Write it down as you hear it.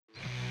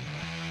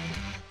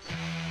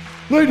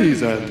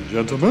Ladies and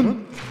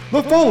gentlemen,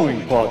 the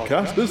following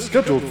podcast is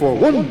scheduled for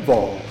one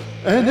fall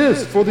and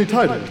is for the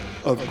title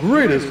of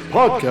Greatest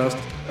Podcast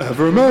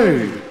Ever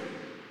Made.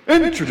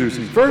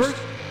 Introducing first,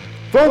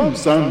 from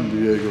San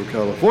Diego,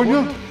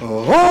 California,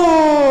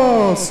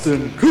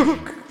 Austin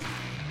Cook.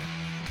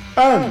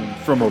 And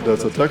from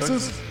Odessa,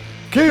 Texas,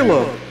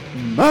 Caleb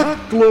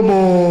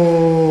McLemore.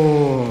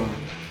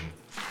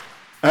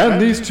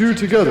 And these two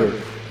together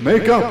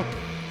make up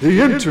the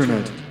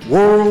Internet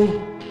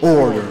World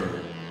Order.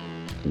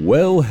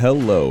 Well,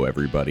 hello,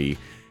 everybody.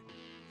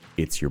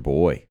 It's your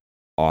boy,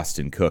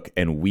 Austin Cook,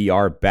 and we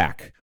are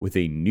back with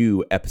a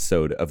new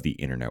episode of the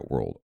Internet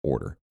World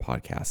Order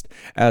podcast.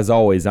 As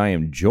always, I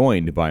am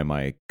joined by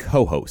my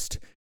co-host,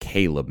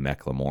 Caleb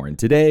McLemore, and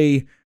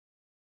today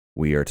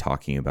we are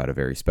talking about a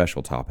very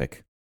special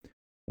topic.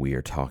 We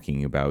are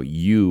talking about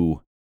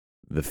you,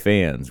 the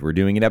fans. We're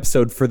doing an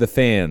episode for the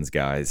fans,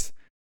 guys,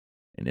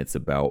 and it's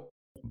about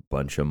a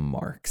bunch of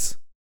marks.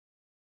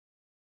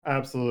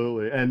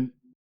 Absolutely. And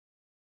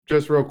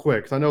just real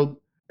quick, because I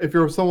know if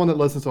you're someone that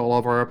listens to all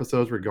of our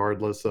episodes,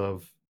 regardless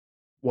of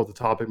what the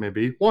topic may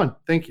be, one,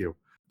 thank you.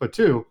 But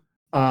two,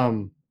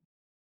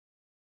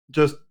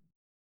 just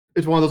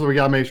it's one of those where we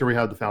gotta make sure we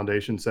have the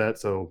foundation set.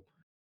 So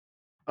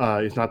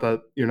it's not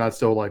that you're not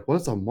still like,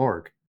 what's a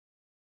mark?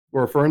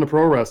 We're referring to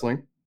pro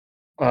wrestling.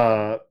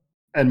 And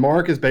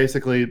mark is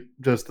basically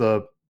just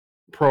the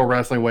pro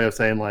wrestling way of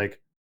saying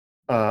like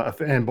a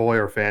fanboy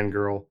or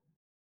fangirl.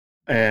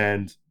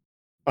 And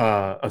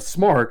a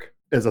smark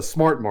is a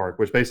smart mark,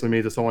 which basically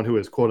means it's someone who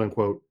is quote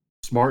unquote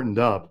smartened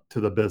up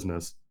to the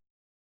business.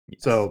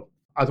 Yes. So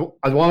I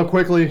want to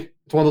quickly,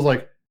 it's one of those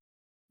like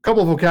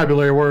couple of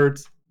vocabulary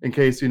words in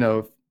case, you know,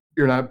 if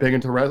you're not big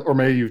into or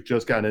maybe you've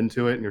just gotten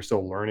into it and you're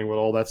still learning what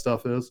all that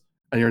stuff is.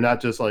 And you're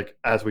not just like,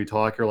 as we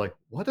talk, you're like,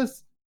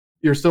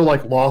 you're still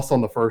like lost on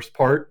the first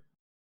part.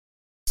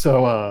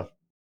 So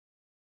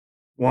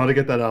wanted to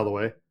get that out of the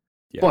way.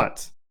 Yeah.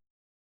 But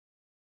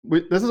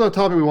this is a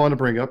topic we wanted to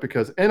bring up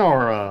because in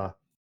our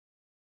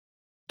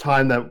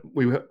time that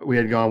we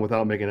had gone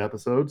without making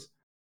episodes,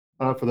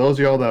 for those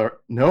of y'all that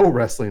know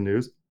wrestling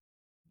news,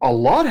 a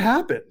lot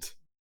happened.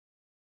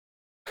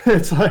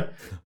 It's like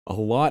a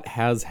lot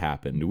has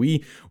happened.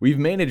 We've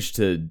managed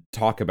to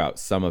talk about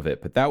some of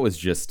it, but that was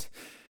just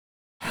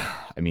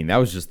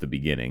the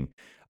beginning.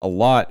 A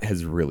lot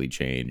has really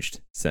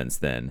changed since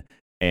then,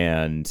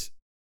 and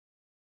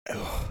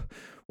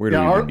where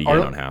do we even begin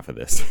on half of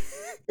this?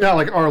 Yeah,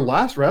 like our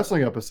last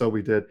wrestling episode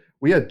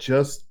we had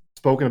just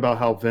spoken about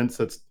how Vince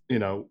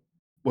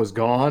was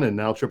gone and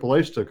now Triple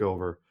H took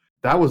over.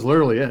 That was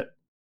literally it.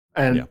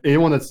 And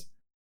anyone that's,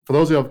 for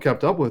those of you who have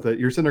kept up with it,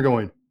 you're sitting there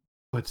going,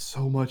 but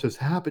so much has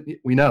happened.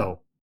 We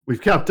know.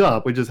 We've kept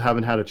up. We just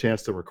haven't had a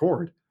chance to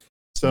record.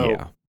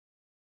 So,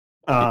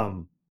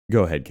 go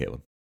ahead,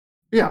 Caleb.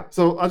 Yeah.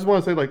 So I just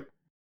want to say, like,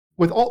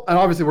 with all, and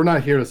obviously we're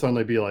not here to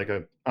suddenly be like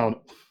I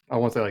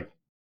want to say like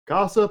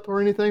gossip or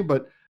anything,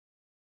 but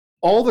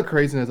all the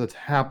craziness that's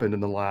happened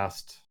in the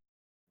last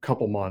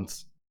couple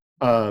months,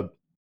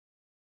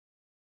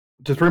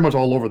 just pretty much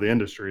all over the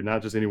industry,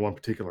 not just any one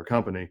particular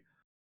company,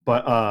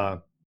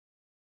 but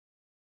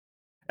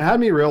it had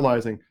me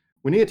realizing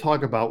we need to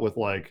talk about with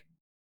like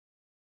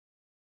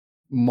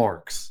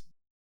marks,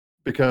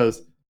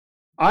 because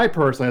I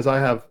personally, as I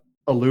have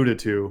alluded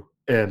to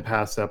in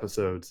past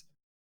episodes,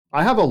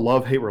 I have a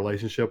love-hate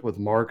relationship with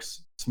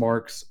marks,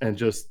 smarks, and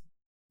just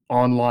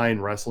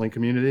online wrestling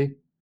community,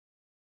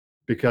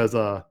 because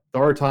there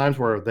are times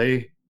where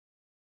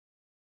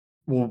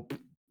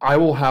I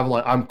will have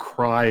like, I'm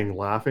crying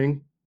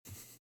laughing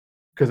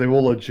because they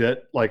will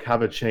legit like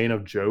have a chain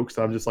of jokes.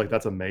 I'm just like,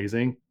 that's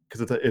amazing,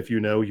 because it's if you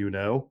know, you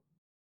know.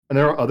 And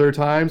there are other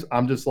times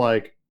I'm just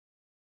like,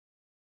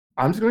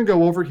 I'm just going to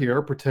go over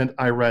here, pretend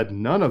I read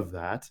none of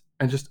that,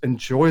 and just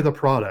enjoy the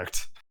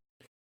product.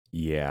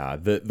 Yeah,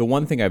 the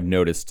one thing I've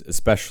noticed,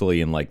 especially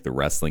in like the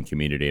wrestling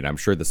community, and I'm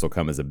sure this will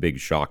come as a big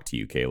shock to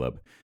you, Caleb,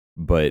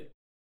 but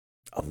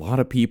a lot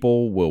of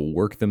people will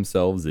work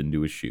themselves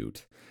into a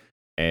shoot.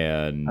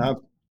 And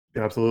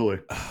absolutely,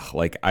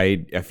 like I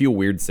feel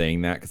weird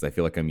saying that because I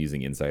feel like I'm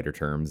using insider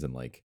terms, and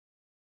like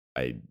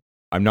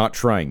I'm not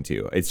trying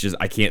to. It's just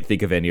I can't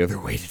think of any other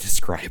way to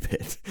describe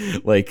it.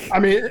 Like, I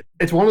mean,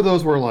 it's one of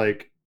those where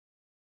like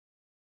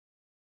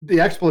the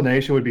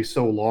explanation would be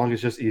so long,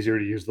 it's just easier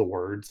to use the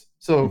words.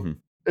 So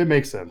it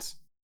makes sense.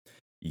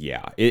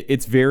 Yeah,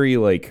 it's very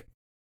like,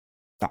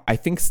 I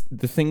think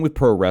the thing with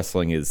pro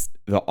wrestling is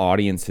the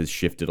audience has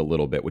shifted a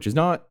little bit, which is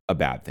not a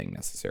bad thing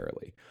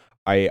necessarily.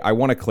 I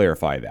want to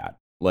clarify that.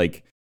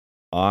 Like,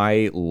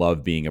 I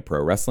love being a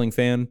pro wrestling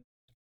fan.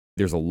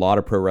 There's a lot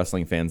of pro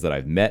wrestling fans that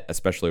I've met,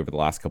 especially over the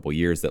last couple of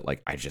years, that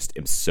like I just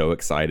am so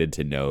excited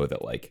to know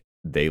that like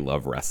they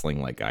love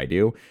wrestling like I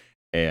do.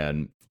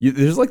 And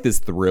there's like this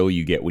thrill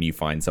you get when you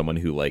find someone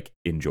who like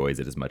enjoys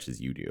it as much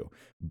as you do.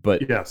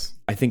 But yes,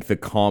 I think the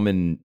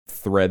common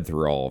thread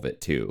through all of it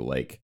too,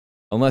 like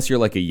unless you're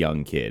like a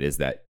young kid, is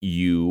that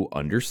you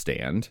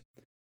understand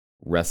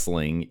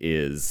wrestling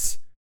is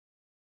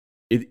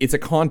it's a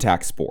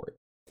contact sport,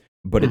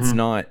 but it's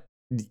not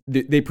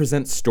they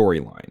present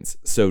storylines.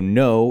 So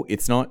no,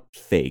 it's not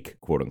fake,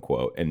 quote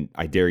unquote. And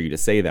I dare you to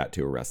say that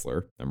to a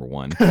wrestler, number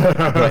one.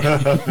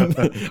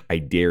 But I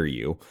dare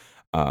you.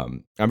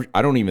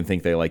 I don't even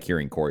think they like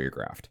hearing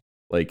choreographed.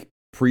 Like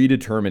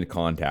predetermined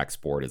contact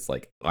sport is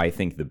like, I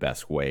think, the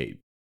best way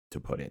to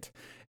put it.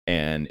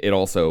 And it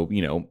also,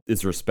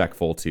 is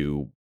respectful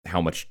to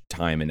how much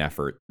time and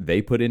effort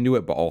they put into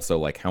it, but also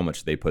like how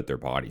much they put their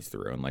bodies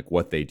through and like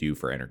what they do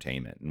for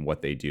entertainment and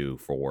what they do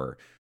for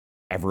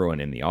everyone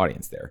in the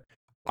audience there.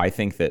 I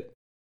think that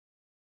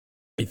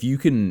if you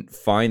can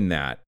find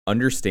that,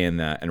 understand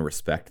that, and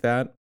respect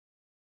that,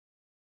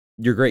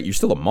 you're great. You're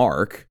still a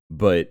mark,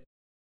 but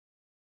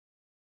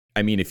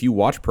I mean, if you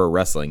watch pro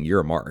wrestling,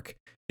 you're a mark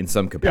in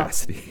some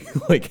capacity.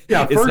 It's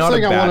not a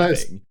bad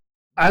thing.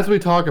 As we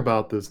talk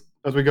about this,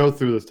 as we go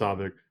through this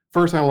topic,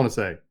 first thing I want to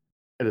say,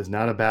 it is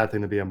not a bad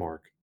thing to be a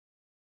mark.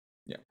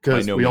 Yeah.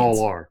 Because we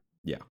all are.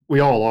 Yeah.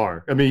 We all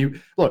are. I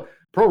mean, look,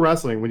 pro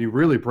wrestling, when you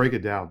really break it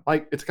down,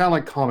 like it's kind of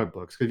like comic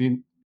books. Because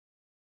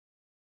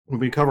when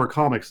we cover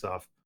comic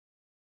stuff,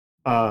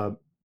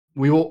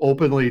 we will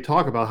openly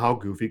talk about how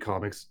goofy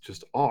comics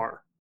just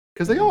are.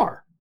 Because they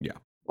are. Yeah.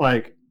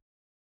 Like,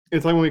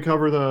 it's like when we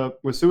cover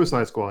with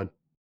Suicide Squad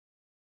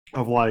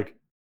of like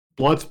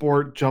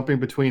Bloodsport jumping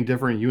between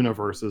different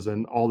universes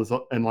and all this,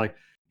 and like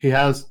he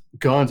has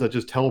guns that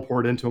just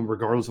teleport into him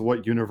regardless of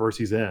what universe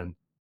he's in.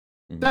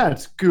 Mm-hmm.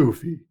 That's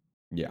goofy.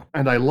 Yeah.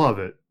 And I love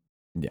it.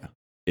 Yeah.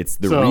 It's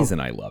the reason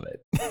I love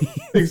it.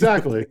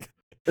 Exactly.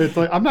 It's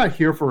like, I'm not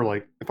here for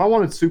like, if I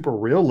wanted super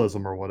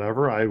realism or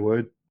whatever, I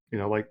would,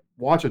 like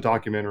watch a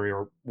documentary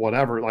or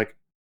whatever. Like,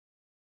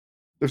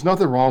 there's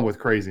nothing wrong with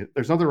crazy.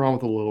 There's nothing wrong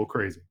with a little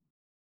crazy.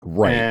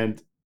 Right.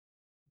 And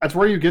that's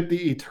where you get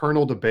the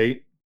eternal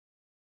debate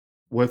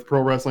with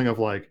pro wrestling of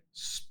like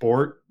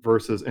sport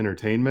versus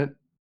entertainment.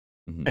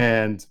 Mm-hmm.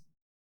 And,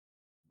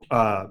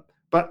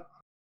 but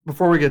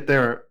before we get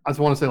there, I just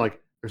want to say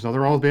like, there's nothing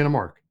wrong with being a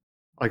mark.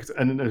 Like,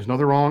 and there's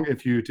nothing wrong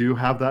if you do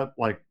have that,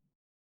 like,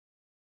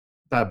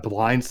 that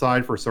blind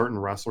side for certain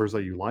wrestlers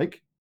that you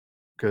like,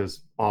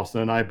 because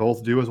Austin and I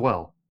both do as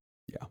well.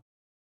 Yeah.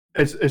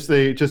 It's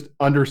they just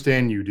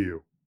understand you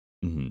do,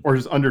 mm-hmm. or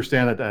just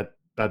understand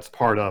that's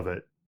part of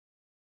it.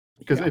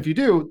 Because if you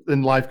do,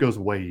 then life goes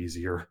way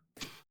easier.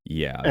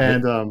 Yeah.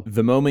 And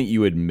the moment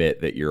you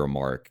admit that you're a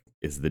mark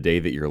is the day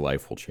that your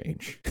life will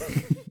change.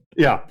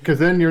 Yeah, because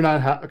then you're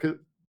not.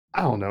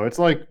 I don't know. It's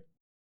like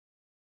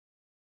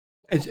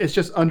it's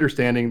just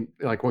understanding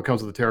like what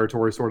comes with the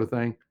territory, sort of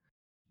thing.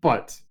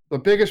 But the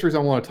biggest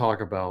reason I want to talk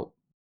about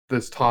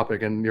this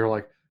topic, and you're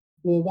like,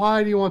 well,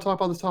 why do you want to talk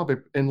about this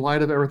topic in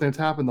light of everything that's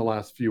happened the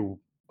last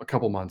a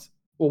couple months?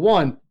 Well,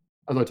 one,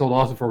 as I told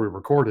Austin before we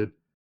recorded,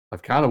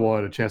 I've kind of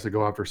wanted a chance to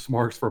go after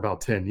Smarks for about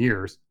 10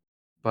 years.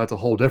 But that's a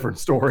whole different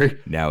story.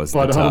 Now is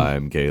the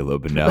time,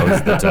 Caleb. Now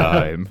is the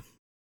time.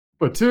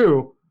 But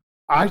two,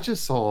 I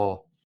just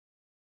saw,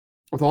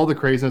 with all the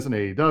craziness in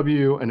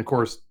AEW, and of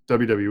course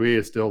WWE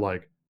is still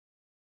like,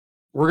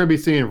 we're going to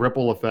be seeing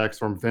ripple effects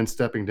from Vince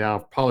stepping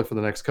down probably for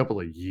the next couple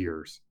of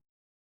years.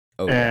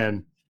 Okay.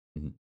 And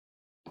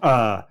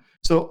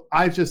so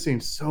I've just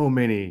seen so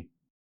many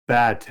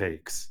bad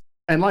takes.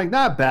 And like,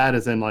 not bad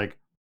as in like,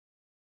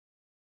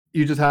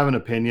 you just have an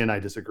opinion, I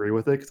disagree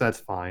with it, because that's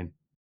fine.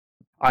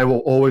 I will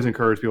always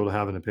encourage people to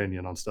have an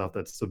opinion on stuff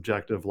that's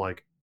subjective,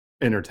 like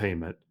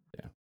entertainment.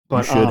 Yeah.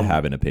 But you should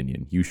have an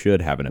opinion. You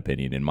should have an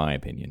opinion, in my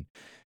opinion.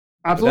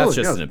 Absolutely. But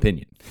that's just an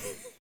opinion.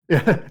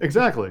 Yeah,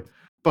 exactly.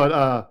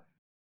 But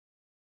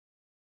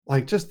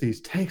like, just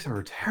these takes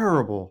are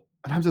terrible.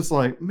 And I'm just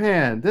like,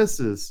 man, this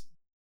is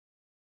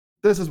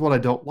what I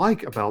don't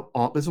like about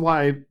this is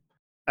why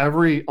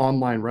every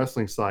online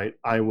wrestling site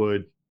I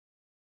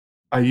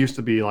used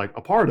to be like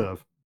a part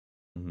of.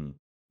 Mm-hmm.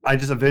 I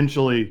just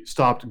eventually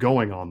stopped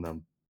going on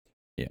them.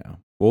 Yeah.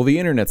 Well, the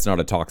internet's not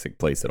a toxic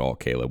place at all,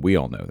 Caleb. We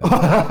all know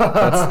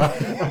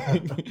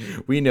that.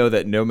 We know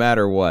that no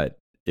matter what,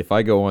 if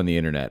I go on the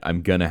internet,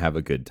 I'm going to have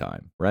a good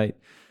time, right?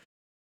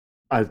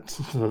 I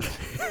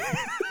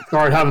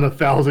started having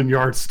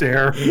 1,000-yard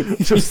stare.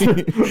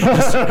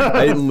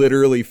 I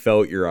literally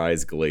felt your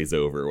eyes glaze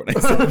over when I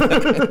said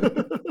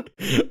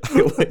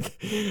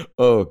that.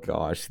 Oh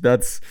gosh,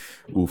 that's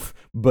oof.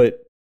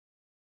 But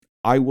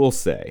I will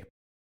say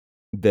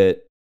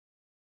that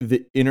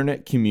the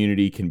internet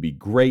community can be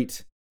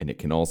great and it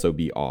can also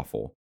be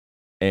awful.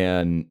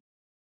 And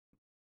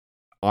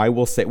I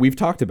will say, we've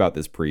talked about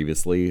this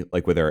previously,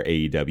 like with our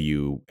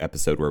AEW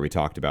episode where we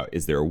talked about,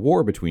 is there a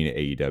war between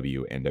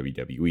AEW and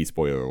WWE?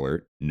 Spoiler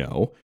alert,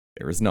 no,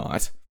 there is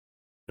not.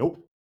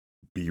 Nope.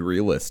 Be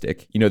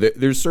realistic.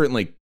 There's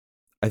certainly,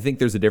 I think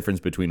there's a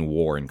difference between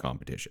war and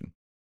competition.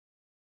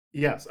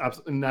 Yes,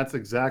 absolutely. And that's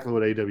exactly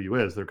what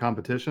AEW is. They're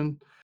competition.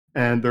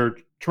 And they're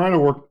trying to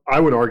work, I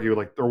would argue,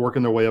 like they're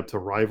working their way up to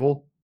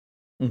rival.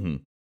 Mm-hmm.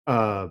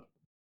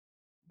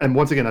 And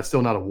once again, that's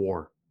still not a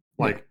war.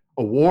 Like,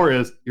 a war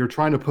is you're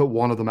trying to put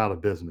one of them out of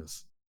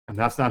business. And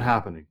that's not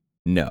happening.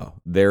 No,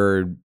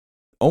 they're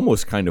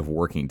almost kind of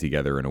working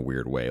together in a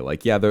weird way.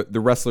 Like, yeah,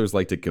 the wrestlers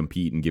like to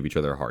compete and give each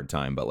other a hard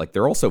time, but like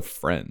they're also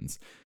friends.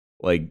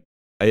 Like,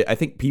 I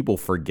think people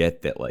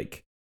forget that,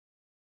 like,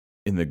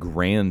 in the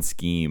grand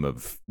scheme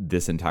of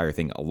this entire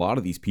thing, a lot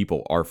of these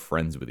people are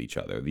friends with each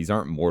other. These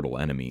aren't mortal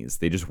enemies.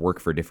 They just work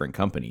for different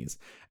companies.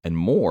 And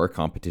more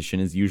competition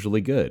is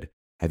usually good.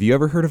 Have you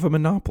ever heard of a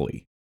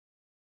monopoly?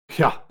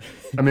 Yeah.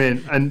 I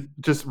mean, and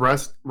just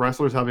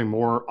wrestlers having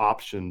more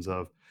options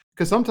of,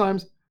 because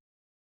sometimes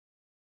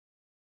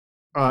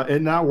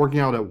it not working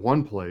out at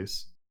one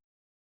place,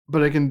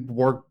 but it can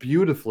work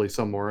beautifully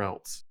somewhere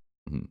else.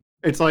 Mhm.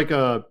 It's like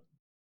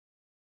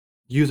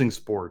using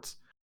sports.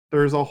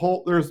 There's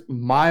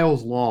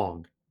miles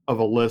long of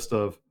a list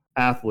of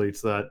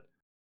athletes that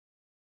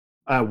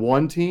at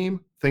one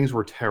team things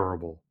were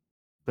terrible.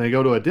 Then you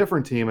go to a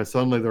different team and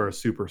suddenly they're a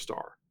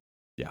superstar.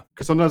 Yeah.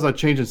 Because sometimes that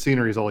change in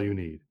scenery is all you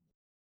need.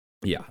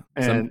 Yeah.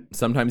 And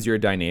sometimes your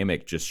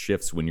dynamic just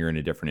shifts when you're in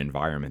a different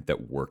environment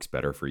that works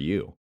better for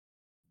you.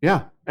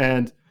 yeah,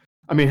 and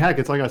I mean, heck,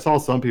 it's like I saw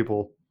some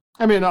people.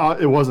 I mean,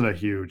 it wasn't a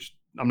huge.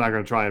 I'm not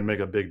going to try and make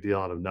a big deal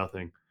out of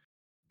nothing,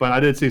 but I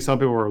did see some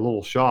people were a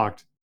little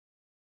shocked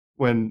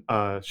when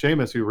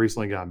Sheamus, who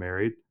recently got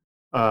married,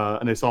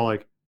 and they saw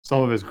like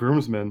some of his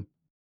groomsmen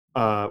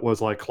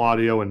was like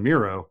Claudio and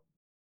Miro,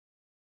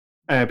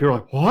 and people were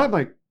like, "What?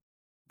 Like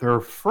they're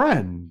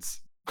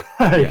friends?"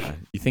 Like, Yeah.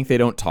 You think they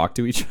don't talk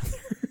to each other?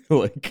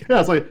 Like, yeah,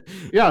 it's like,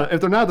 yeah,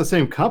 if they're not the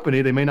same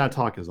company, they may not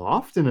talk as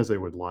often as they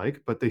would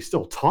like, but they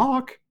still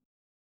talk.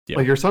 yeah.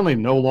 Like you're suddenly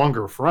no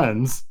longer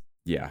friends.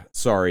 Yeah.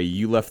 Sorry,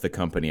 you left the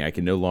company. I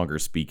can no longer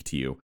speak to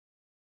you.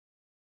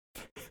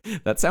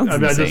 That sounds I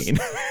mean, insane.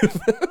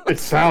 It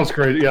sounds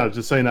crazy. Yeah,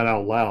 just saying that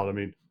out loud. I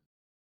mean,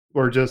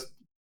 we're just,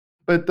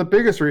 but the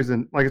biggest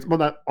reason, like, it's well,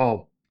 that,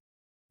 oh,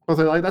 I was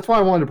like, that's why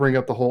I wanted to bring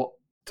up the whole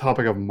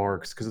topic of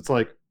marks, because it's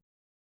like,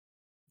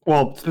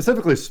 well,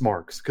 specifically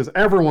smarks, because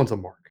everyone's a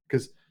mark.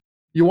 Because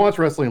you watch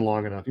wrestling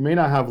long enough, you may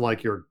not have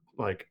like your,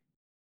 like,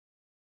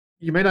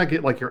 you may not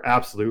get like your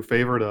absolute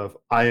favorite of,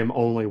 I am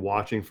only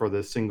watching for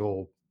this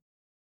single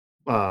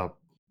uh,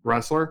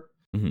 wrestler.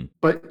 Mhm.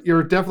 But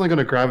you're definitely going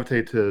to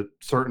gravitate to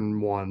certain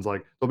ones.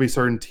 Like there'll be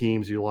certain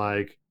teams you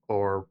like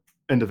or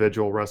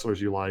individual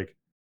wrestlers you like.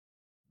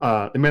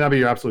 It may not be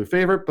your absolute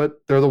favorite,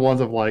 but they're the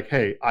ones of like,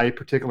 hey, I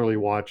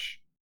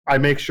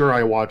make sure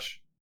I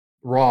watch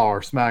Raw or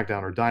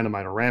SmackDown or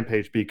Dynamite or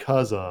Rampage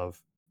because of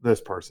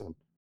this person.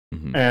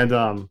 Mhm.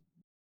 And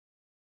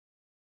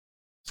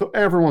so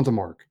everyone's a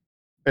mark.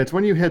 It's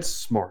when you hit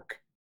smark,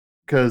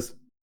 because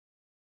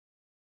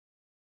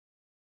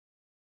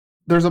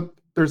there's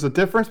a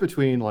difference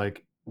between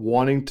like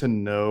wanting to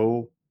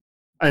know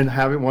and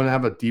want to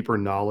have a deeper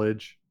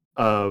knowledge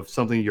of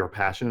something you're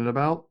passionate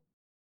about,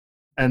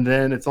 and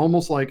then it's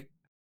almost like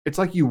it's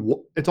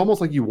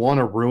almost like you want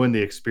to ruin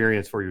the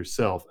experience for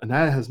yourself, and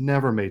that has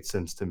never made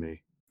sense to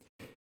me.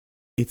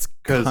 It's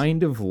 'Cause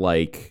kind of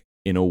like,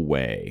 in a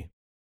way,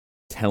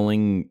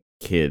 telling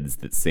kids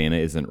that Santa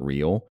isn't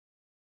real,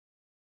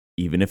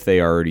 even if they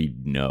already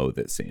know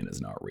that Santa's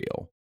not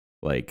real.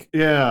 Like,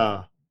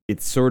 yeah,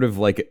 it's sort of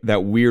like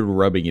that weird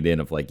rubbing it in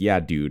of like, yeah,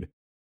 dude,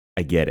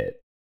 I get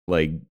it.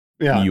 Like,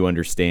 yeah, you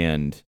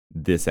understand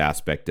this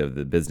aspect of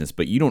the business,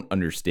 but you don't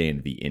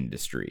understand the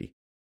industry.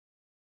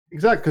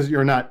 exactly, because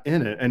you're not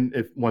in it, and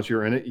if once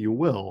you're in it, you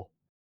will.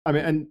 I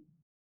mean, and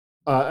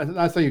I'm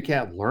not saying you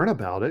can't learn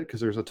about it, because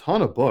there's a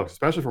ton of books,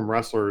 especially from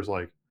wrestlers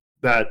like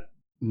that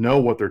know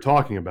what they're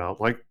talking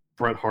about, like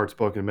Bret Hart's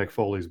book and Mick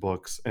Foley's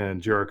books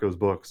and Jericho's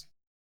books.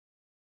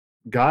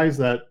 Guys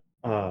that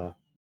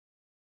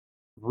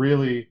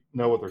really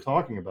know what they're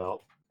talking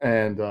about,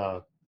 and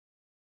uh,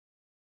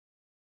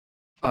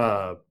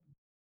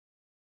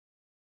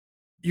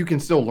 you can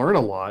still learn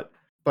a lot.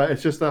 But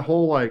it's just that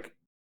whole like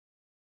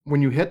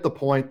when you hit the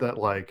point that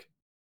like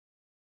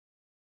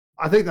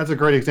I think that's a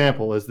great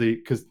example is the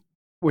because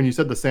when you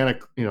said the Santa,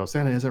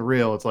 Santa isn't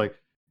real. It's like,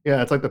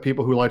 yeah, it's like the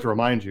people who like to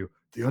remind you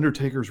the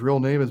Undertaker's real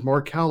name is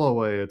Mark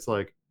Calloway. It's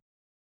like,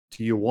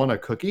 do you want a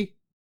cookie?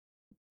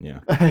 Yeah.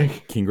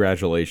 Like,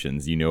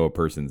 Congratulations, you know a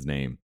person's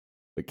name.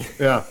 Like,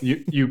 yeah,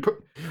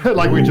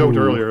 like we joked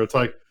earlier. It's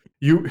like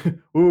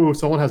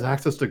someone has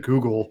access to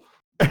Google.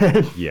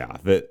 yeah,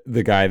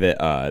 the guy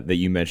that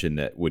you mentioned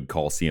that would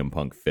call CM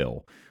Punk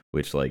Phil,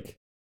 which, like,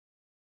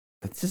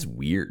 that's just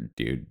weird,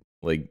 dude.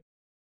 Like,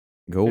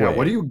 go Yeah, away.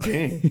 what do you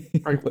gain?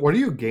 Like, what are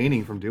you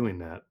gaining from doing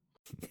that?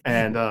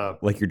 And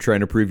like you're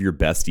trying to prove your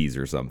besties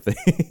or something.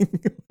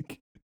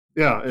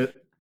 yeah,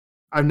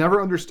 I've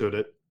never understood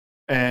it,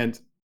 and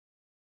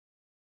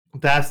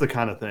that's the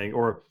kind of thing,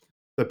 or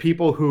the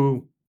people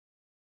who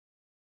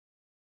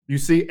you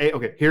see.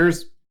 Okay,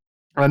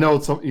 I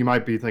know you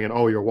might be thinking,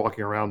 oh, you're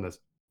walking around this.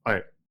 All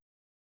right,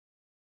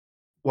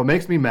 what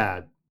makes me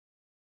mad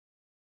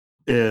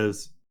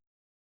is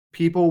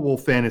people will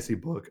fantasy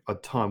book a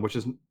ton, which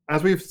is,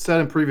 as we've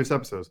said in previous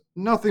episodes,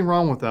 nothing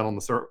wrong with that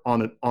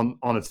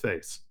on its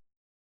face.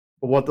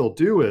 But what they'll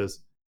do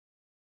is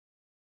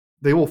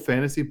they will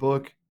fantasy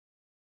book,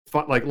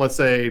 like let's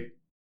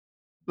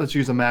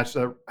use a match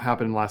that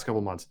happened in the last couple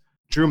of months: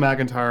 Drew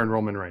McIntyre and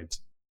Roman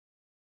Reigns.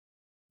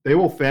 They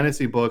will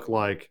fantasy book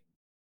like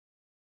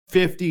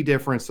 50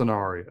 different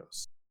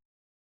scenarios,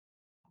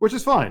 which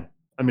is fine.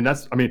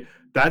 I mean,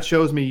 that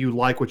shows me you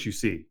like what you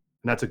see, and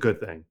that's a good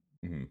thing.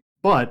 Mm-hmm.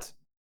 But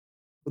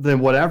then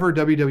whatever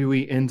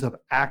WWE ends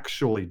up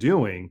actually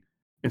doing,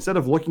 instead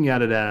of looking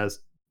at it as,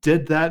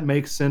 did that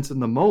make sense in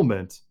the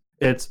moment?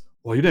 It's,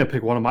 well, you didn't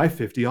pick one of my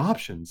 50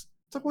 options.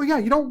 It's like, well, yeah,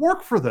 you don't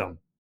work for them.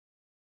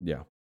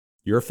 Yeah.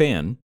 You're a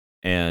fan,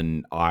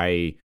 and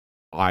I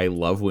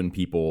love when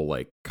people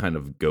like kind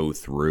of go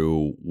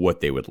through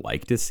what they would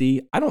like to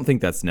see. I don't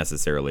think that's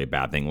necessarily a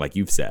bad thing, like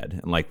you've said,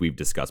 and like we've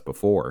discussed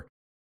before.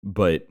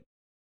 But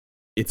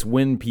it's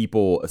when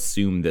people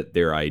assume that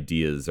their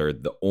ideas are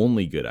the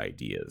only good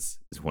ideas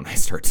is when I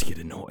start to get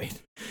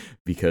annoyed,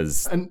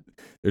 because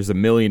there's a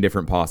million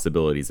different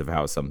possibilities of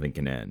how something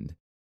can end.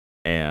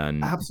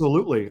 And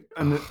absolutely.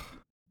 And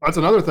that's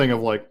another thing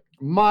of like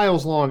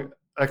miles long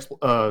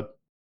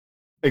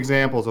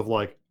examples of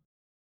like,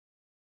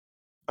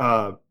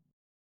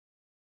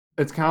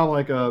 it's kind of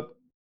like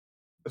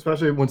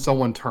especially when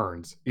someone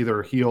turns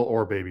either heel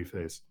or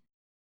babyface,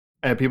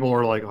 and people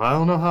are like, I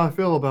don't know how I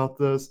feel about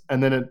this,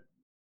 and then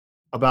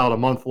about a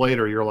month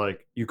later, you're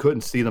like, you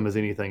couldn't see them as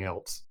anything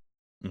else.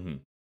 Mm-hmm.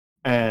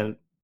 And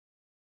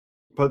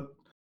the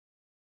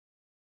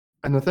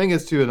thing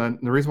is too, and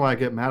the reason why I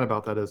get mad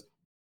about that is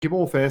people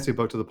will fantasy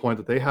book to the point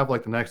that they have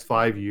like the next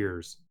 5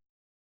 years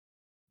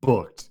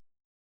booked.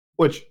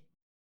 Which,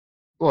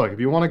 look, if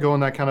you want to go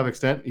in that kind of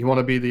extent, you want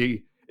to be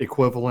the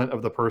equivalent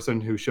of the person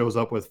who shows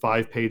up with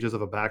 5 pages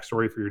of a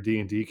backstory for your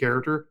D&D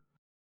character.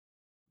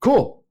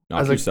 Cool.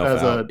 Knock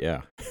yourself out.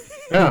 Yeah.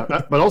 Yeah,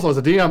 but also as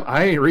a DM,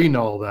 I ain't reading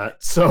all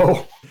that.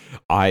 So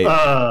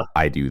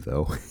I do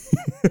though.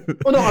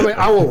 Well, no, I mean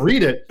I will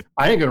read it.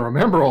 I ain't gonna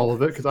remember all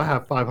of it because I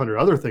have 500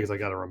 other things I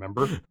gotta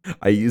remember.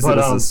 I use it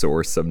as a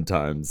source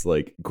sometimes.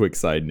 Like, quick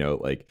side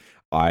note, like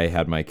I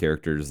had my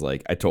characters,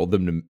 like I told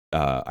them to,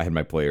 I had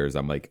my players,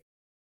 I'm like,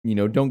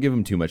 don't give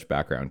them too much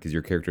background because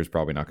your character is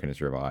probably not going to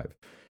survive.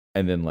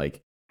 And then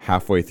like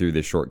halfway through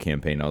this short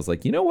campaign, I was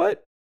like, you know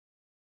what?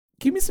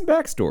 Give me some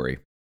backstory.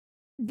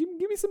 Give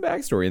me some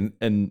backstory.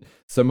 And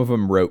some of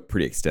them wrote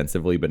pretty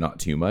extensively, but not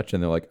too much.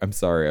 And they're like, I'm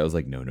sorry. I was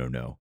like,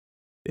 no.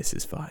 This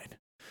is fine.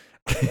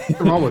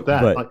 What's wrong with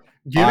that? Like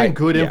giving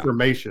good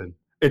information.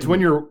 It's when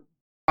you're,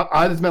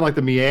 I just meant like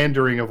the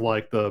meandering of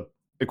like the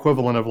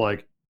equivalent of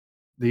like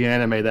the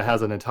anime that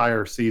has an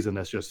entire season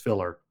that's just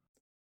filler.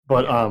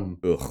 But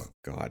ugh,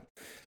 God.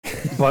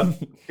 But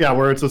yeah,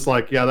 where it's just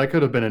like, yeah, that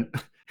could have been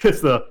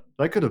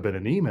that could have been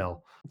an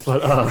email.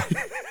 But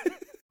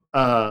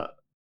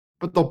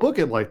but they'll book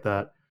it like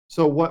that.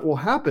 So what will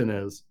happen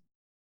is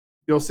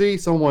you'll see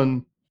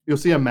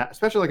a match,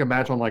 especially like a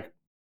match on like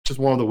just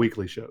one of the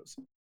weekly shows.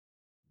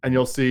 And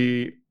you'll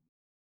see,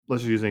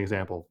 let's just use an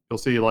example. You'll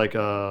see like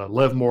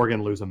Liv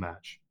Morgan lose a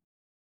match.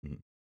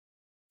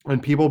 Mm-hmm.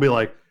 And people will be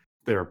like,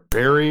 they're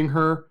burying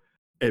her.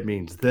 It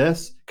means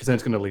this, because then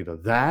it's going to lead to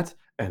that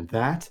and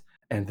that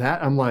and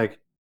that. I'm like,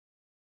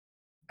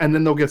 and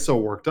then they'll get so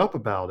worked up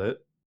about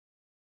it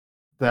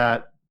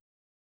that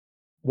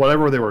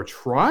whatever they were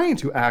trying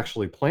to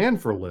actually plan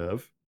for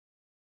Liv,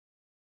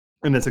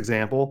 in this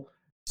example,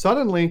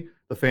 suddenly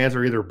the fans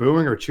are either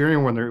booing or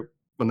cheering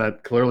when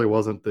that clearly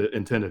wasn't the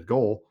intended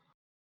goal.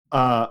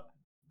 And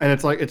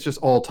it's like, it's just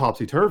all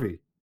topsy-turvy.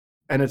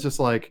 And it's just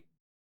like,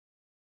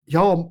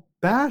 y'all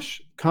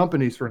bash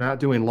companies for not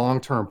doing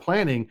long-term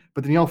planning,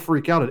 but then y'all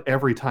freak out at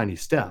every tiny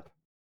step.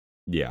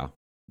 Yeah.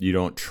 You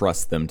don't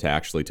trust them to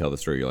actually tell the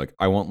story. You're like,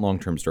 I want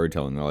long-term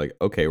storytelling. They're like,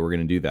 okay, we're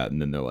going to do that.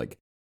 And then they're like,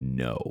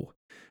 no.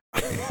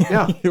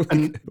 Yeah. Like,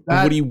 and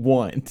what do you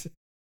want?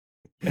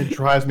 It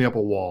drives me up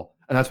a wall.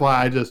 And that's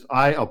why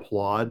I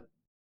applaud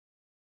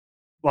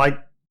like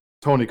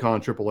Tony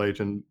Khan, Triple H,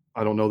 and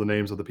I don't know the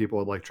names of the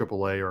people at like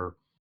AAA or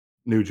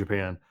New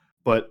Japan,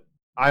 but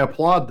I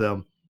applaud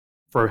them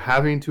for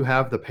having to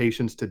have the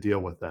patience to deal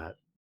with that.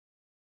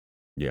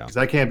 Yeah. Because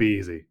that can't be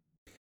easy.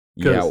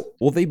 Yeah.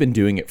 Well, they've been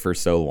doing it for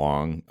so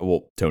long.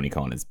 Well, Tony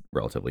Khan is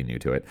relatively new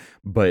to it,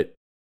 but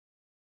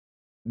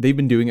they've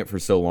been doing it for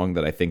so long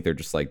that I think they're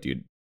just like,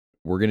 dude,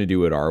 we're going to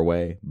do it our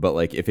way. But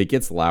like, if it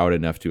gets loud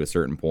enough to a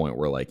certain point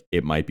where like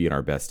it might be in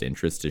our best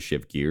interest to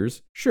shift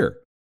gears, sure,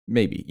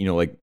 maybe,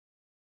 like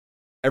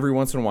every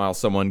once in a while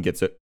someone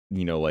gets it,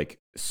 like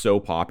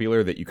so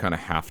popular that you kind of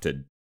have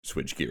to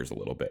switch gears a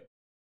little bit.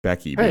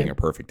 Becky being a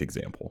perfect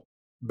example.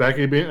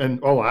 Becky being,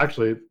 and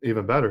actually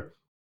even better,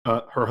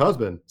 her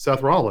husband,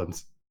 Seth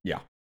Rollins. Yeah.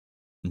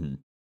 Mm-hmm.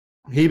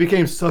 He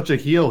became such a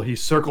heel, he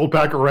circled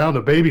back around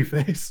to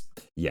babyface.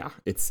 Yeah,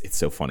 it's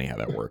so funny how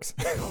that works.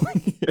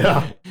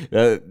 Yeah.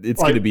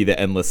 It's going to be the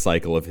endless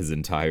cycle of his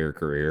entire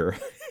career.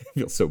 I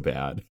feel so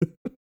bad.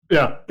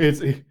 Yeah,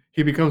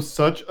 he becomes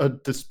such a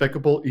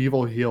despicable,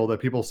 evil heel that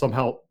people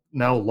somehow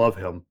now love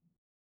him.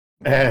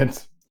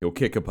 And he'll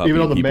kick a puppy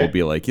and people will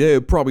be like, yeah,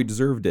 it probably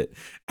deserved it.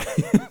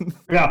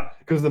 Yeah,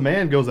 because the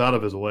man goes out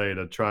of his way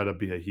to try to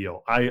be a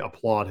heel. I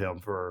applaud him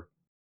for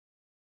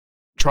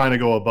trying to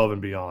go above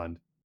and beyond.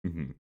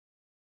 Mm-hmm.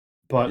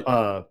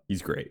 But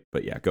he's great.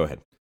 But yeah, go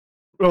ahead.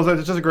 Well,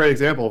 it's just a great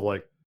example of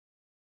like,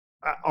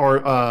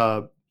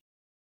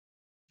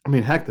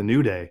 heck, the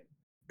New Day,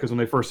 because when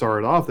they first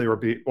started off, they were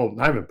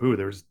not even booed,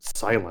 they were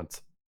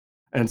silent.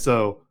 And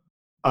so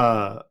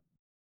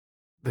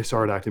they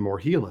started acting more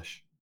heelish.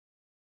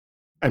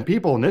 And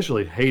people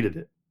initially hated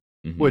it,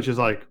 which is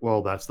like,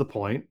 well, that's the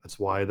point. That's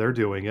why they're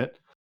doing it.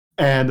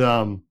 And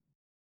I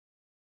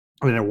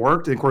mean, it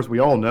worked. And of course, we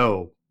all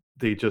know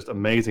the just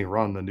amazing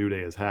run the New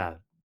Day has had.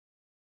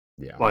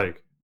 Yeah.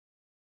 Like,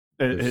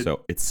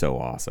 it's so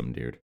awesome,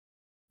 dude.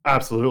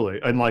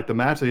 Absolutely. And like the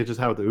match they just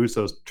had with the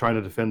Usos trying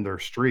to defend their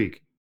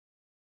streak,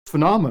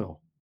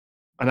 phenomenal.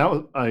 And that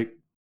was like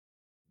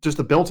just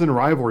the built-in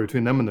rivalry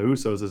between them and the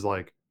Usos is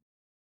like,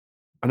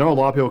 I know a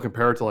lot of people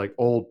compare it to like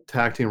old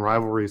tag team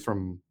rivalries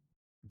from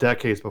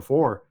decades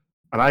before,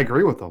 and I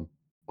agree with them.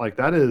 Like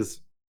that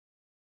is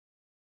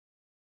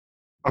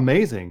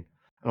amazing.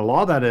 And a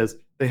lot of that is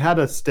they had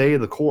to stay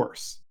the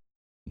course.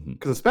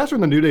 Because especially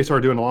when the New Day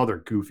started doing a lot of their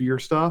goofier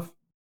stuff,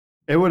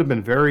 it would have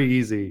been very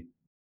easy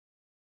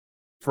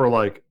for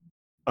like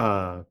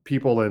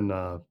people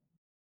in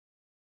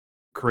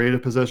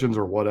creative positions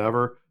or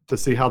whatever to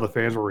see how the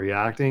fans were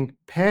reacting,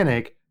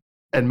 panic,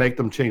 and make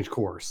them change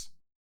course.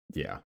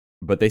 Yeah.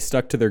 But they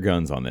stuck to their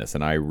guns on this,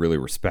 and I really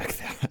respect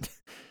that.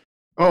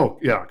 Oh,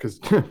 yeah, because,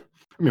 I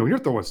mean, when you're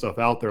throwing stuff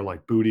out there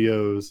like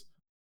Bootios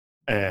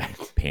and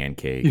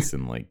pancakes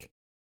and like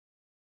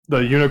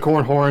the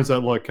unicorn horns that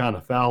look kind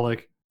of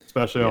phallic,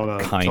 especially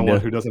on someone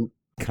who doesn't.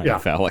 Kind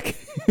of phallic.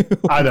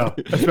 I know,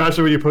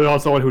 especially when you put it on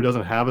someone who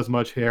doesn't have as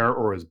much hair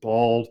or is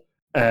bald,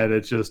 and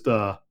it's just,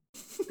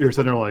 you're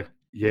sitting there like,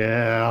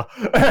 yeah.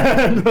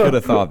 Could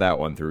have thought that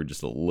one through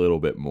just a little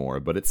bit more,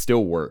 but it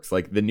still works.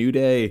 Like the New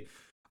Day,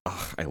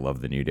 I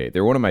love the New Day.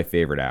 They're one of my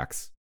favorite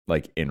acts,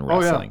 like in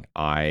wrestling.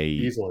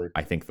 Easily.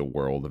 I think the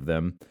world of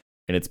them,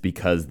 and it's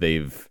because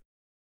they've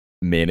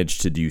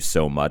managed to do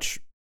so much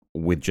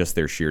with just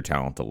their sheer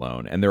talent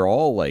alone, and they're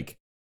all like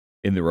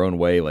in their own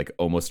way, like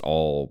almost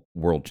all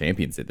world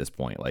champions at this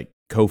point. Like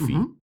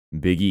Kofi,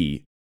 Big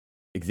E,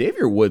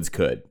 Xavier Woods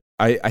could.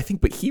 I think,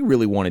 but he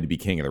really wanted to be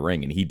king of the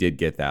ring, and he did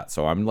get that.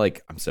 So I'm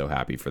so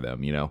happy for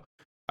them. You know,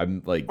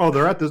 I'm like, oh,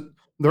 they're at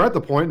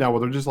the point now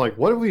where they're just like,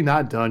 what have we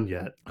not done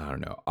yet? I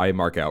don't know. I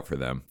mark out for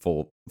them.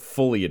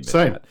 Fully admit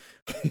Same.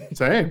 that.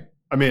 Same.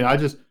 I mean,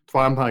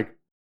 I'm like,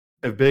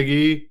 if Big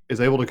E is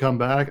able to come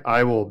back,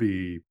 I will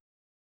be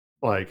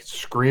like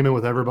screaming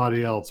with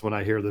everybody else when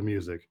I hear the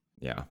music.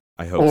 Yeah,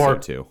 I hope so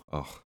too.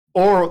 Oh.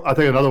 Or I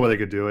think another way they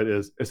could do it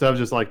is instead of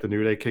just like the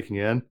New Day kicking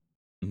in,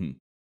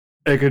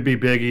 it could be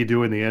Big E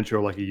doing the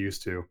intro like he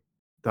used to.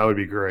 That would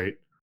be great.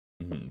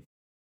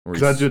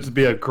 Because that'd just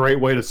be a great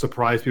way to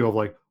surprise people of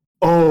like,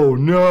 oh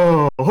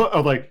no,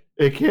 I'm like,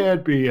 it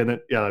can't be. And then,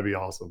 yeah, that'd be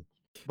awesome.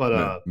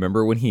 But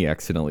remember when he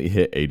accidentally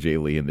hit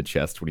AJ Lee in the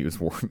chest when he was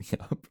warming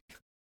up?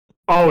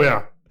 Oh,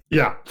 yeah.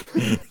 Yeah.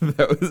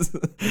 That was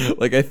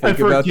like, I think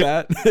about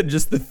that.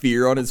 Just the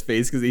fear on his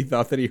face because he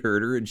thought that he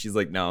hurt her, and she's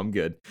like, no, I'm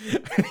good.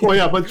 Well,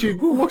 yeah, but she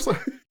looks like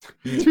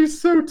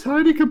she's so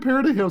tiny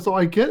compared to him, so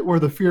I get where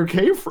the fear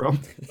came from.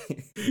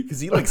 Because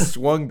he like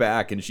swung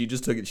back and she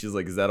just took it. She's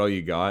like, is that all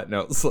you got? And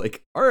I was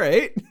like, all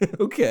right,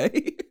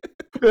 okay.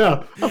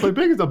 Yeah. I was like,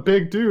 Big is a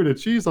big dude, and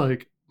she's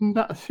like,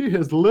 she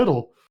is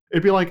little.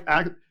 It'd be like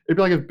if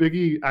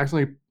Biggie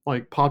accidentally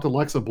like popped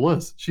Alexa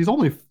Bliss. She's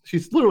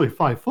literally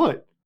 5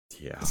 foot.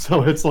 Yeah.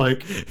 So it's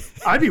like,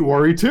 I'd be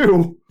worried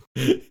too.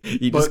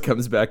 He just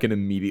comes back and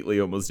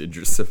immediately almost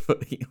injures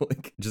somebody,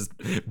 like just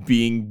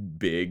being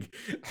big.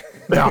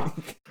 Yeah.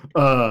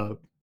 But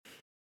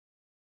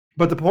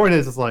the point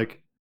is, it's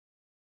like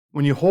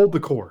when you hold the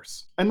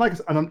course, and like,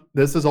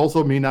 this is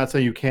also me not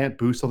saying you can't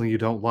boost something you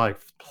don't like.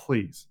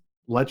 Please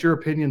let your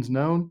opinions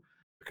known,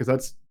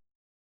 because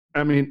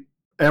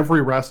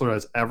every wrestler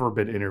that's ever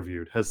been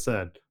interviewed has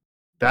said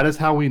that is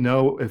how we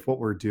know if what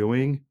we're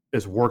doing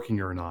is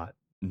working or not.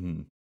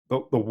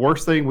 The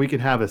worst thing we can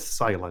have is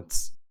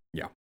silence.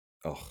 Yeah.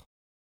 Oh.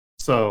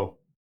 So,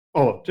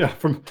 yeah,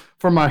 from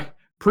my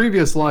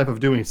previous life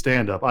of doing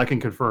stand-up, I can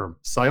confirm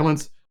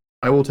silence.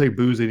 I will take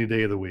booze any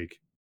day of the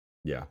week.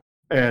 Yeah.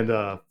 And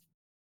but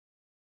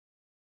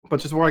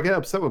just where I get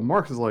upset with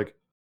Mark is like,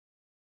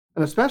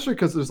 and especially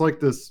because there's like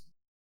this.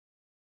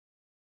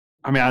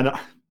 I mean, I know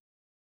this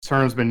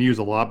term's been used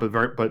a lot,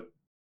 but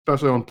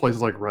especially on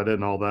places like Reddit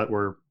and all that,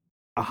 where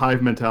a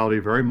hive mentality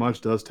very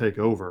much does take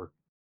over.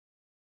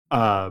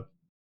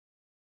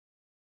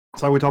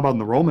 So we talk about in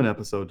the Roman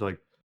episode, like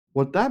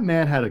what that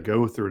man had to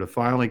go through to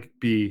finally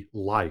be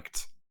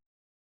liked.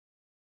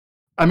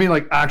 I mean,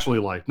 like actually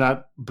liked,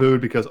 not booed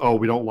because, oh,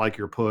 we don't like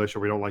your push or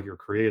we don't like your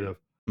creative.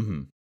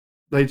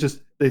 They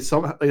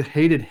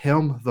hated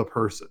him, the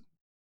person.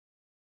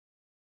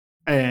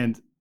 And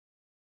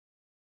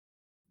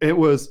it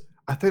was,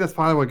 I think that's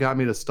finally what got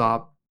me to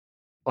stop.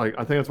 Like,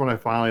 I think that's when I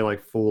finally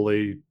like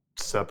fully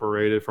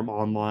separated from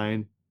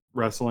online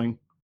wrestling.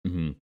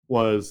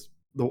 Was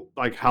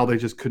how they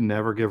just could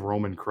never give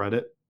Roman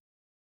credit.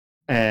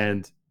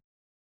 And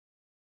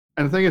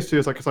the thing is too,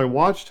 is like, because I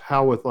watched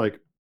how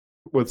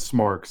with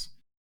Smarks,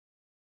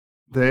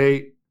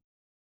 there'd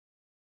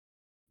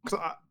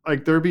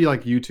be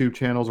like YouTube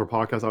channels or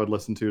podcasts I would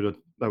listen to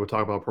that would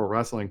talk about pro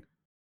wrestling,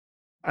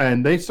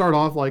 and they start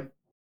off like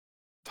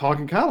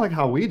talking kind of like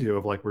how we do,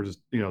 of like, we're just,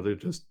 they're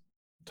just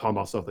talking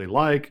about stuff they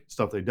like,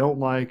 stuff they don't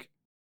like,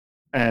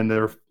 and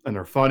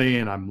they're funny,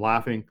 and I'm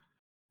laughing.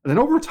 And then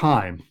over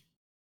time,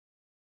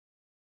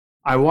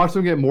 I watch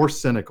them get more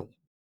cynical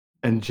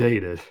and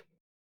jaded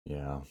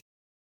Yeah.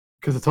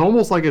 because it's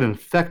almost like it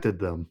infected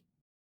them.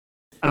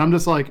 And I'm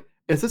just like,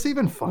 is this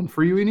even fun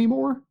for you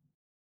anymore?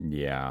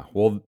 Yeah.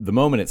 Well, the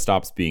moment it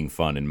stops being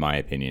fun, in my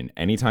opinion,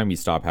 anytime you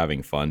stop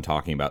having fun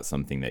talking about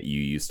something that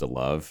you used to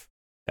love,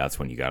 that's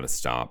when you got to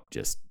stop,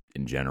 just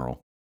in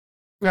general.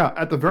 Yeah,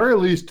 at the very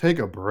least, take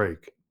a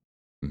break.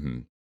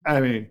 Hmm.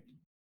 I mean,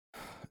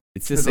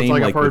 It's the it's same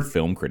like I've like with heard.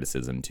 film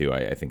criticism too.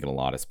 I think in a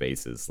lot of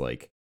spaces,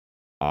 like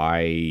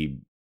I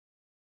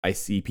I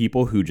see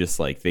people who just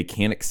like they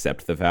can't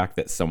accept the fact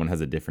that someone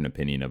has a different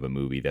opinion of a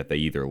movie that they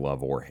either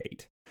love or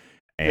hate.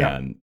 Yeah.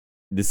 And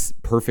this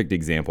perfect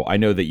example, I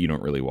know that you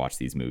don't really watch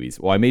these movies.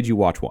 Well, I made you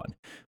watch one,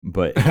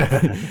 but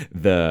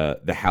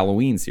the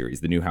Halloween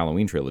series, the new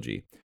Halloween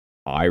trilogy,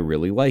 I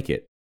really like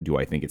it. Do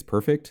I think it's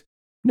perfect?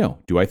 No.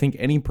 Do I think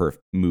any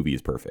movie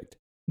is perfect?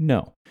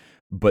 No.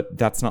 But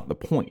that's not the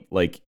point.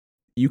 Like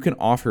you can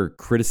offer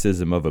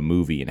criticism of a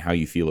movie and how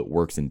you feel it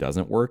works and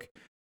doesn't work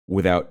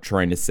without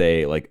trying to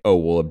say like, oh,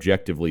 well,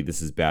 objectively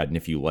this is bad, and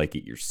if you like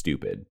it, you're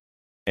stupid.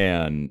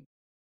 And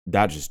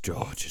that just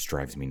it just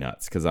drives me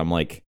nuts because I'm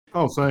like,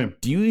 Oh, same.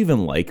 do you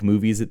even like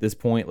movies at this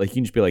point? Like you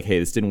can just be like, hey,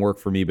 this didn't work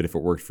for me, but if it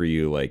worked for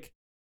you, like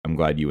I'm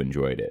glad you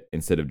enjoyed it.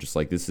 Instead of just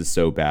like, this is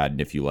so bad, and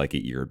if you like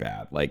it, you're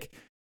bad. Like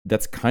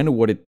that's kind of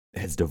what it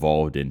has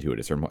devolved into at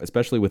a certain point,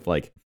 especially with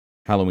like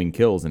Halloween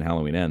Kills and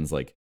Halloween Ends.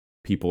 Like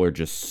people are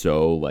just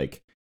so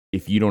like,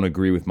 if you don't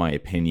agree with my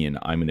opinion,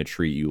 I'm going to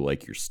treat you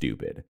like you're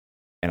stupid.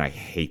 And I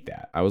hate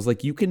that. I was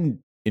like, you can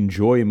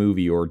enjoy a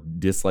movie or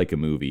dislike a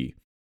movie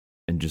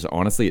and just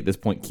honestly at this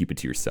point keep it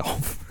to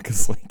yourself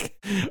because like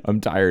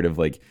I'm tired of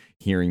like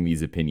hearing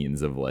these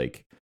opinions of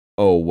like,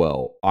 oh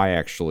well, I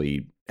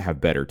actually have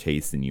better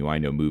taste than you, I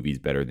know movies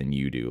better than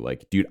you do.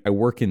 Like dude, I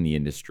work in the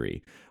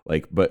industry.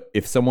 Like but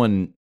if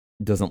someone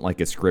doesn't like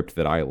a script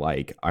that I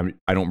like,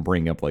 I don't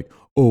bring up like,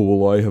 oh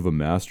well, I have a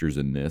master's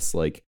in this.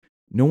 Like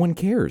no one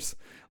cares.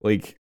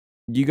 Like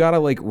you gotta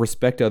like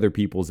respect other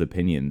people's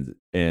opinions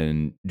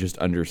and just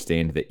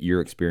understand that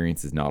your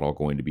experience is not all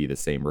going to be the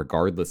same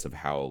regardless of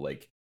how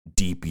like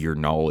deep your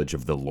knowledge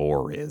of the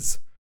lore is.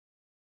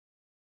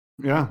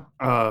 Yeah.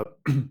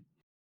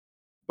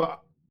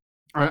 But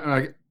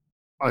I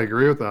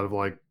agree with that. Of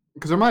like,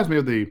 because it reminds me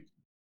of the.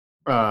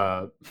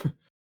 Uh,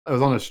 I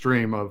was on a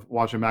stream of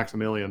watching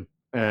Maximilian,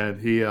 and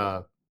he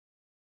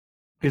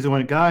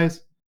went,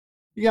 guys,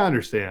 you gotta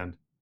understand,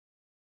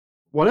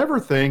 whatever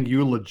thing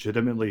you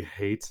legitimately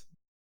hate,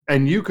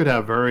 and you could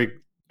have very.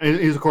 And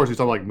he's of course he's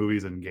talking like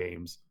movies and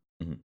games,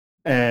 Mhm.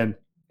 and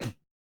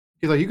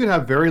he's like, you could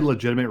have very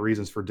legitimate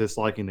reasons for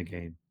disliking the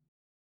game,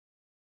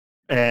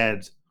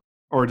 and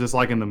or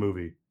disliking the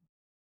movie.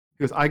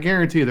 Because I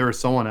guarantee there is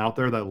someone out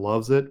there that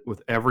loves it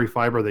with every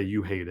fiber that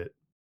you hate it.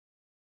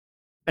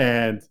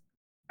 And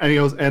he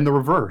goes, and the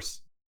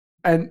reverse.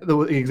 And the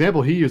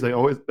example he used, they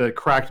always that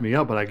cracked me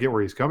up, but I get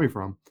where he's coming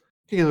from.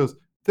 He goes,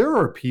 there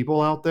are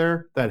people out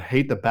there that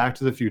hate the Back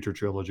to the Future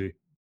trilogy,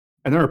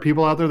 and there are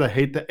people out there that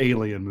hate the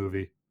Alien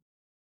movie.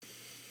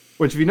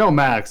 Which, if you know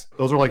Max,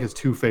 those are like his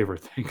two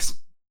favorite things.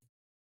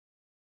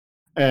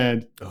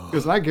 And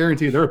because I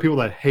guarantee there are people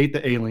that hate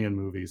the Alien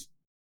movies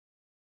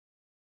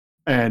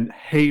and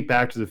hate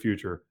Back to the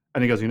Future.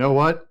 And he goes, you know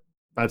what?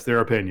 That's their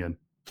opinion.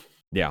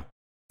 Yeah.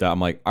 I'm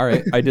like, all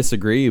right, I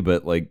disagree,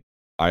 but like,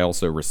 I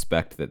also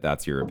respect that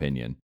that's your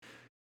opinion.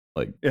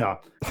 Like, Yeah.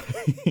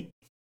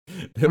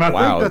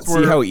 wow.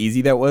 See how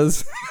easy that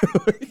was?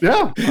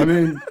 Yeah. I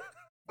mean,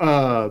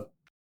 I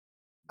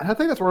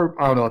think that's where,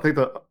 I don't know. I think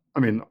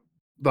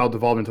that'll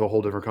devolve into a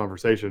whole different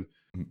conversation.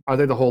 I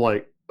think the whole,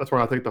 like, that's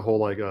where I think the whole,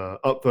 like,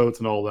 upvotes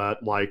and all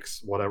that,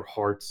 likes, whatever,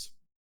 hearts,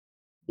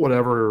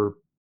 whatever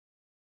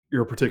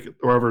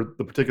wherever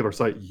the particular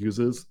site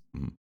uses. I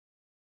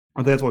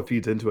think that's what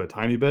feeds into it a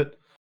tiny bit.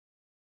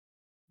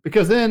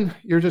 Because then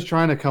you're just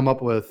trying to come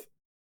up with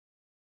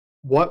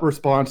what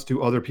response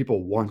do other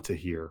people want to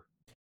hear,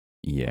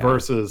 yeah,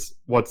 versus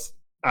what's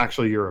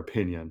actually your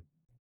opinion.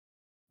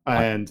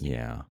 And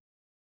yeah,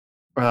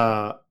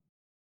 and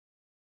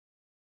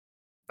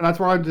that's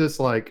where I'm just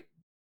like,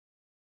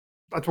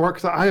 that's where,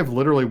 because I have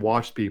literally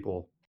watched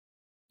people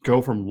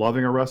go from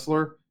loving a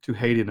wrestler to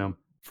hating him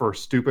for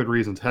stupid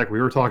reasons. Heck,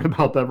 we were talking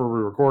about that when we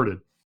recorded,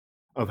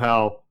 of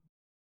how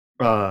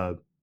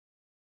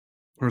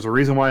there's a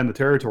reason why in the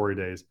territory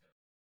days,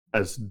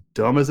 as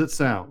dumb as it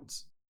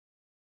sounds,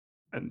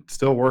 and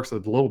still works a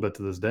little bit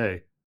to this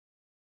day,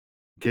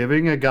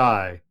 giving a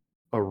guy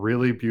a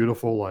really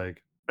beautiful,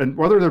 like, and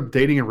whether they're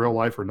dating in real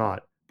life or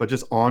not, but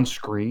just on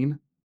screen,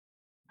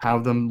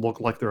 have them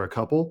look like they're a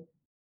couple,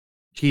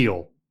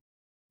 heel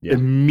yeah.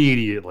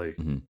 immediately.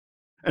 Mm-hmm.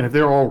 And if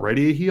they're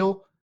already a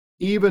heel,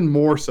 even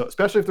more so,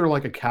 especially if they're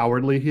like a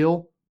cowardly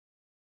heel.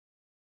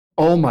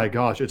 Oh my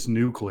gosh, it's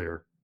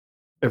nuclear.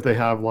 If they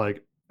have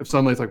like, if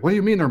suddenly it's like, what do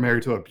you mean they're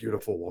married to a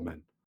beautiful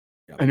woman?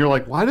 Yep. And you're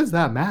like, why does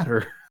that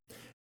matter?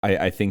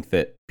 I think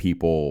that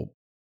people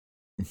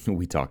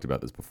we talked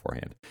about this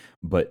beforehand,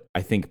 but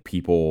I think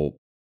people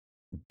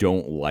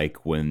don't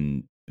like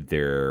when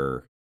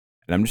they're,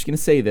 and I'm just going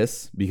to say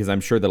this because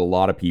I'm sure that a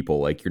lot of people,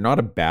 like, you're not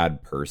a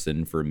bad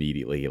person for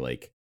immediately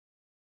like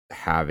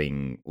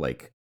having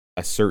like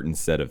a certain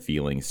set of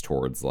feelings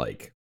towards,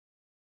 like,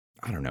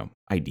 I don't know,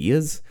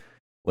 ideas.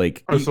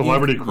 Like A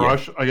celebrity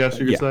crush, I guess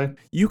you could say.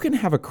 You can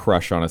have a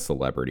crush on a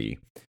celebrity,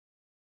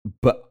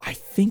 but I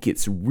think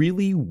it's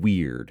really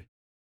weird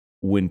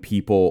when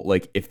people,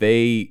 like, if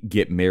they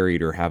get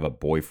married or have a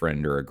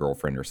boyfriend or a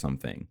girlfriend or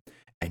something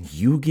and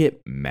you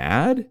get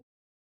mad,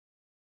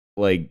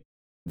 like,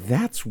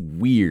 that's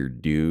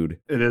weird, dude.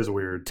 It is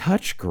weird.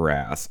 Touch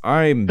grass.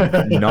 I'm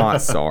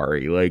not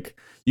sorry. Like,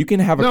 you can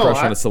have a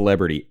crush on a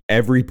celebrity.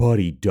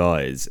 Everybody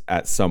does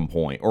at some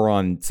point, or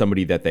on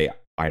somebody that they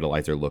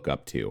idolize or look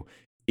up to.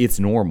 It's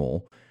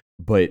normal.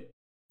 But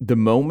the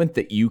moment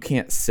that you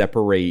can't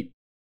separate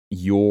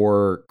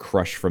your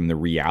crush from the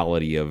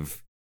reality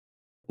of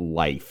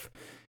life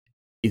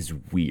is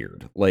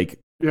weird. Like,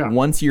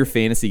 once your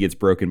fantasy gets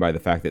broken by the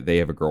fact that they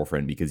have a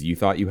girlfriend because you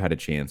thought you had a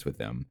chance with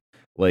them,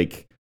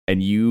 like,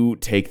 and you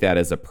take that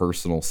as a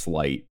personal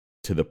slight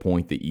to the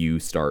point that you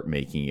start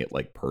making it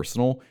like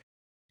personal.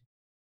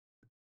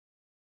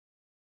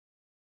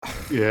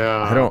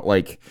 Yeah. I don't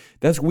like,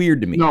 that's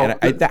weird to me. No,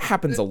 and that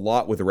happens a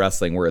lot with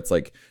wrestling where it's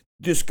like,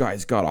 this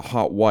guy's got a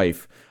hot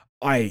wife,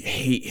 I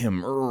hate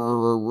him.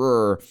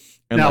 And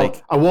now,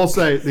 like, I will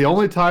say the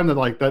only time that,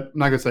 like, that, I'm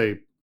not gonna say,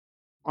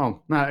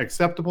 not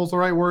acceptable is the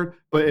right word,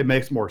 but it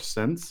makes more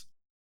sense,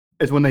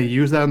 is when they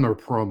use that in their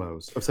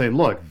promos of saying,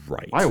 look,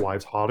 my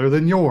wife's hotter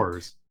than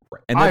yours.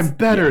 Right. And I'm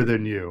better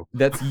than you.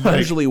 That's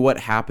usually what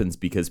happens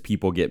because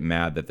people get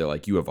mad that they're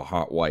like, you have a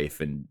hot wife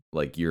and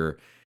like you're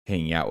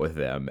hanging out with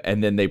them.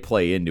 And then they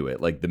play into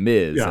it, like The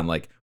Miz and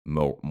like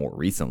more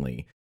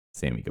recently,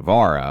 Sammy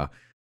Guevara.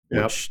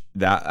 Which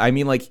that, I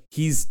mean, like,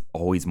 he's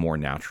always more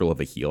natural of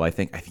a heel. I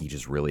think he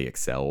just really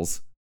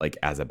excels like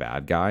as a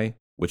bad guy,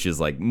 which is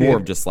like more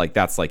of just like,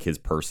 that's like his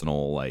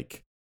personal,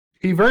 like,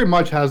 he very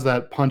much has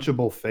that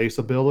punchable face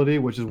ability,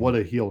 which is what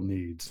a heel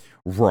needs.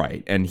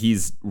 Right. And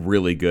he's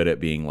really good at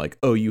being like,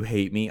 oh, you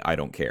hate me? I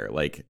don't care.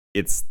 Like,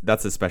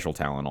 that's a special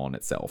talent on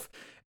itself.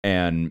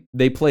 And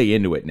they play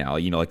into it now,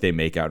 you know, like they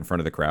make out in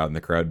front of the crowd and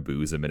the crowd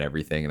boos him and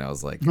everything. And I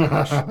was like,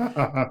 gosh,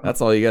 that's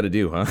all you got to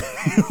do, huh?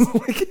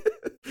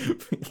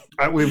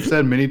 We've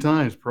said many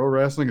times, pro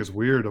wrestling is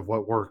weird of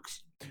what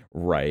works.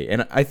 Right.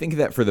 And I think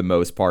that for the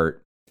most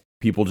part,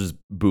 people just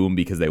boom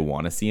because they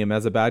want to see him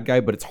as a bad guy.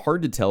 But it's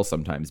hard to tell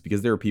sometimes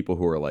because there are people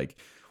who are like,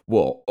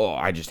 well,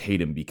 I just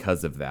hate him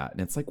because of that.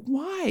 And it's like,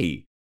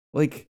 why?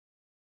 Like,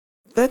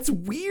 that's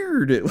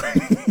weird.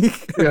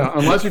 Yeah,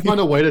 unless you find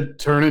a way to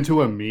turn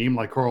into a meme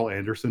like Carl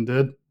Anderson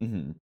did.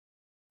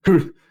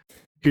 Mm-hmm.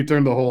 He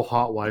turned the whole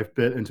hot wife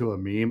bit into a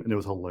meme, and it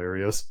was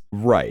hilarious.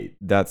 Right.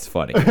 That's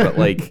funny. But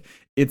like,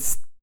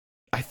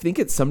 I think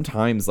it's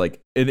sometimes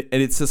like, and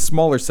it's a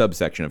smaller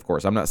subsection, of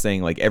course. I'm not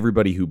saying like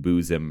everybody who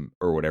boos him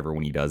or whatever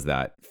when he does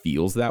that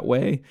feels that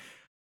way.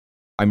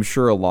 I'm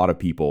sure a lot of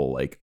people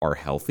like are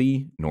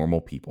healthy,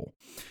 normal people.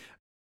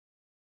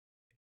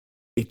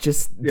 It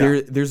just,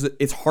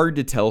 it's hard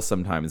to tell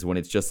sometimes when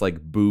it's just like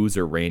boos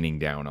are raining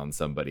down on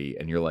somebody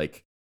and you're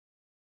like,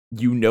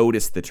 you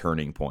notice the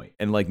turning point.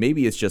 And like,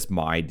 maybe it's just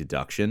my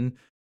deduction.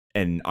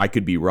 And I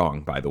could be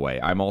wrong, by the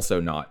way. I'm also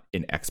not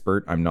an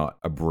expert. I'm not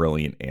a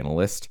brilliant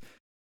analyst.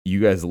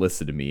 You guys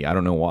listen to me. I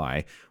don't know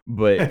why,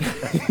 but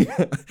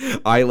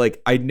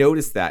I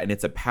noticed that, and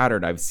it's a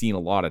pattern I've seen a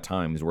lot of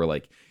times where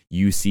like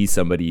you see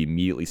somebody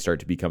immediately start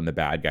to become the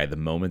bad guy the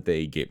moment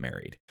they get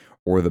married,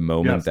 or the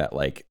moment that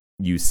like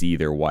you see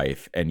their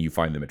wife and you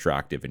find them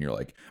attractive and you're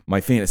like, my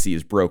fantasy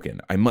is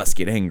broken. I must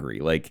get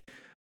angry. Like,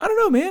 I don't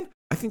know, man.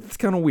 I think that's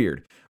kind of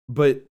weird,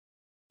 but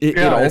it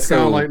also, it's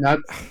kind of like that.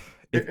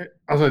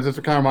 I was like, this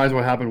kind of reminds me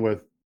of what happened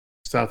with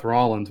Seth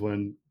Rollins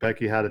when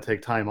Becky had to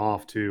take time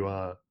off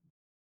to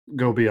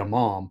go be a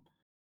mom.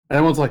 And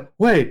everyone's like,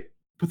 wait,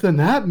 but then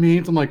that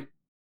means, I'm like,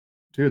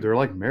 dude, they're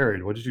like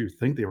married. What did you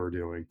think they were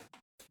doing?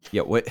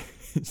 Yeah, what?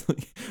 It's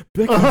like,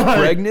 Becky's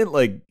pregnant?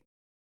 Like,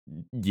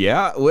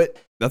 yeah, what?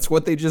 That's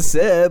what they just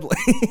said.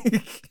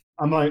 Like,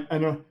 I'm like, I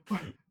know.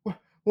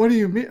 What do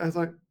you mean? I was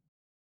like,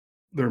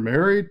 they're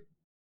married.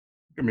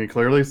 I mean,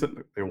 clearly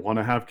they want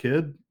to have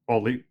kid.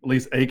 Well, at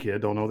least a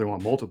kid. Don't know if they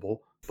want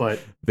multiple, but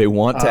they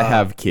want to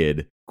have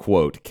kid.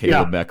 Quote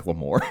Caleb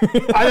McLemore.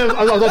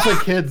 I was also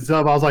kids.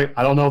 I was like,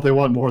 I don't know if they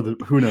want more than,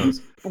 who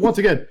knows. But once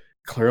again,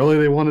 clearly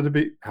they wanted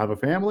to have a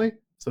family.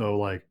 So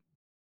like,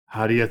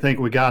 how do you think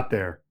we got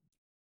there?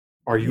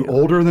 Are you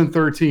older than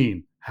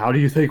 13? How do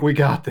you think we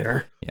got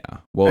there? Yeah.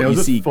 Well,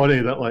 you see, funny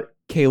that like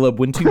Caleb,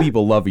 when two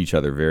people love each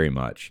other very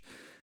much.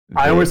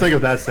 I always think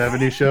of that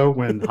 70s show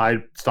when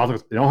Hyde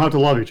stops. They don't have to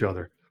love each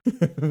other.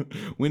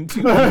 When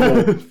two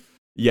people.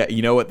 Yeah,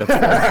 you know what? That's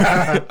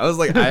I was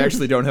like, I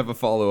actually don't have a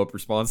follow-up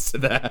response to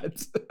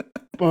that.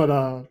 But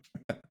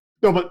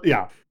no, but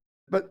yeah.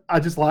 But I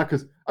just laugh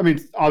because, I mean,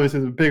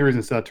 obviously the big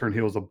reason Seth turned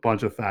heel is a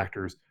bunch of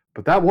factors,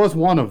 but that was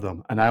one of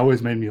them, and I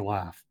always made me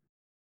laugh.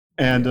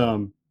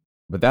 And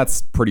but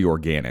that's pretty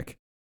organic.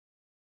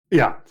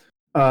 Yeah.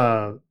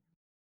 But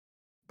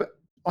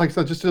like I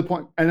said, just to the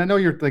point, and I know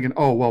you're thinking,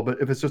 oh, well,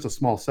 but if it's just a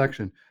small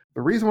section,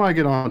 the reason why I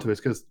get onto it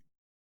is because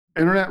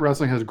internet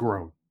wrestling has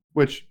grown,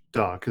 which,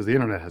 duh, because the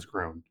internet has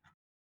grown.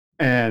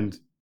 And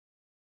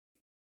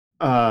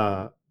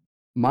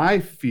my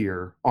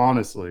fear,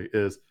 honestly,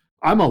 is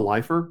I'm a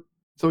lifer.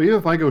 So even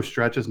if I go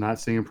stretches not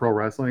seeing pro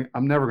wrestling,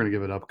 I'm never going to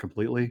give it up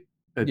completely.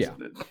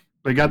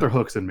 They got their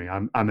hooks in me.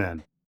 I'm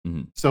in.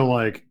 Mm-hmm. So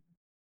like,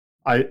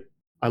 I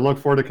look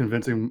forward to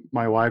convincing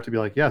my wife to be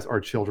like, yes, our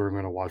children are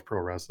going to watch pro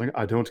wrestling.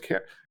 I don't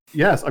care.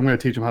 Yes, I'm going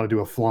to teach them how to do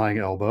a flying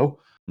elbow,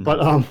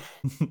 but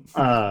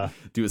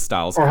do a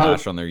Styles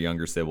Clash on their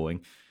younger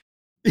sibling.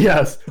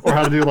 Yes, or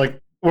how to do like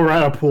we're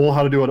at a pool,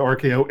 how to do an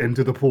RKO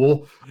into the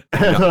pool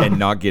and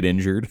not get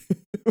injured.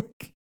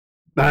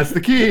 That's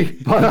the key.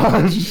 But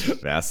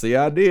that's the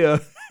idea.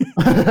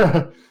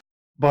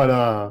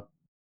 but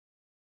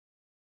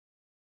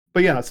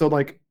yeah, so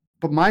like,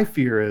 but my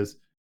fear is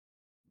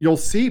you'll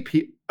see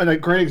people, and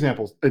like, great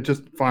examples. It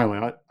just finally,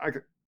 I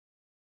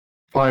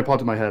finally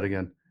popped in my head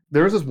again.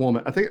 There was this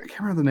woman, I can't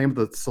remember the name of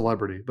the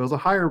celebrity, but it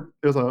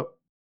was a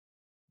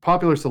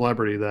popular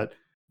celebrity that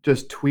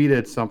just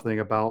tweeted something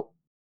about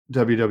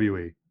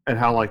WWE and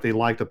how like they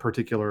liked a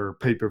particular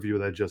pay-per-view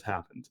that just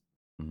happened.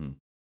 Mm-hmm.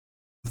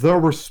 The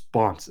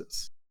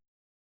responses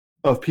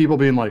of people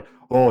being like,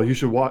 "Oh, you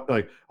should watch,"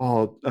 like,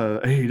 "Oh,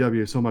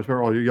 AEW is so much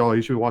better. Oh, y'all,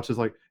 you should watch this."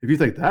 Like, if you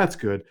think that's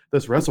good,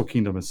 this Wrestle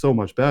Kingdom is so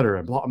much better.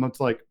 And blah. And it's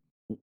like,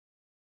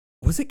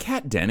 was it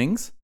Kat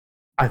Dennings?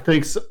 I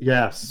think so.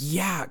 Yes.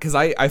 Yeah, because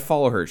I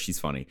follow her. She's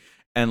funny,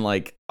 and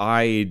like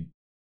I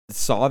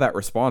saw that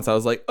response. I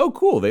was like, "Oh,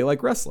 cool. They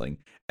like wrestling,"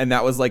 and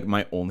that was like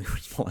my only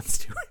response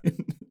to it.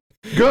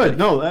 Good.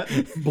 No,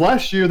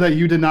 bless you that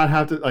you did not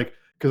have to like,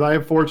 because I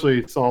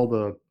unfortunately saw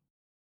the.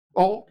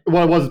 Oh,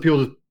 what it was is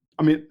people just.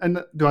 I mean,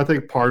 and do I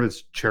think part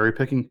is cherry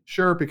picking?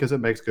 Sure, because it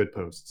makes good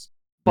posts.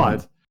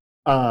 But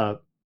I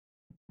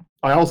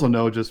also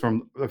know just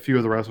from a few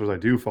of the wrestlers I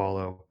do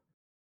follow,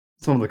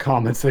 some of the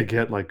comments they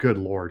get, like, good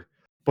lord.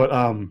 But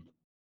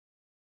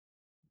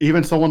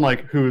even someone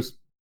like whose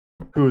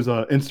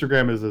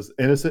Instagram is as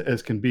innocent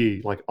as can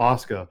be, like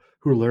Asuka,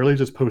 who literally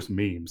just posts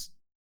memes.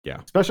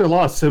 Yeah, especially a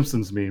lot of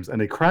Simpsons memes, and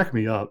they crack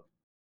me up.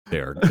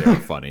 They're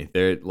funny.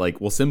 They're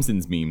like, well,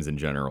 Simpsons memes in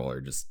general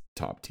are just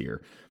top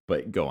tier.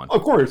 But go on.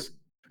 Of course.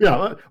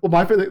 Yeah. Well,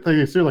 my favorite thing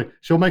is too, like,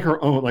 she'll make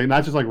her own, like,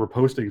 not just like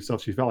reposting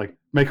stuff she felt like,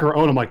 make her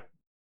own. I'm like,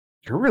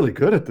 you're really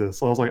good at this.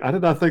 So I was like, I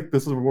did not think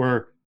this is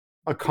where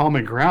a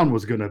common ground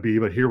was going to be,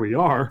 but here we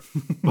are.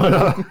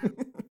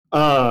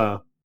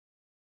 But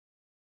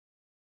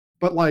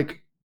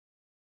like,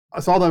 I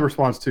saw that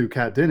response to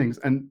Kat Dennings,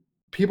 and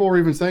people were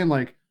even saying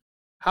like,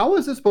 how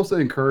is this supposed to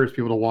encourage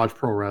people to watch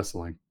pro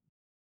wrestling?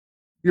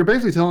 You're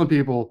basically telling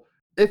people,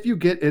 if you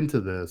get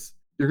into this,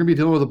 you're going to be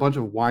dealing with a bunch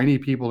of whiny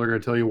people that are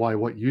going to tell you why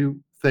what you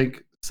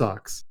think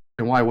sucks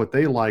and why what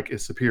they like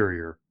is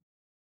superior.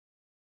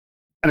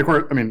 And of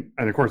course, I'm going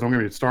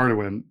to get started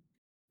when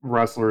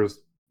wrestlers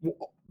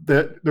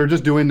that they're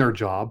just doing their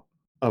job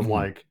of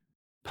like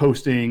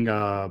posting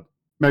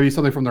maybe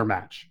something from their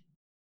match.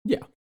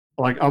 Yeah.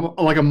 Like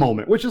a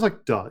moment, which is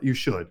like, duh, you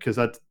should, because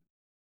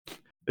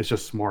it's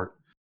just smart.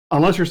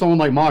 Unless you're someone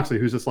like Moxley,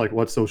 who's just like,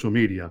 what's social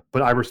media?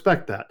 But I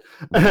respect that.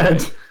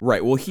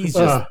 Right. Well, he's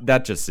just,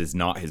 that just is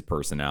not his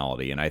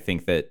personality. And I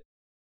think that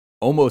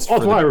almost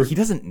he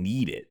doesn't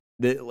need it.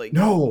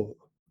 No.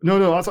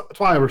 That's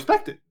why I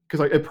respect it. Because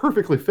like, it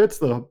perfectly fits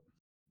the,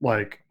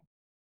 like,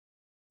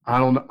 I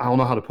don't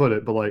know how to put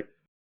it, but like,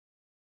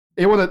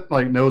 anyone that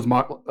like knows,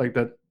 like,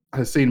 that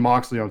has seen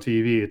Moxley on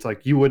TV, it's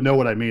like, you would know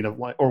what I mean of,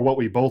 like, or what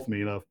we both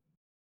mean of.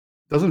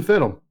 Doesn't fit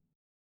him.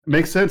 It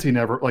makes sense. He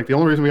never, like, the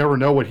only reason we ever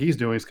know what he's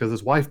doing is because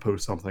his wife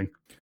posts something.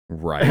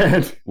 Right.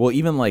 And, well,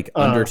 even like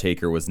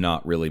Undertaker was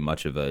not really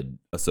much of a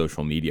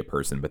social media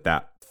person, but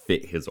that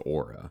fit his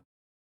aura.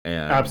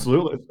 And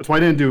absolutely. That's why I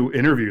didn't do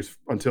interviews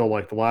until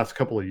like the last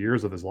couple of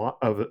years of his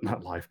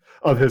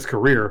of his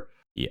career.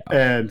 Yeah.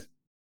 And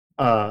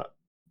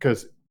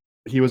because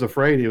he was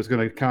afraid he was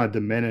going to kind of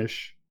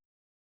diminish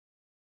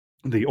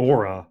the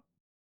aura.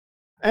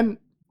 And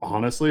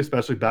honestly,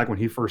 especially back when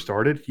he first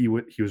started, he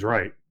was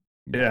right.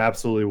 It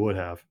absolutely would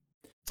have.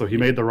 So he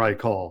made the right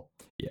call.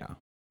 Yeah.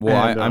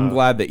 Well, and, I'm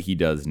glad that he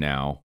does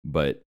now,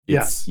 but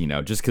it's,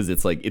 just because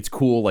it's like, it's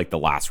cool. Like the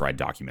Last Ride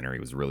documentary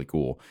was really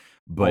cool,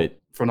 but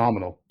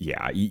phenomenal.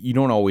 Yeah. You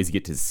don't always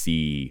get to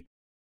see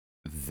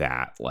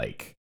that,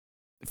 like,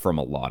 from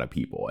a lot of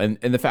people. And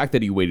the fact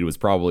that he waited was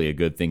probably a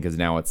good thing, because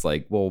now it's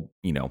like, well,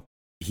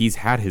 he's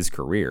had his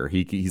career.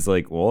 He's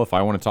like, well, if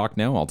I want to talk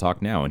now, I'll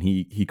talk now. And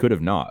he could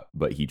have not,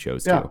 but he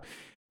chose to.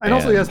 And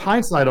also he has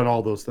hindsight on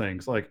all those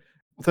things. Like,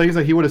 things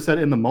that he would have said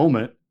in the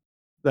moment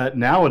that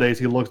nowadays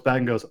he looks back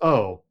and goes,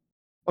 oh,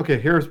 okay,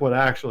 here's what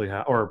actually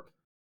happened, or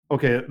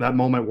okay, that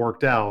moment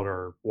worked out,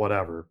 or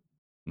whatever.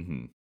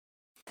 Mm-hmm.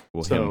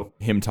 Well, so,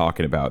 him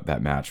talking about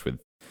that match with,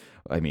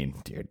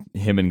 dude,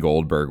 him and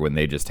Goldberg, when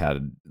they just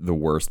had the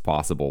worst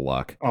possible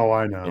luck. Oh,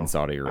 I know. In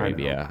Saudi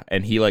Arabia.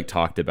 And he like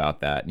talked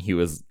about that, and he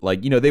was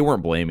like, they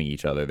weren't blaming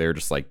each other. They were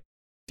just like,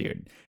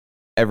 dude,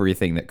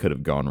 everything that could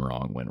have gone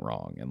wrong went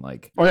wrong, and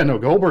like, oh yeah, no,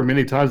 Goldberg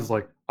many times is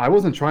like, I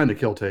wasn't trying to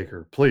kill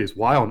Taker. Please,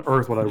 why on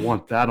earth would I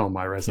want that on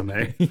my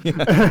resume?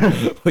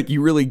 like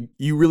you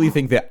really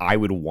think that I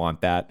would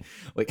want that?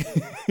 Like,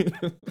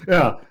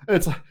 yeah,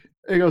 it's like,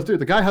 he goes, dude,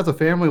 the guy has a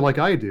family like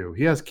I do.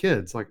 He has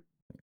kids. Like,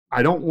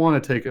 I don't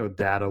want to take a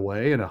dad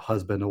away and a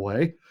husband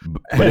away.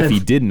 But if he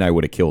didn't, I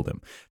would have killed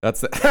him.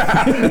 That's but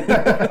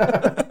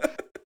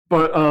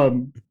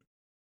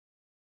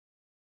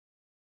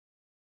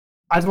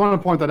I just want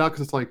to point that out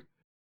because it's like,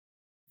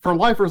 for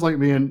lifers like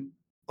me and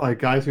like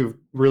guys who've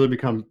really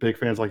become big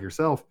fans like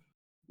yourself,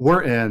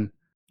 we're in.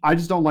 I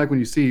just don't like when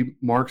you see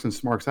Marks and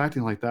Smarks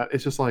acting like that.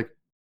 It's just like,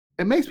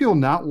 it makes people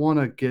not want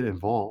to get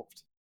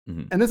involved.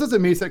 Mhm. And this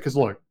isn't me saying, because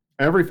look,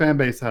 every fan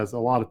base has a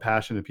lot of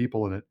passionate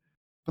people in it,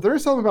 but there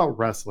is something about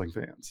wrestling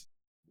fans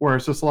where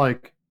it's just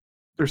like,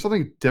 there's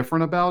something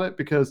different about it,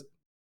 because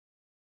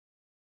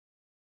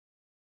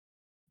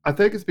I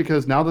think it's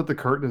because now that the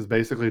curtain has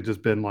basically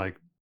just been like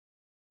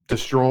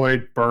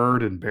destroyed,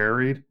 burned, and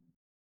buried,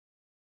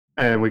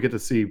 and we get to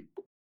see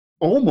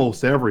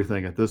almost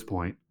everything at this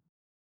point.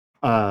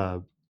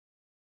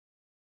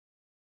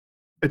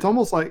 It's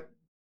almost like,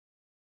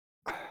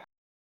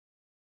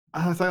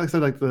 like I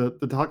said, like the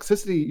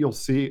toxicity you'll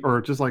see,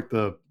 or just like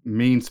the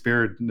mean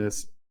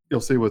spiritedness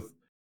you'll see with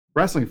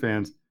wrestling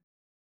fans.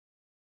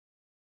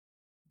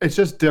 It's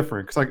just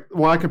different because, like,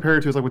 what I compare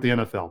it to is like with the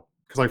NFL.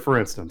 Because, like, for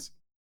instance,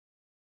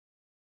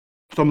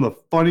 some of the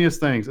funniest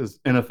things is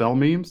NFL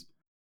memes,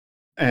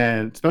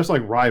 and especially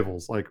like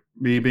rivals, like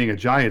me being a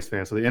Giants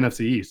fan, so the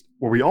NFC East,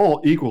 where we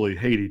all equally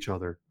hate each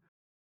other,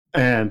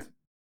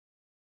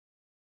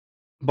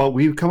 but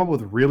we've come up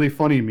with really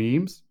funny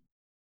memes,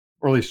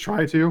 or at least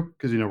try to,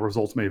 because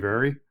results may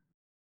vary,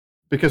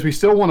 because we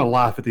still want to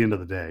laugh at the end of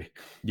the day.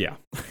 Yeah.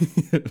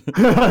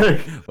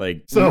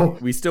 like so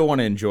we still want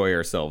to enjoy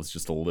ourselves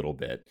just a little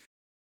bit.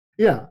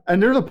 Yeah,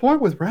 and there's a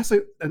point with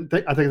wrestling, and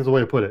I think that's the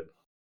way to put it.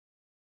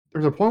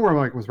 There's a point where I'm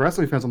like, with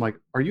wrestling fans, I'm like,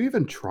 are you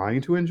even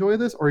trying to enjoy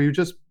this, or are you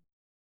just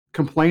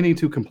complaining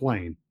to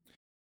complain?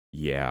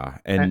 Yeah,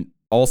 and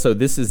also,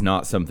 this is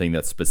not something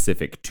that's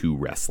specific to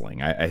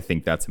wrestling. I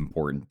think that's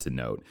important to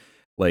note.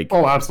 Like,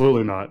 oh,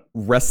 absolutely not.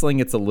 Wrestling,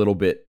 it's a little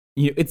bit,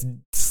 it's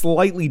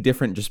slightly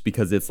different just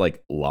because it's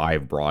like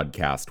live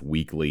broadcast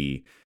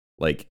weekly.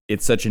 Like,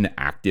 it's such an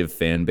active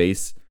fan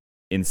base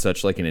in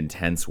such like an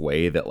intense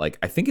way that like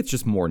I think it's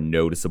just more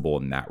noticeable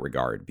in that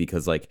regard,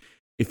 because like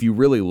if you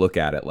really look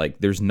at it, like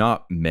there's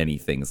not many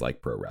things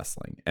like pro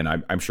wrestling, and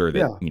I'm sure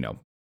that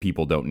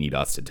people don't need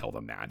us to tell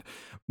them that.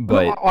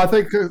 But no, I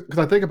think, because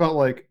I think about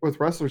like with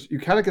wrestlers, you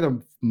kind of get a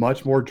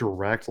much more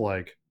direct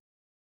like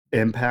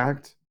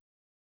impact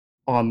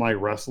on like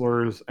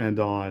wrestlers and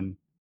on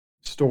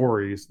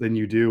stories than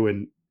you do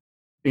in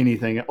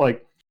anything.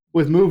 Like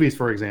with movies,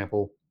 for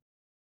example,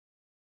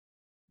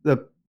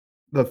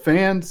 the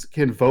fans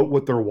can vote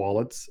with their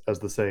wallets, as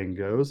the saying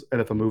goes, and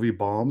if a movie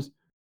bombs,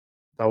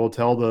 that will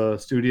tell the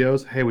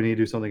studios, hey, we need to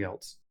do something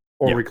else,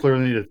 or we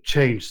clearly need to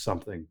change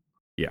something.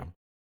 Yeah.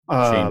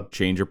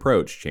 Change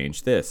approach,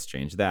 change this,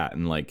 change that.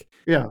 And like,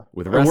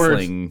 with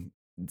wrestling,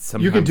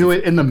 sometimes you can do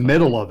it in the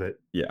middle of it.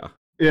 Yeah.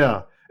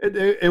 Yeah.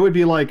 It would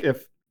be like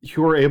if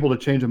you were able to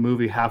change a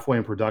movie halfway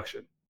in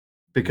production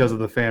because of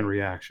the fan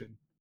reaction.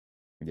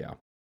 Yeah.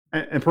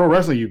 And pro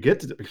wrestling, you get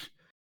to,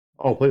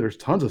 there's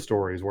tons of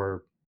stories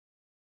where,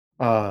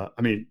 I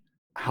mean,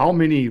 how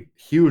many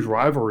huge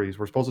rivalries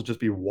were supposed to just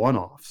be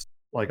one-offs?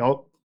 Like,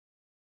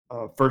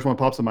 first one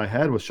pops in my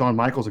head was Shawn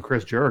Michaels and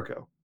Chris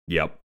Jericho.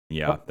 Yep.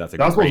 Yeah, that's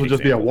supposed to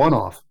just be a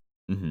one-off.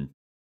 Mm-hmm.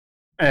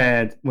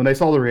 And when they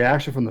saw the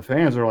reaction from the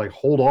fans, they're like,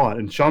 "Hold on!"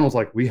 And Shawn was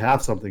like, "We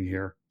have something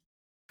here."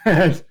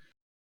 And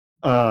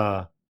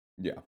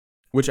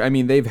which, I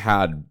mean, they've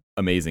had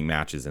amazing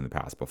matches in the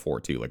past before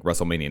too. Like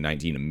WrestleMania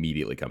 19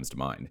 immediately comes to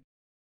mind.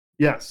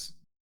 Yes,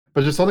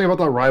 but just something about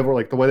that rival,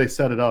 like the way they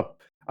set it up.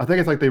 I think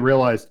it's like they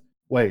realized,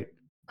 wait,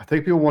 I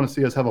think people want to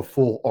see us have a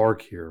full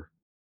arc here,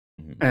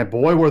 and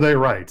boy, were they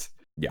right.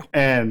 Yeah,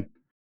 and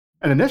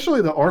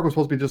initially the arc was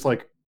supposed to be just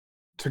like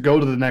to go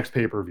to the next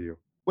pay-per-view,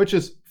 which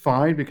is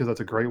fine because that's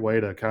a great way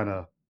to kind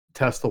of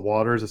test the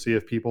waters to see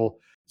if people,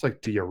 it's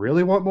like, do you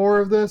really want more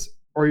of this,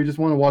 or you just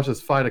want to watch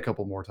us fight a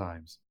couple more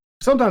times?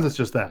 Sometimes it's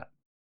just that.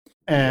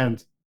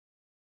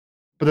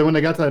 But then when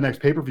they got to that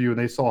next pay-per-view and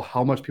they saw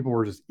how much people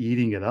were just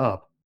eating it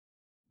up,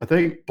 I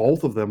think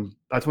both of them,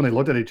 that's when they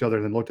looked at each other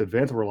and then looked at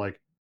Vince and were like,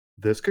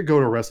 this could go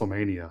to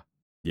WrestleMania.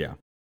 Yeah.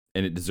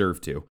 And it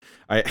deserved to.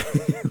 And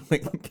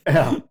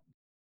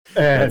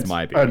that's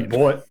my opinion. And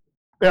boy,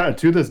 and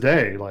to this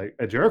day, like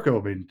at Jericho,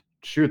 I mean,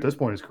 shoot, at this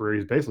point in his career,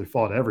 he's basically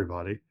fought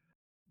everybody.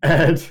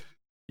 And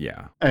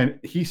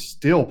he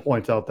still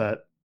points out that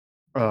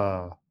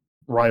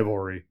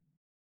rivalry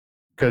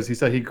because he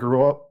said he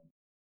grew up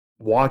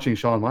watching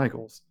Shawn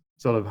Michaels.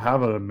 So to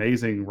have an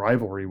amazing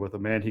rivalry with a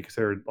man he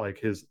considered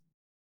like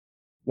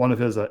one of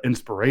his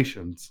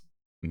inspirations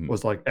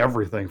was like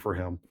everything for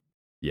him.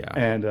 Yeah.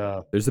 And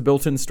there's a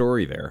built-in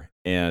story there.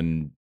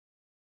 And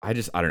I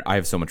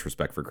have so much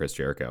respect for Chris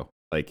Jericho.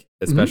 Like, Mhm.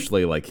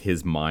 especially like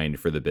his mind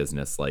for the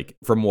business, like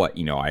from what,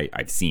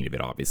 I've seen of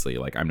it, obviously,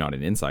 like I'm not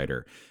an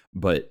insider,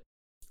 but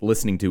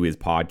listening to his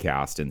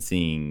podcast and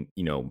seeing,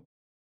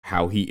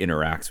 how he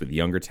interacts with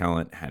younger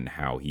talent and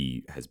how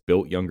he has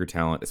built younger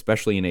talent,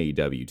 especially in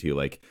AEW too.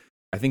 Like,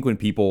 I think when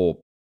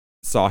people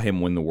saw him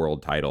win the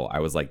world title, I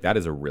was like, that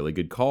is a really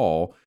good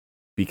call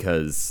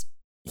because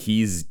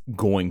he's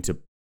going to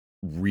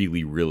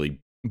really, really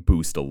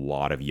boost a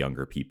lot of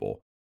younger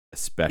people, Yes.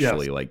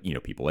 especially like,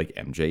 people like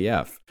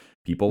MJF,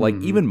 people like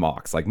Mhm. even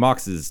Mox. Like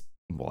Mox is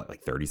what,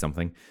 like 30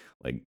 something.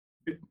 Like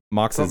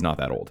Mox is Prob not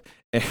that old.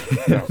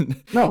 No. And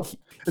No. he's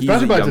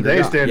Especially a by younger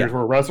today's guy. standards Yeah.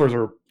 where wrestlers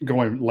are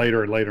going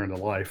later and later into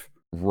life.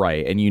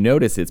 Right. And you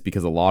notice it's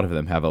because a lot of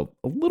them have a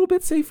little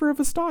bit safer of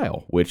a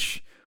style,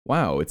 which,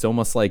 wow, it's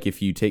almost like if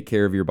you take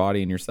care of your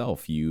body and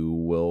yourself, you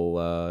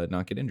will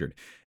not get injured.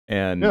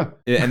 And Yeah.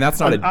 and that's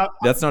not I, a I,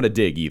 that's not a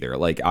dig either.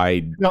 Like no,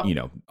 I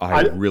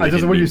I really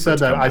just didn't when you mean for it said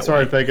to that, come I that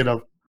started way. thinking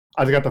of.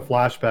 I got the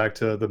flashback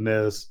to the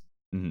Miz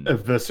Mhm.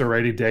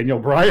 eviscerating Daniel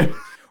Bryan.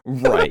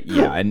 Right.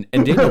 Yeah. And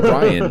Daniel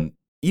Bryan,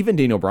 even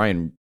Daniel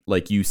Bryan,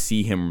 like you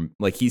see him,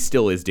 like he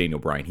still is Daniel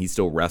Bryan. He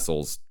still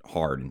wrestles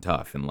hard and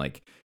tough, and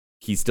like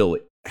he still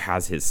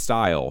has his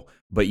style,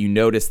 but you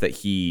notice that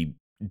he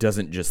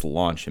doesn't just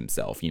launch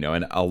himself,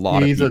 and a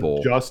lot of He's people.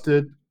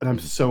 adjusted, and I'm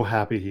Mhm. so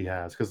happy he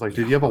has. Because, like,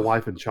 dude, Yeah. you have a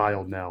wife and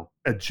child now.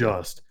 Yeah.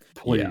 Adjust,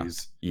 Yeah.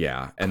 please.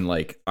 Yeah. And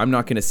like, I'm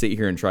not going to sit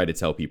here and try to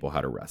tell people how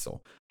to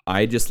wrestle.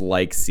 I just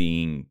like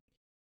seeing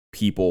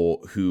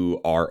people who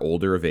are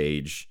older of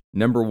age,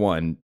 number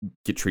one,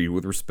 get treated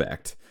with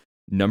respect.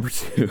 Number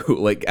two,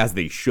 like as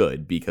they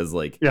should, because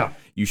like Yeah.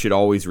 you should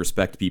always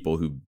respect people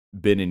who've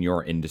been in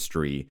your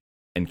industry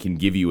and can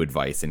give you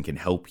advice and can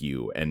help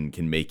you and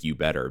can make you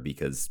better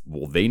because,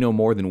 well, they know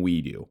more than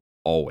we do,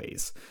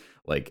 always.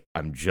 Like,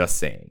 I'm just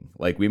saying,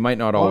 like, we might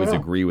not Oh always yeah.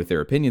 agree with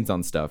their opinions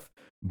on stuff,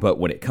 but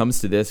when it comes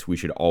to this, we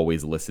should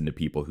always listen to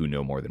people who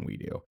know more than we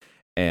do.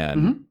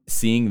 And Hmm.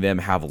 seeing them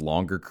have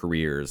longer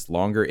careers,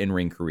 longer in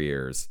ring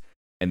careers,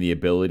 and the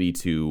ability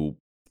to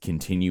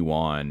continue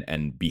on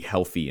and be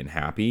healthy and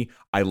happy,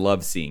 I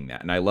love seeing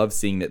that. And I love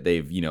seeing that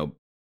they've,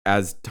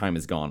 as time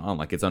has gone on,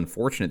 like it's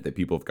unfortunate that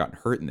people have gotten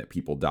hurt and that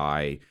people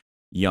die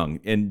young.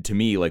 And to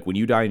me, like when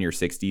you die in your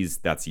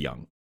 60s, that's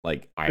young.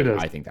 Like It is.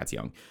 I think that's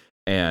young.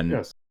 And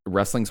Yes.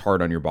 wrestling's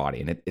hard on your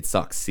body. And it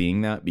sucks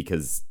seeing that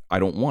because I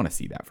don't want to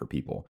see that for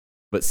people.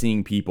 But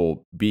seeing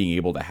people being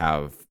able to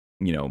have,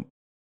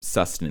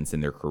 sustenance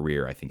in their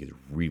career, I think is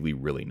really,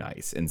 really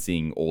nice. And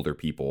seeing older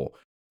people,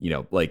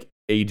 like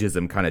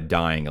ageism kind of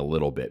dying a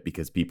little bit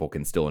because people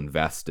can still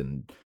invest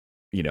and,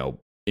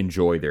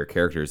 enjoy their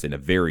characters in a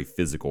very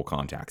physical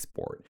contact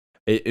sport.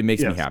 It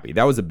makes me Yes. happy.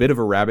 That was a bit of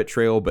a rabbit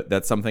trail, but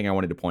that's something I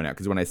wanted to point out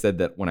because when I said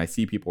that when I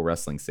see people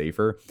wrestling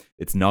safer,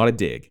 it's not a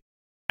dig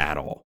at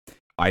all.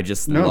 I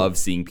just No. love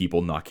seeing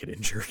people not get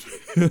injured.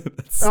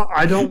 That's, No,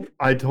 I don't.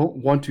 I don't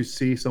want to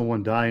see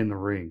someone die in the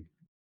ring.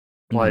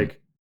 Mhm.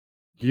 Like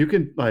you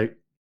can like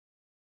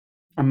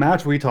a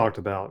match we talked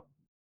about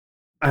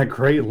at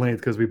great length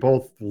because we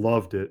both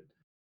loved it,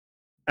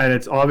 and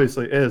it's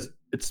obviously is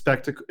it's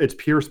spectacle. It's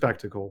pure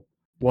spectacle.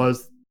 Mhm.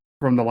 Was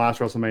from the last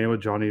WrestleMania with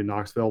Johnny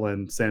Knoxville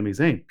and Sami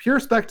Zayn.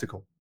 Pure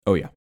spectacle. Oh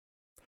yeah.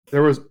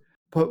 There was,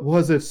 but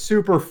was it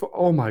super?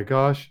 Oh my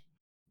gosh!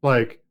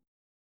 Like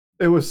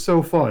it was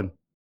so fun, Mhm.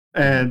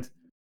 and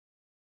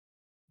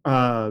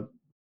uh,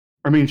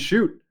 I mean,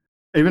 shoot.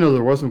 Even though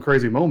there was some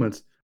crazy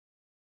moments,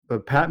 the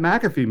Pat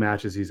McAfee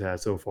matches he's had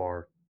so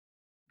far,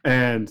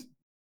 and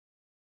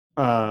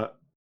uh,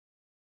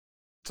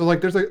 so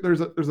like there's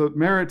a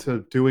merit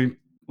to doing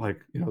like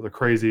the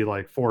crazy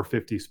like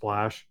 450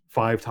 splash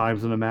 5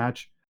 times in a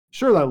match.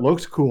 Sure, that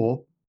looks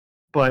cool,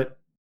 but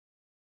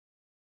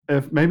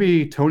if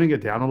maybe toning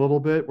it down a little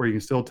bit where you can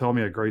still tell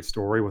me a great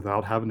story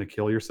without having to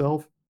kill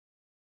yourself,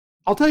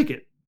 I'll take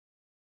it.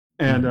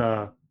 And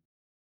Mhm.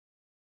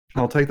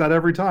 I'll take that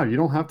every time. You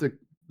don't have to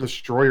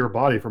destroy your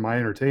body for my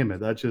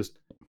entertainment. That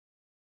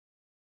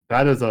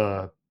is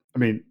a I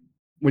mean,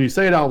 when you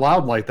say it out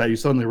loud like that, you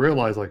suddenly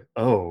realize like,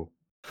 oh.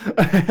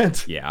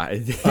 and, Yeah,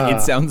 it uh,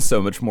 sounds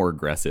so much more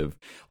aggressive.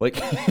 Like,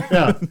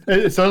 yeah,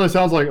 it suddenly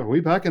sounds like, are we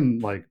back in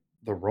like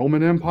the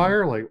Roman Mhm.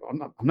 Empire? Like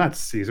I'm not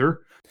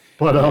Caesar,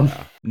 but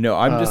Yeah. No,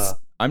 uh,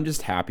 I'm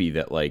just happy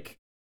that like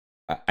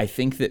I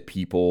think that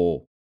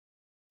people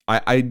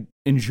I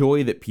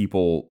enjoy that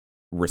people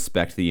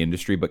respect the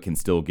industry but can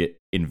still get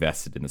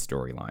invested in the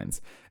storylines.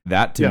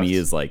 That to me yes,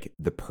 is like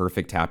the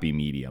perfect happy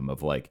medium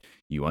of like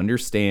you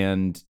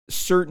understand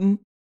certain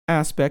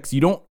aspects. You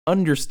don't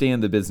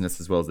understand the business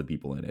as well as the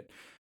people in it,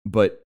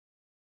 but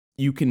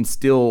you can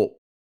still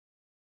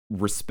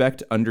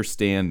respect,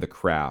 understand the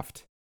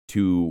craft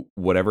to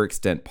whatever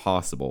extent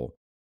possible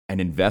and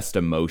invest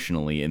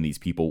emotionally in these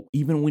people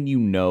even when you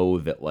know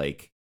that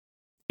like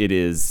it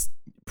is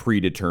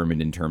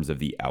predetermined in terms of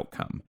the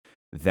outcome.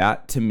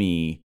 That to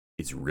me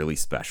is really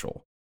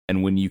special.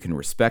 And when you can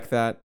respect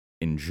that,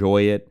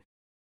 enjoy it,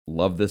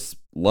 love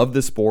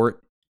the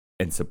sport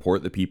and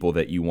support the people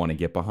that you want to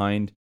get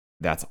behind,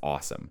 that's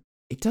awesome.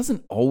 It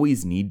doesn't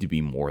always need to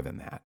be more than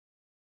that.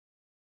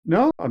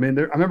 No, I mean,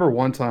 I remember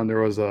one time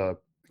there was I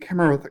can't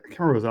remember if it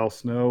was Al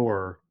Snow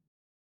or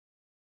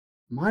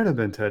might have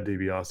been Ted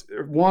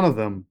DiBiase. One of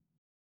them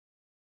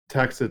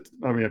tweeted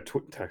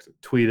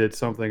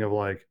something of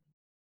like,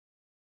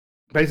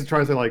 basically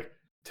trying to say like,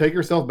 take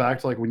yourself back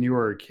to like when you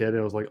were a kid,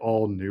 it was like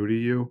all new to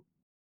you,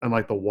 and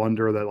like the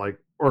wonder that like,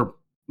 or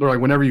like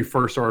whenever you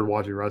first started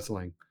watching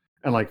wrestling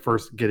and like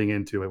first getting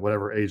into it,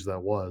 whatever age that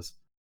was,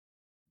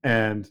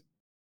 and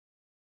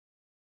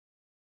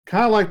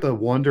kind of like the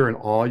wonder and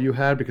awe you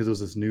had because it was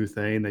this new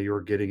thing that you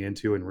were getting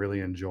into and really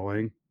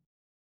enjoying.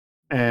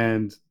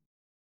 And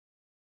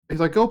he's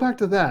like, go back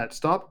to that.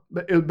 Stop.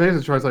 It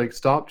basically tries like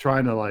stop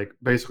trying to like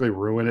basically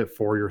ruin it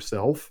for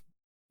yourself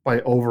by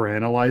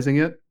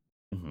overanalyzing it.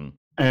 Mm-hmm.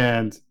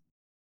 And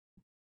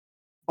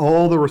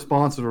all the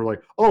responses are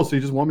like, oh, so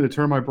you just want me to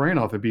turn my brain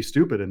off and be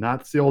stupid and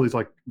not see all these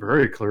like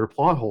very clear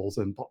plot holes.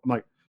 And I'm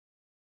like,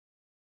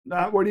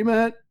 not what he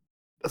meant.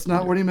 That's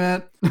not what he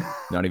meant.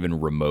 Not even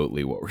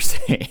remotely what we're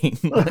saying.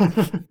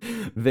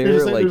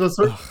 They're like,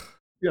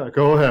 yeah,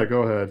 go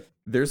ahead.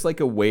 There's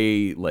like a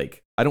way,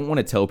 like, I don't want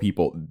to tell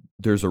people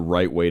there's a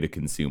right way to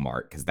consume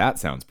art because that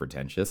sounds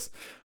pretentious.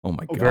 Oh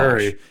my gosh.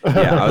 Very.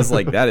 Yeah, I was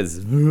like, that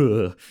is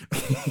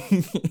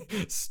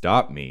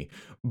stop me.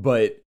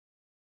 But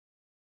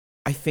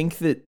I think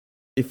that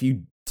if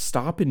you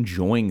stop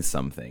enjoying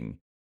something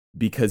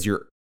because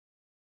you're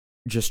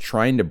just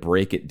trying to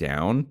break it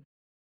down,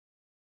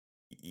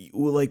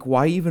 like,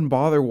 why even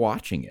bother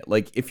watching it?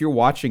 Like, if you're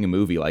watching a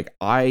movie, like,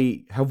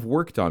 I have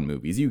worked on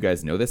movies, you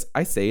guys know this,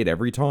 I say it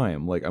every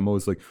time, like, I'm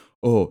always like,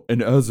 oh,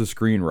 and as a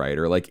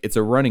screenwriter, like, it's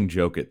a running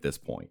joke at this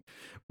point,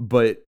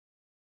 but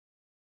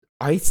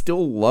I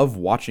still love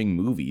watching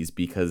movies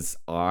because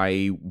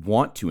I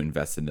want to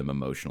invest in them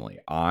emotionally.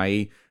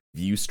 I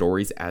view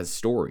stories as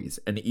stories.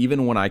 And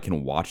even when I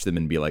can watch them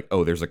and be like,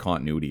 oh, there's a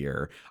continuity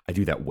error, I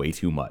do that way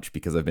too much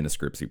because I've been a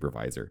script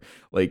supervisor.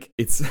 Like,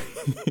 it's,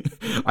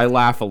 I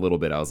laugh a little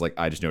bit. I was like,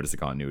 I just noticed a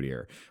continuity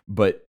error.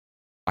 But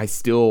I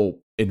still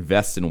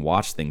invest and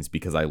watch things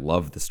because I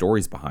love the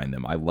stories behind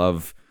them. I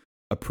love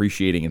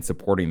appreciating and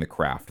supporting the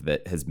craft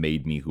that has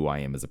made me who I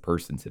am as a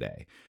person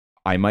today.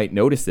 I might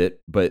notice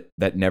it, but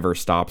that never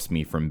stops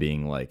me from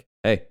being like,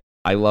 hey,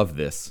 I love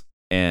this.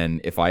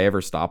 And if I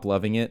ever stop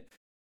loving it,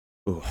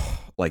 ooh,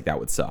 like that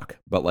would suck.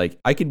 But like,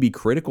 I can be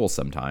critical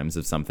sometimes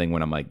of something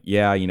when I'm like,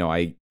 yeah, you know,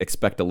 I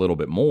expect a little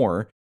bit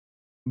more.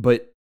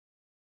 But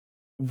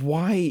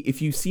why, if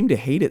you seem to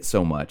hate it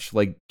so much,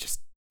 like,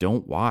 just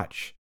don't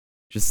watch.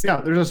 Just,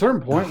 yeah, there's a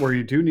certain point where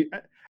you do need,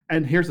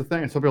 and here's the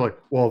thing, and some people are like,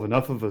 well, if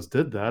enough of us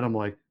did that, I'm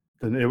like,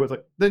 then it was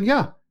like, then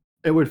yeah,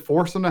 it would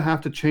force them to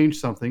have to change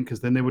something because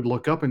then they would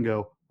look up and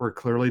go, we're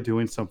clearly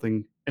doing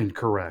something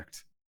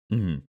incorrect.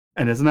 mm-hmm.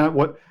 And isn't that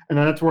what, and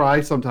that's where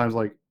I sometimes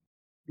like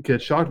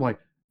get shocked. I'm like,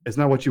 isn't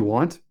that what you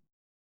want?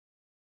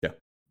 Yeah.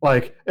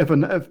 Like if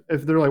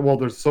they're like, well,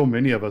 there's so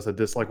many of us that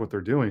dislike what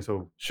they're doing,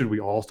 so should we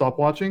all stop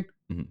watching?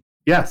 Mm-hmm.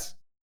 Yes.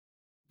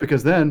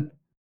 Because then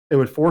it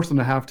would force them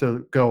to have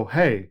to go,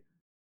 hey,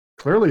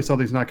 clearly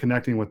something's not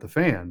connecting with the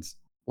fans.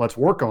 Let's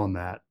work on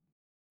that.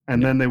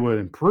 And then they would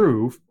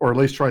improve or at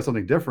least try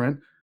something different,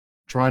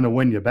 trying to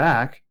win you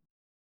back.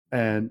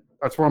 And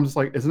that's where I'm just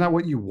like, isn't that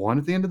what you want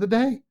at the end of the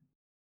day?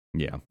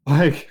 Yeah.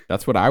 Like,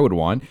 that's what I would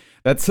want.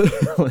 That's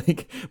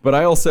like, but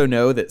I also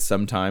know that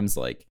sometimes,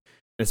 like,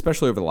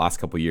 especially over the last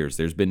couple of years,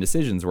 there's been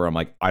decisions where I'm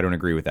like, I don't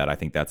agree with that. I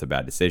think that's a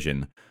bad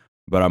decision.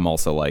 But I'm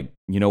also like,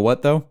 you know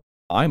what, though?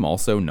 I'm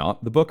also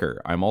not the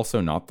booker. I'm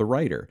also not the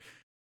writer.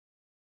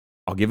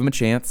 I'll give him a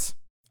chance.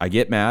 I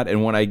get mad.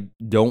 And when I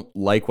don't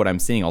like what I'm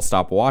seeing, I'll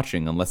stop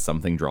watching unless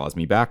something draws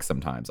me back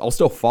sometimes. I'll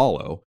still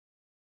follow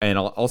and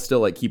I'll still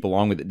like keep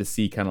along with it to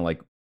see kind of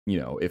like, you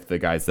know, if the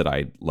guys that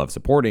I love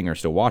supporting are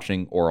still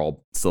watching, or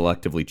I'll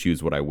selectively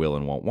choose what I will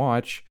and won't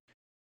watch.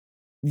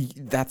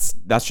 That's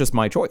just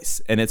my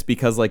choice. And it's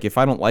because, like, if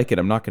I don't like it,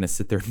 I'm not going to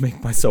sit there and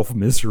make myself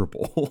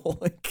miserable.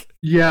 Like,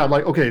 yeah,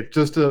 like, okay,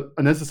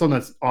 and this is something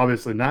that's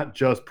obviously not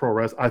just pro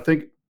wrestling. I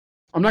think,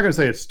 I'm not going to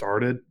say it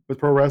started with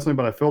pro wrestling,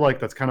 but I feel like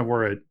that's kind of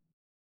where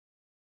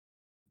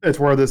it's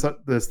where this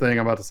thing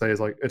I'm about to say is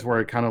like, it's where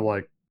it kind of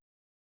like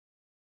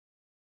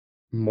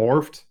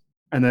morphed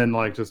and then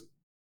like just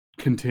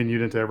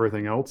continued into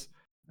everything else.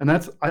 And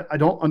that's, I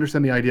don't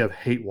understand the idea of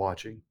hate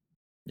watching.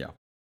 Yeah.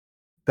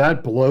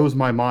 That blows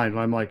my mind. And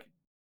I'm like,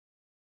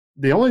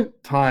 the only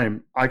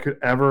time I could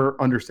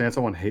ever understand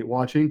someone hate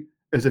watching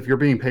is if you're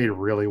being paid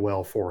really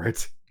well for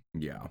it.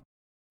 Yeah.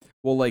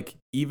 Well, like,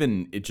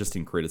 even it just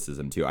in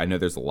criticism too. I know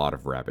there's a lot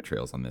of rabbit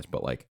trails on this,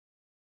 but like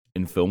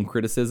in film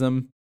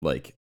criticism,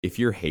 like if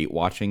you're hate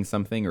watching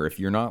something, or if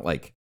you're not,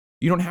 like,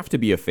 you don't have to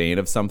be a fan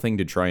of something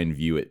to try and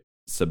view it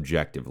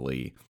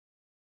subjectively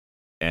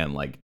and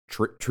like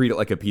treat it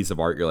like a piece of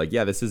art. You're like,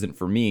 yeah, this isn't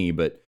for me,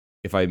 but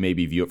if I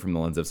maybe view it from the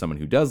lens of someone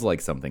who does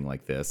like something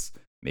like this,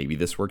 maybe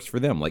this works for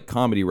them. Like,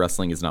 comedy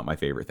wrestling is not my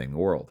favorite thing in the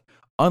world,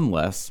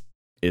 unless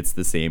it's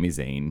the Sami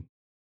Zayn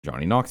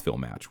Johnny Knoxville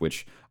match,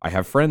 which I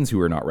have friends who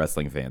are not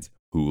wrestling fans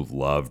who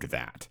loved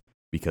that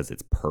because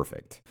it's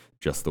perfect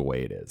just the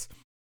way it is.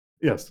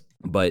 Yes.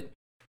 But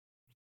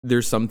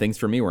there's some things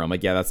for me where I'm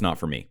like, yeah, that's not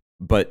for me.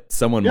 But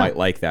someone might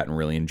like that and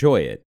really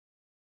enjoy it.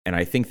 And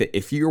I think that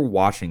if you're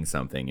watching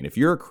something and if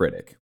you're a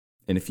critic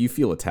and if you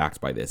feel attacked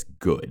by this,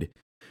 good.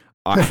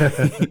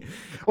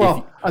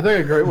 Well, I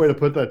think a great way to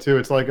put that too,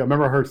 it's like, I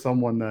remember I heard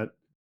someone that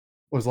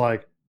was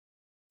like,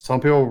 some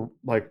people,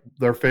 like,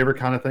 their favorite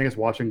kind of thing is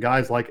watching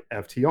guys like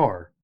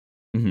FTR,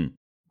 who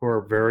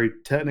are very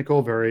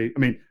technical, they're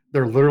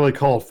literally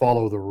called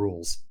follow the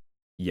rules.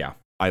 Yeah,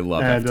 I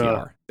love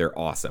FTR. They're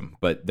awesome,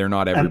 but they're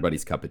not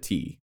everybody's cup of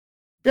tea.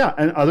 Yeah,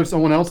 and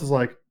someone else is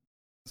like,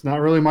 it's not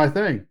really my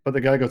thing. But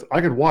the guy goes, I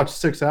could watch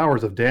 6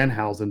 hours of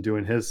Danhausen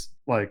doing his,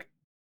 like,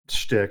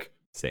 shtick.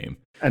 Same.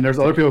 And there's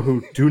other people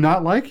who do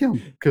not like him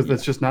because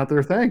that's just not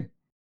their thing.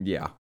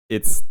 Yeah,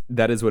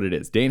 that is what it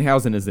is.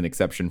 Danhausen is an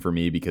exception for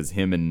me because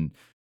him and,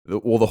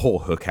 well, the whole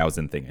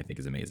Hookhausen thing I think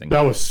is amazing.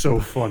 That was so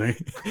funny.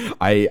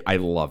 I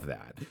love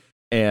that.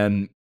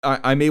 And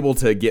I'm able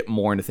to get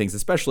more into things,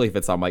 especially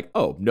if I'm like,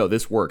 oh, no,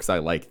 this works. I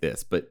like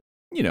this. But,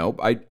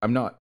 I'm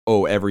not,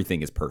 oh,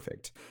 everything is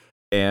perfect.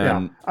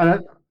 And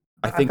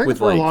I think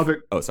with like, a lot of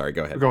it, oh, sorry,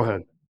 go ahead. Go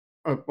ahead.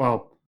 I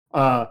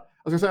was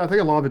gonna say, I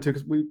think a lot of it too,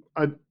 because when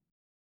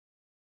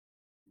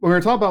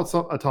we're talking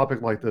about a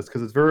topic like this,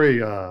 because it's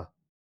very,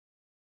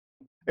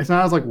 it's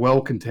not as like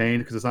well contained,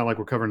 because it's not like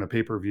we're covering a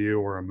pay-per-view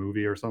or a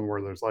movie or something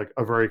where there's like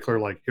a very clear,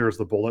 like, here's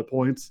the bullet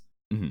points.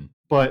 Mm-hmm.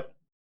 But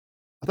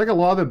I think a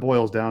lot of it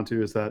boils down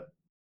to is that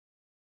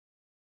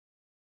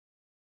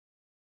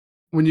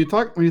when you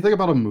think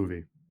about a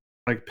movie,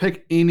 like,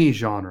 pick any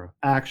genre,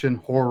 action,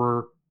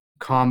 horror,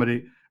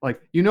 comedy,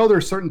 like,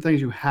 there's certain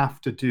things you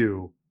have to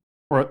do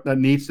or that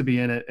needs to be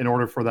in it in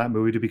order for that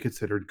movie to be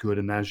considered good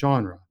in that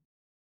genre.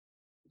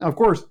 Now, of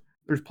course,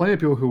 there's plenty of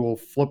people who will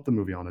flip the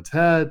movie on its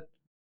head,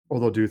 or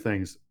they'll do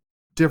things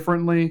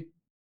differently.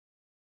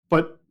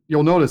 But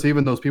you'll notice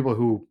even those people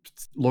who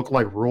look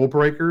like rule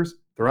breakers,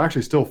 they're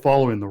actually still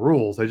following the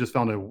rules. They just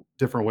found a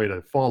different way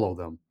to follow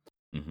them.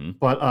 Mm-hmm.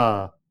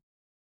 But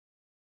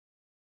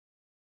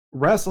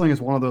wrestling is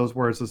one of those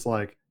where it's just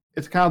like,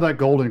 it's kind of that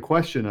golden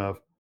question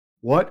of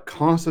what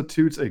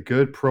constitutes a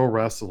good pro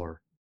wrestler.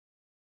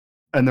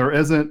 And there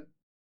isn't,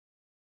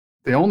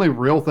 the only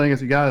real thing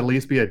is you got to at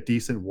least be a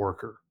decent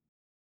worker.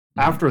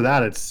 Mm-hmm. After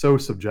that, it's so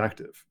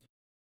subjective.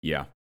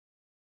 Yeah.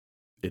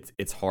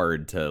 It's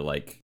hard to,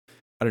 like,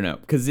 I don't know,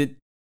 because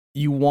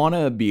you want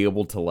to be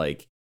able to,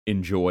 like,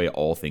 enjoy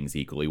all things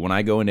equally. When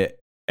I go into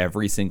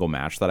every single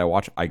match that I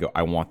watch,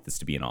 I want this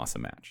to be an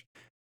awesome match.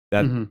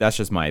 That's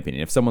just my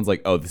opinion. If someone's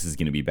like, oh, this is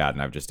going to be bad,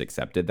 and I've just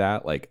accepted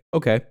that, like,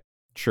 okay,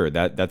 sure,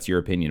 that's your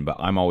opinion, but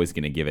I'm always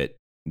going to give it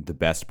the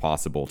best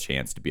possible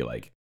chance to be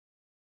like,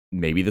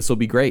 maybe this will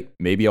be great.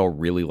 Maybe I'll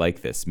really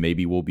like this.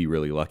 Maybe we'll be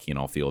really lucky and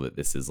I'll feel that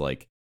this is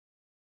like,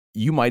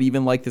 you might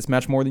even like this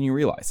match more than you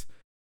realize.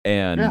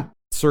 And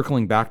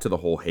circling back to the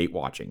whole hate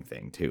watching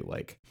thing too,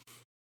 like,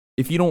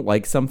 if you don't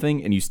like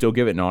something and you still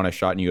give it an honest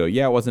shot and you go,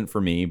 yeah, it wasn't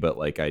for me, but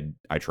like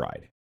I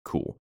tried.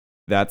 Cool.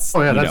 That's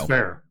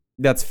fair.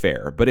 That's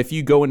fair. But if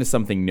you go into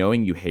something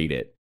knowing you hate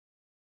it,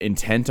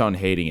 intent on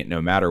hating it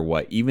no matter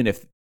what, even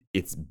if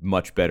it's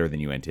much better than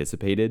you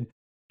anticipated,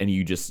 and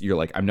you're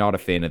like, I'm not a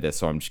fan of this,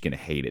 so I'm just going to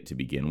hate it to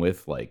begin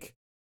with. Like,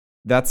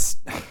 that's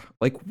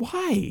like,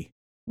 why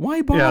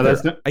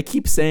bother? Yeah, I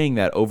keep saying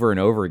that over and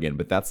over again,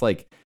 but that's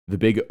like the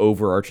big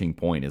overarching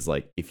point is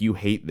like, if you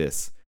hate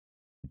this,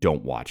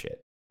 don't watch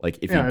it. Like,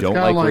 if you don't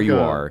like where you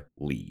are,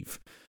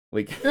 leave.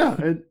 Like,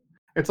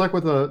 it's like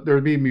with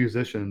there'd be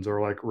musicians or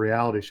like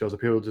reality shows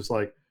that people just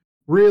like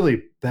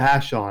really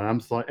bash on. I'm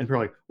just like, and people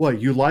are like,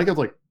 what, you like it? I was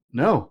like,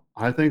 no,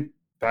 I think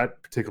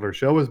that particular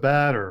show is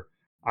bad, or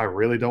I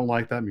really don't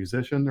like that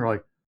musician. They're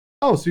like,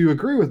 oh, so you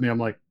agree with me? I'm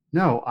like,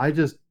 no, I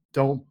just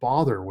don't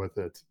bother with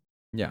it.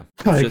 Yeah.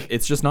 Like,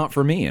 it's just not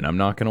for me, and I'm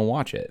not going to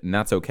watch it. And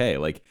that's okay.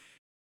 Like,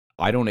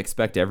 I don't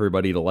expect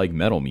everybody to like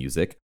metal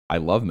music. I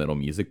love metal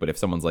music, but if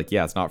someone's like,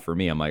 yeah, it's not for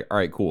me, I'm like, all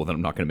right, cool. Then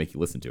I'm not going to make you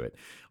listen to it.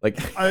 Like,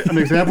 an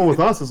example with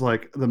us is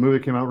like the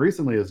movie came out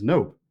recently is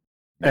Nope.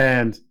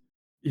 And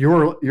you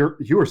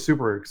were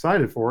super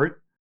excited for it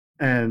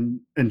and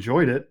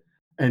enjoyed it.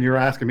 And you're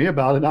asking me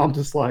about it. And I'm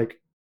just like,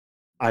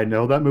 I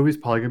know that movie's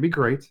probably going to be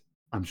great.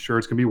 I'm sure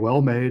it's going to be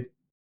well made.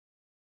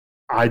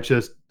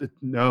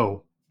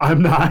 No,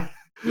 I'm not.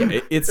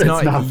 Yeah, it's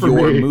not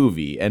your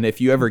movie. And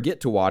if you ever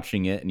get to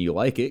watching it and you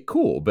like it,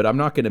 cool. But I'm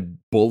not going to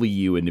bully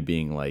you into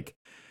being like,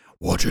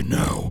 watch it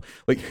now.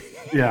 Like,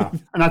 yeah.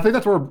 And I think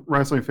that's where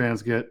wrestling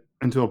fans get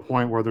into a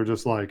point where they're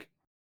just like,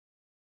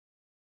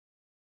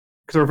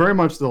 because they're very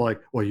much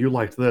like, well, you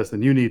liked this,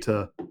 and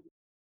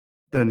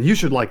then you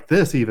should like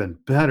this even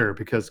better,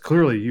 because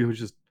clearly you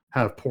just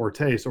have poor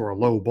taste or a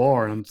low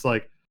bar. And it's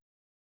like,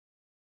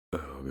 I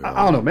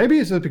don't know. Maybe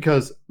it's just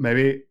because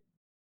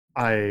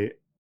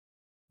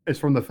it's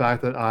from the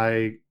fact that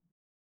I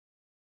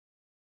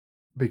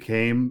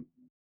became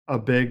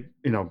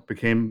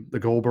became the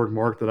Goldberg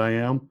mark that I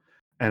am.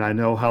 And I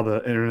know how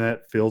the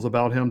internet feels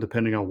about him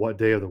depending on what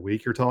day of the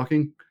week you're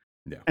talking.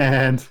 Yeah.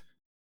 And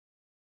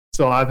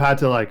so I had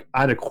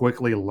to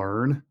quickly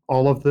learn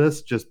all of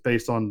this just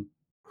based on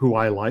who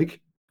I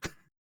like.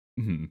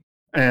 Mm-hmm.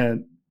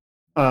 And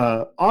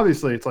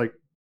Obviously, it's like,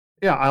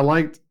 yeah, I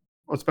liked,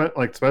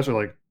 especially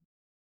like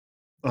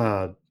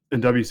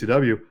in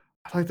WCW,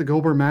 I like the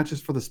Goldberg matches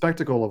for the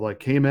spectacle of like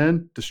came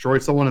in,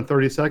 destroyed someone in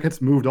 30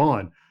 seconds, moved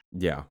on.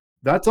 Yeah.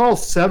 That's all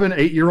 7,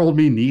 8-year-old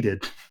me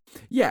needed.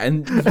 Yeah,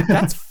 and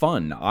that's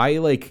fun. I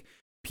like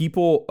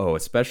people,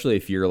 especially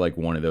if you're like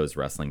one of those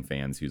wrestling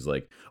fans who's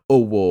like, oh,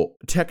 well,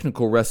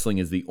 technical wrestling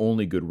is the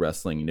only good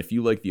wrestling. And if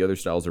you like the other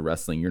styles of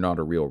wrestling, you're not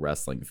a real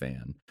wrestling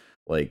fan.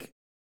 Like,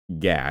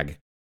 gag,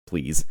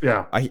 please.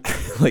 Yeah.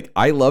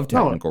 I love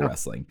technical No.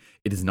 wrestling.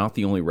 It is not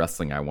the only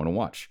wrestling I want to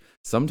watch.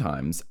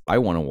 Sometimes I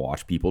want to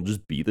watch people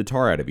just beat the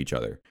tar out of each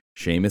other.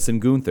 Sheamus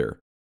and Gunther.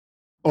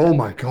 Oh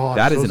my gosh.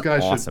 That is an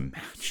awesome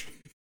match.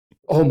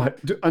 Oh my!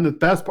 And the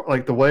best part,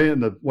 like the way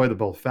that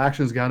both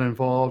factions got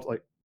involved,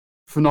 like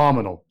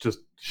phenomenal.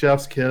 Just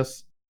chef's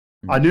kiss.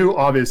 I knew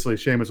obviously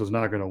Sheamus was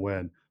not going to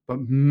win,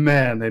 but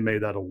man, they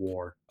made that a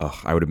war. Oh,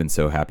 I would have been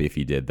so happy if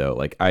he did, though.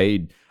 Like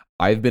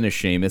I've been a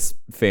Sheamus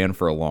fan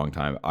for a long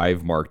time.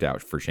 I've marked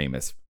out for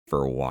Sheamus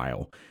for a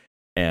while.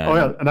 And oh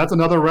yeah, and that's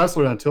another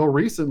wrestler until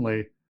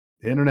recently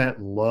the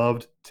internet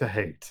loved to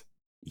hate.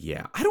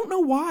 Yeah, I don't know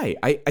why.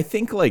 I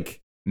think like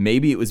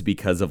maybe it was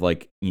because of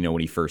like, you know,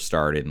 when he first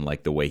started and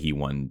like the way he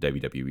won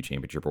WWE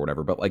Championship or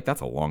whatever, but like that's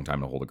a long time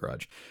to hold a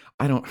grudge.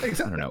 I don't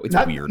know. It's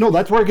weird. No,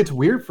 that's where it gets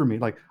weird for me.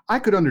 Like I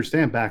could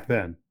understand back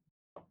then.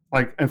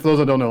 Like, and for those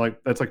that don't know,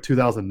 like that's like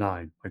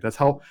 2009. Like that's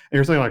how, and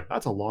you're saying like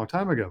that's a long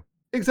time ago.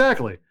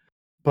 Exactly.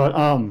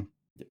 But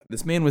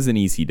this man was in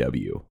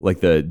ECW,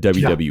 like the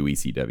WWE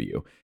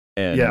ECW.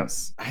 And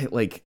yes.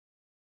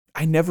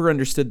 I never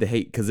understood the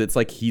hate because it's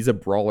like he's a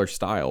brawler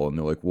style, and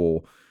they're like,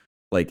 well,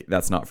 like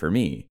that's not for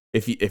me.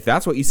 If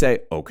that's what you say,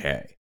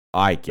 okay,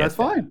 I get that's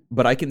fine,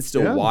 but I can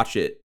still watch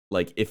it.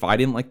 Like if I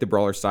didn't like the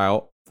brawler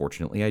style,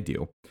 fortunately I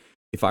do.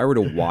 If I were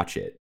to watch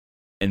it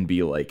and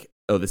be like,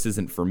 oh, this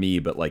isn't for me,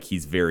 but like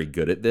he's very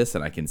good at this,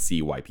 and I can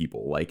see why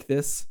people like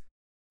this,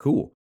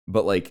 cool.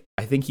 But like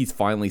I think he's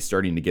finally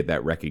starting to get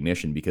that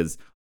recognition because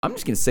I'm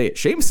just gonna say it.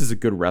 Sheamus is a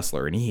good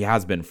wrestler, and he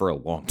has been for a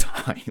long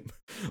time.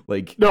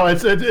 Like, no,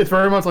 it's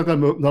very much like that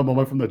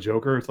moment from the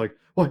Joker. It's like,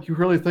 what, you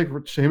really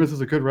think Sheamus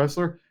is a good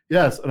wrestler?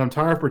 Yes, and I'm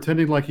tired of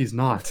pretending like he's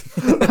not.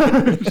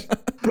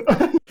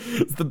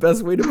 It's the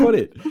best way to put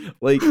it.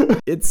 Like,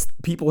 it's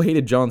people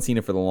hated John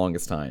Cena for the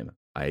longest time.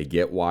 I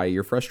get why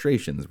your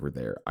frustrations were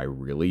there. I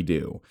really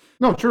do.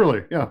 No,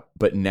 truly, yeah.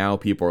 But now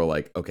people are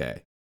like,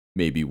 okay,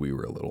 maybe we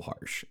were a little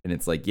harsh, and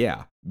it's like,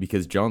 yeah,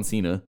 because John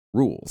Cena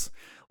rules.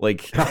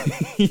 Like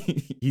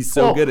he's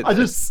so good at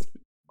this.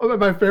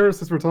 My favorite,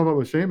 since we're talking about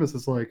with Sheamus,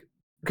 is like,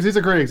 because he's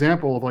a great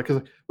example of like,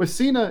 because with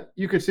Cena,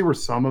 you could see where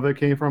some of it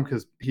came from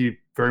because he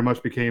very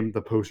much became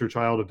the poster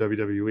child of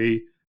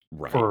WWE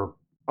for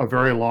a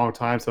very long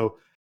time. So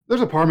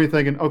there's a part of me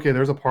thinking, okay,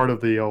 there's a part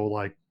of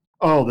the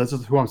this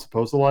is who I'm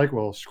supposed to like.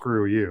 Well,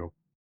 screw you.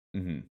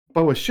 Mm-hmm.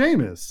 But with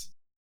Sheamus,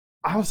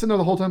 I was sitting there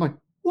the whole time like,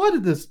 what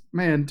did this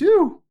man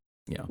do?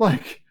 Yeah,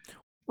 like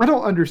I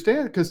don't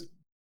understand because.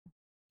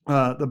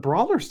 The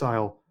brawler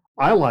style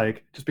I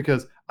like just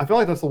because I feel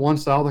like that's the one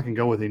style that can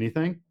go with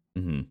anything.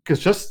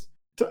 Because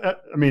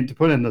to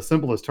put it in the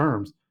simplest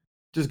terms,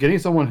 just getting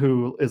someone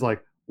who is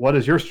like, what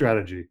is your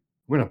strategy?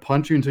 We're going to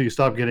punch you until you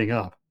stop getting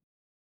up.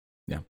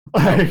 Yeah,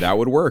 that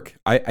would work.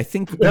 I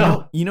think,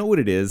 you know what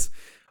it is?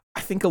 I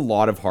think a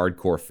lot of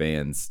hardcore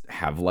fans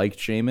have liked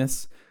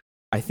Sheamus.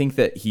 I think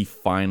that he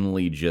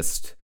finally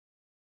just,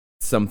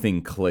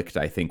 something clicked,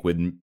 I think,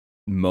 when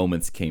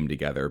moments came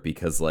together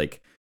because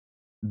like,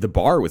 the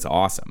bar was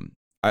awesome.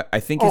 I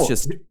think it's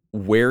just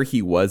where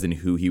he was and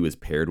who he was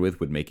paired with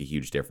would make a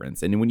huge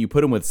difference. And when you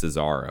put him with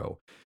Cesaro,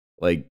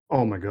 like,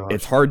 oh my gosh,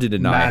 it's hard to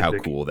deny how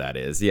cool that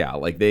is. Yeah,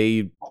 like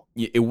it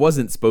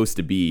wasn't supposed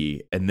to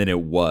be, and then it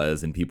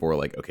was, and people were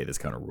like, okay, this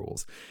kind of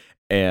rules.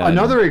 And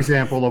another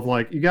example of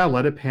like, you gotta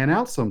let it pan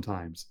out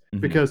sometimes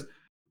because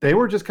they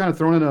were just kind of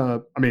thrown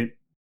in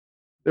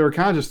they were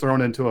kind of just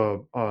thrown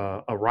into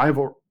a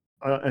rival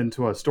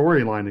into a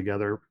storyline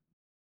together,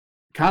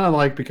 kind of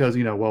like because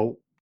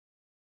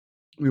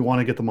we want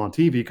to get them on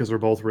TV because they're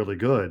both really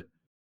good,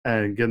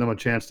 and giving them a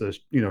chance to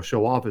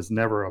show off is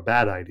never a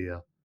bad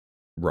idea.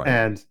 Right.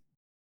 And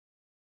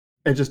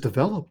it just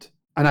developed,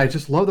 and I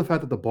just love the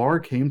fact that the bar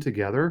came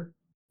together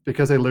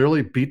because they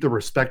literally beat the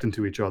respect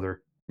into each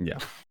other. Yeah,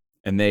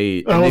 and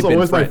that was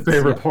always my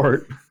favorite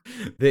part.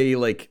 They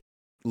like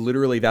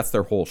literally that's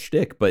their whole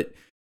shtick, but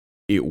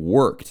it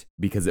worked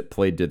because it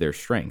played to their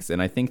strengths,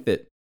 and I think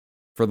that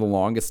for the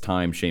longest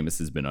time, Sheamus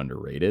has been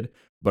underrated.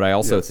 But I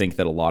also think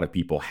that a lot of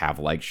people have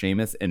liked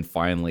Sheamus, and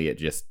finally it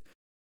just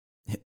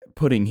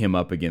putting him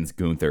up against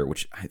Gunther,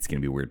 which it's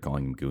going to be weird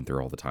calling him Gunther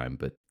all the time,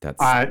 but that's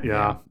but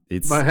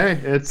hey,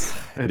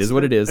 it is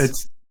what it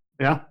is.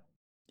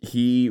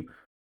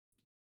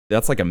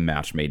 That's like a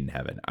match made in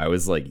heaven. I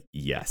was like,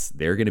 yes,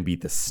 they're going to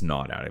beat the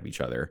snot out of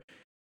each other.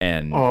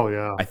 And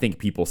I think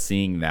people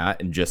seeing that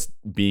and just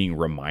being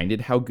reminded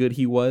how good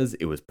he was,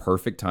 it was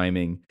perfect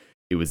timing.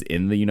 It was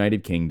in the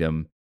United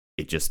Kingdom.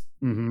 It just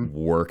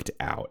worked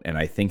out. And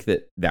I think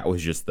that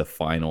was just the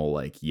final,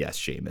 like, yes,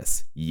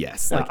 Sheamus.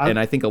 Yes. And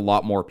I think a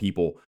lot more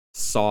people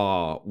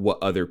saw what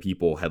other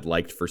people had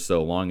liked for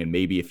so long, and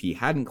maybe if he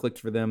hadn't clicked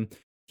for them,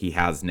 he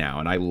has now.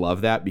 And I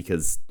love that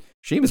because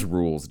Sheamus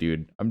rules,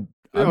 dude.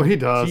 He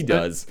does. He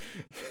does.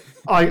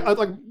 I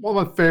like one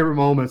of my favorite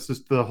moments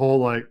is the whole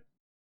like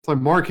it's like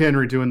Mark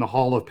Henry doing the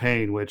Hall of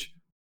Pain, which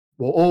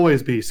will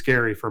always be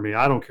scary for me.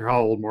 I don't care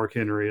how old Mark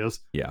Henry is.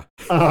 Yeah.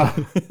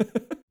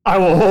 I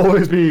will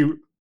always be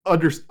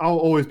I'll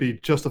always be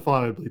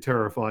justifiably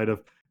terrified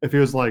if he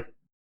was like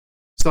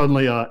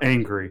suddenly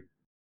angry.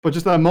 But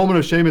just that moment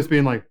of Sheamus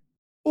being like,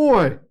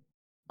 "Boy,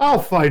 I'll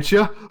fight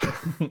you."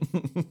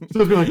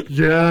 Just be like,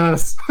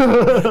 "Yes."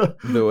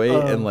 The way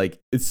and like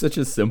it's such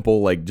a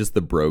simple like just the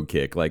bro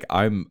kick. Like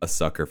I'm a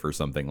sucker for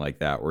something like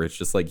that where it's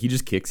just like he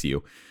just kicks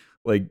you.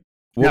 Like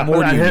what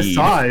more do you need?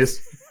 Size,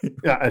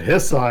 yeah, at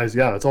his size,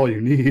 yeah, that's all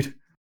you need.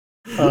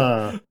 It's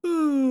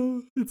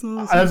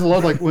awesome. I just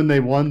love like when they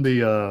won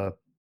the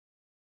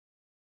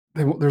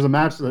there's a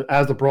match that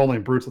as the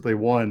Brawling Brutes that they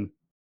won.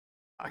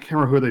 I can't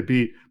remember who they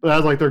beat, but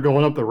as like they're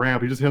going up the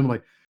ramp, you just hear them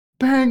like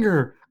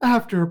banger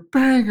after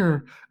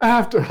banger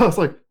after. I was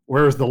like,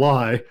 where's the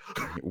lie?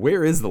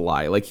 Where is the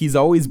lie? Like he's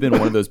always been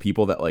one of those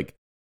people that like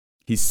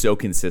he's so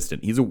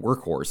consistent. He's a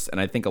workhorse, and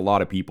I think a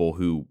lot of people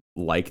who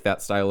like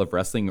that style of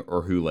wrestling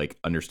or who like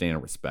understand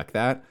and respect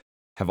that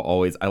have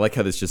always. I like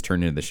how this just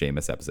turned into the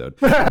Sheamus episode,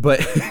 but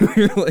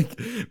like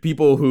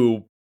people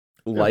who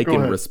like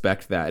and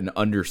respect that and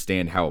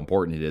understand how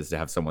important it is to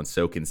have someone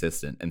so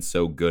consistent and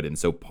so good and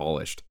so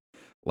polished.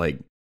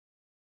 Like,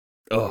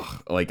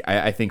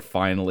 I think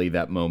finally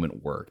that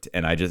moment worked.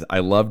 And I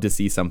love to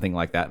see something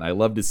like that. And I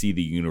love to see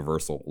the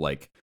universal,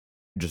 like,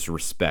 just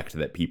respect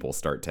that people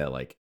start to,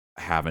 like,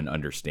 have and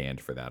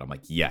understand for that. I'm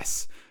like,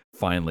 yes,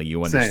 finally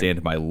you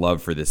understand my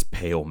love for this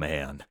pale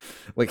man.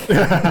 Like,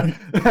 but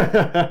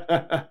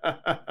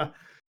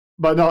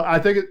no, I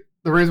think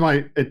the reason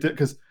why it did,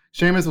 because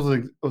Sheamus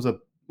was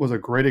a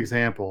great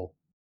example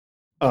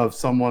of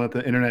someone that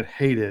the internet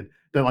hated.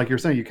 That, like you're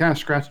saying, you kind of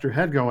scratched your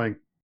head going,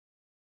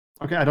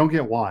 okay, I don't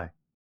get why.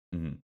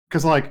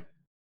 Because like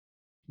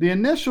the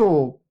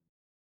initial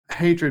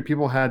hatred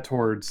people had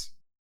towards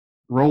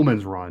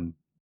Roman's run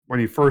when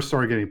he first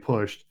started getting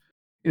pushed,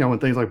 when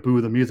things like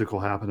Boo the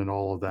Musical happened and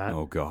all of that.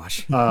 Oh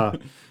gosh.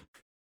 But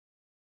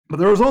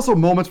there was also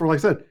moments where, like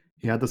I said,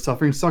 he had the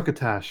Suffering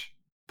Succotash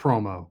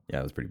promo.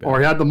 Yeah, it was pretty bad. Or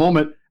he had the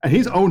moment, and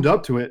he's owned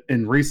up to it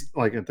in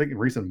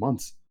recent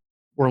months,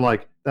 where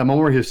like that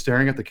moment where he was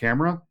staring at the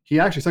camera, he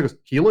actually said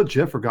he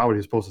legit forgot what he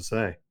was supposed to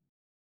say.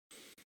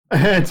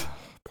 And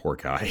poor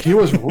guy. he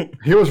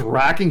was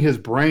racking his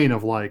brain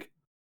of like,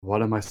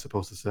 what am I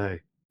supposed to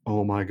say?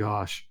 Oh my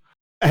gosh.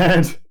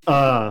 And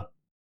or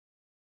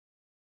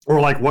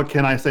like, what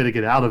can I say to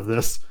get out of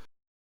this?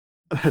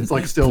 It's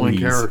like still in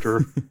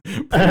character.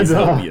 Please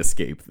help me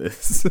escape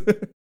this.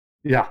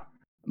 Yeah.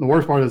 And the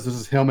worst part is this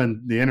is him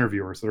and the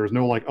interviewer, so there's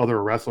no like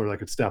other wrestler that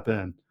could step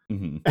in.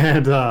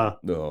 And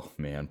oh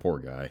man, poor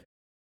guy.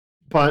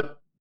 But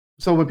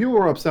so when people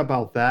were upset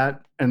about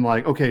that, and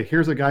like, okay,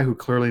 here's a guy who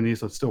clearly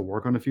needs to still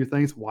work on a few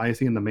things. Why is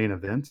he in the main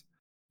event?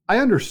 I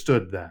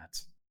understood that.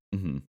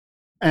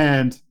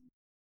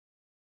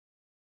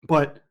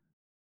 But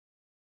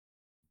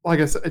like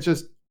I said,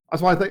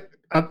 that's why I think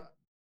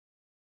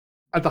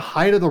at the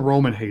height of the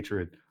Roman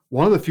hatred,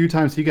 one of the few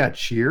times he got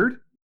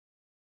cheered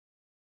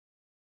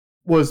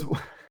was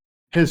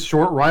his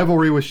short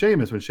rivalry with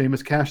Sheamus when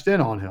Sheamus cashed in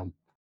on him.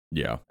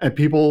 Yeah. And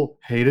people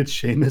hated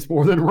Sheamus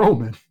more than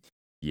Roman.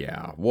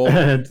 Yeah.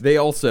 Well, they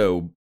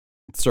also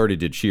started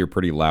to cheer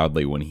pretty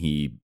loudly when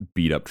he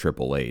beat up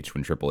Triple H,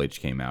 when Triple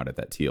H came out at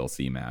that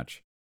TLC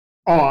match.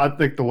 Oh, I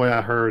think the way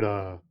I heard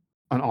an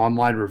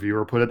online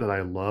reviewer put it that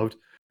I loved,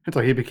 it's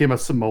like he became a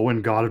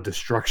Samoan god of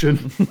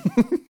destruction.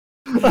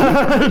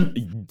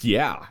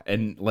 Yeah.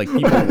 And like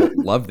people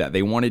loved that.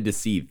 They wanted to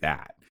see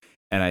that.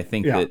 And I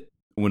think that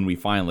when we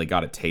finally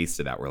got a taste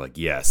of that, we're like,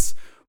 yes,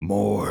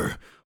 more.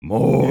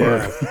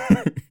 Yeah.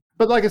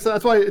 But like I said,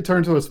 that's why it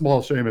turned to a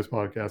small Sheamus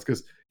podcast,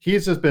 because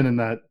he's just been in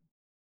that,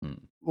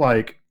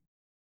 like,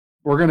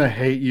 we're going to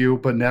hate you,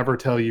 but never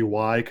tell you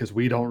why, because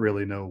we don't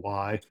really know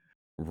why.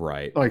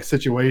 Right. Like,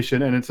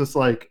 situation. And it's just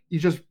like, you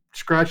just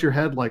scratch your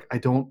head like,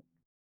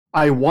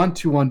 I want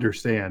to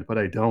understand, but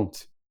I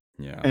don't.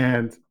 Yeah.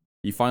 And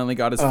he finally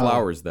got his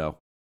flowers, though.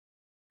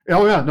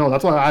 Oh, yeah. No,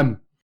 that's why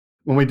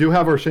when we do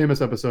have our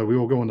Sheamus episode, we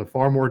will go into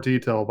far more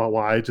detail about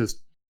why I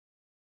just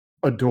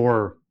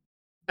adore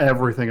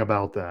everything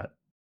about that.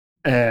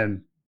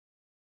 And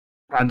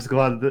I'm just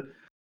glad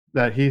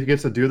that he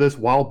gets to do this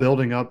while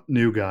building up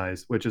new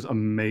guys, which is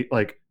amazing.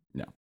 Like,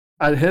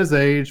 at his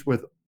age,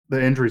 with the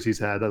injuries he's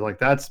had,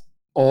 that's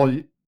all.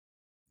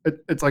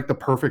 It's like the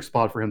perfect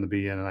spot for him to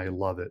be in, and I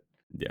love it.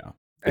 Yeah,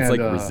 it's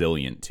like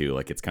resilient too.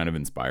 Like, it's kind of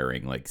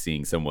inspiring, like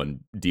seeing someone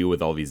deal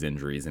with all these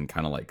injuries and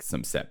kind of like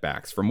some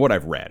setbacks. From what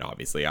I've read,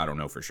 obviously, I don't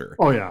know for sure.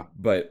 Oh yeah,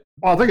 but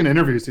I think in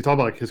interviews he talked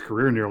about like his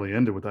career nearly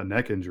ended with that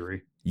neck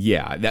injury.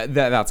 Yeah,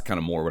 that's kind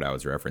of more what I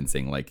was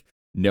referencing. Like,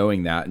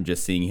 knowing that and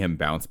just seeing him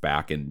bounce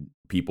back and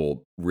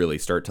people really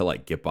start to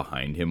like get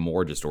behind him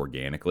more just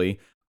organically.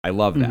 I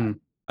love that.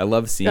 I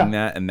love seeing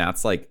that. And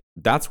that's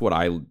what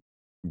I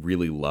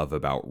really love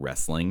about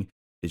wrestling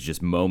is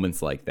just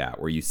moments like that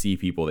where you see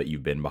people that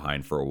you've been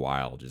behind for a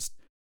while just,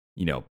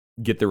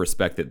 get the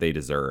respect that they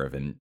deserve,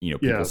 and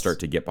people start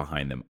to get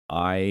behind them.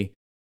 I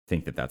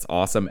think that that's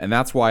awesome, and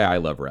that's why I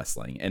love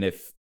wrestling. And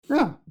if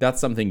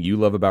that's something you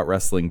love about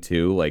wrestling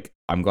too, like,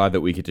 I'm glad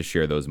that we get to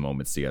share those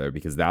moments together,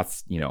 because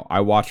that's,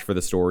 I watch for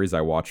the stories,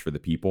 I watch for the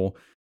people,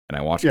 and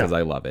I watch because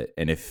I love it.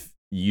 And if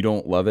you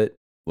don't love it,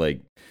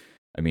 like,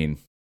 I mean,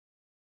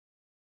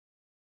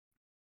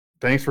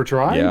 thanks for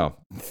trying. Yeah.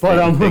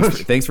 But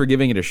thanks for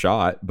giving it a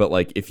shot. But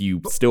like, if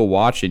you still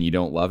watch and you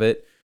don't love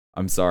it,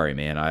 I'm sorry,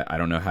 man. I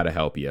don't know how to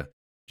help you.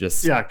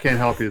 Just can't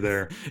help you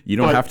there. You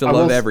don't have to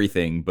love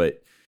everything,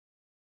 but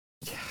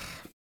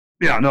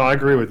yeah, no, I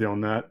agree with you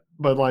on that.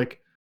 But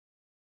like,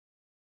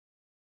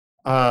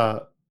 I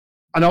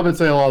know I've been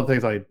saying a lot of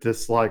things I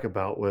dislike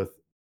about with,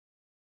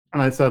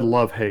 and I said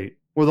love hate.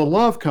 Where the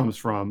love comes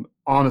from,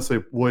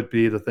 honestly, would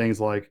be the things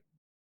like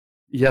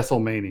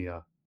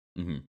Yeselmania.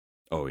 Mm-hmm.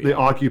 Oh yeah, the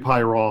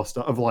Occupy Raw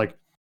stuff of like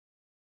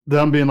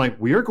them being like,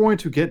 we are going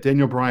to get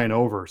Daniel Bryan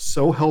over,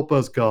 so help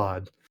us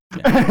God.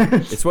 Yeah.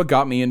 It's what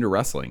got me into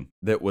wrestling.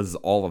 That was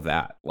all of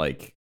that,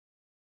 like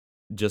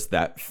just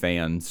that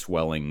fan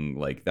swelling,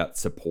 like that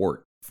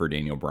support for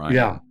Daniel Bryan.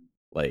 Yeah,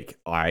 like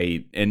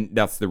and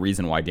that's the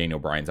reason why Daniel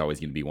Bryan's always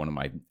going to be one of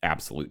my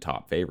absolute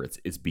top favorites,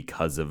 is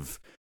because of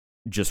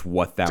just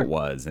what that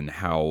was and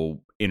how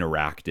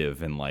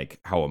interactive and like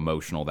how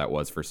emotional that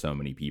was for so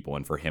many people,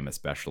 and for him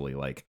especially.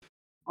 Like,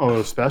 oh, it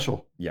was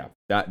special. Yeah,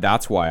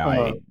 that's why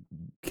I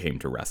came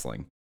to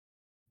wrestling.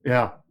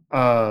 Yeah,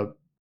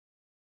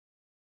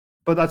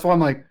 but that's why I'm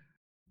like,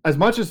 as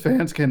much as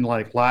fans can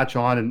like latch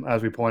on, and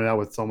as we pointed out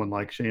with someone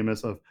like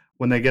Sheamus, of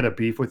when they get a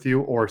beef with you,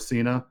 or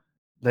Cena,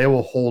 they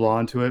will hold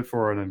on to it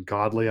for an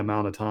ungodly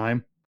amount of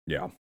time.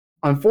 Yeah.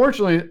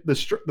 Unfortunately,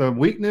 the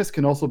weakness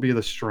can also be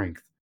the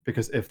strength,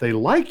 because if they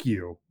like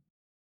you,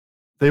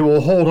 they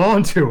will hold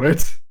on to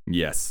it.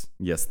 Yes,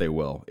 they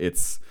will.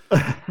 It's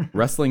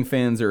wrestling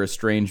fans are a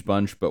strange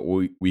bunch, but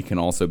we can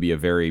also be a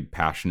very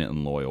passionate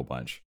and loyal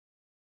bunch.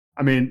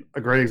 I mean,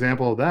 a great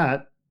example of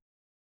that,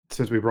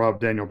 since we brought up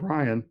Daniel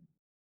Bryan,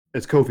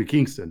 is Kofi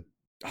Kingston.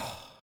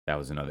 That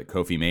was another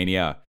Kofi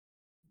Mania.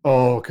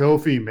 Oh,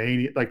 Kofi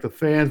Mania. Like, the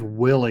fans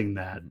willing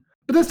that.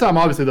 But this time,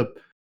 obviously,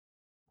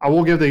 I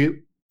will give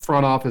the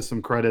front office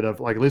some credit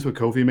of, like, at least with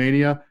Kofi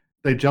Mania,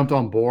 they jumped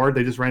on board.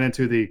 They just ran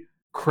into the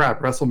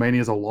crap. WrestleMania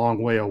is a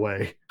long way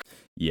away.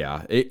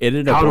 Yeah, it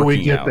ended up. How do we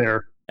working get out.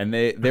 there? And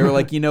they were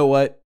like, you know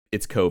what?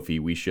 It's Kofi.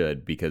 We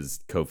should,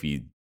 because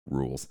Kofi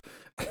rules.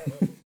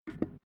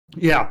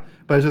 Yeah,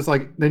 but it's just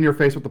like, then you're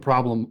faced with the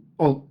problem,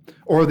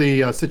 or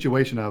the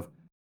situation of,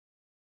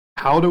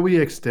 how do we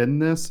extend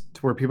this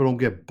to where people don't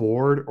get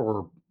bored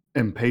or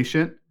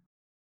impatient?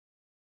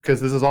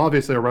 Because this is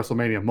obviously a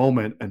WrestleMania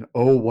moment, and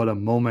oh, what a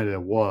moment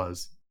it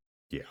was.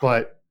 Yeah.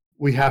 But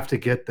we have to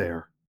get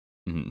there.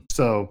 Mm-hmm.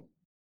 So,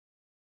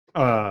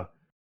 I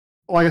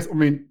guess, I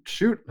mean,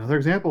 shoot, another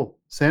example,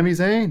 Sami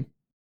Zayn.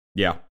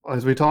 Yeah.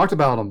 As we talked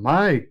about him,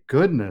 my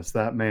goodness,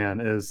 that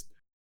man is...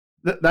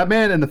 That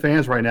man and the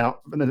fans right now,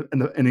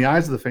 in the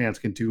eyes of the fans,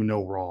 can do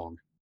no wrong.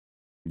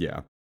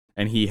 Yeah.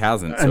 And he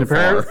hasn't so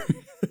far.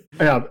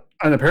 Yeah,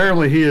 and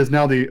apparently he is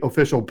now the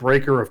official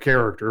breaker of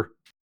character.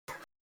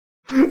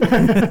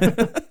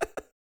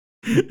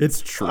 It's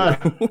true.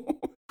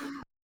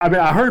 I mean,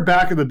 I heard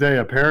back in the day,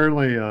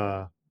 apparently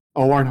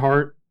Owen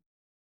Hart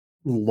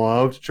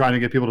loved trying to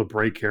get people to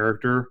break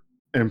character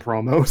in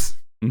promos.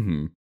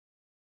 Mm-hmm.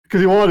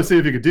 Because he wanted to see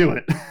if he could do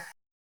it.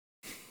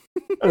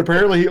 And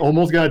apparently he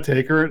almost got a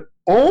taker and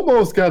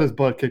almost got his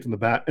butt kicked in the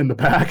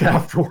back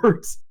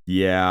afterwards.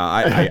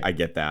 Yeah, I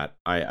get that.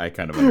 I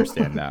kind of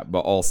understand that. But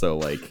also,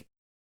 like,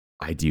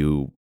 I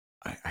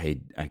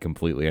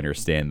completely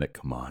understand that.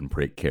 Come on,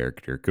 break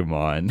character. Come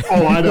on.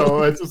 Oh, I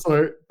know. It's just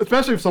like,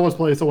 especially if someone's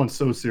playing someone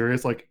so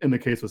serious, like in the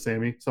case with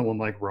Sammy, someone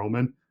like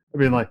Roman. I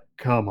mean, like,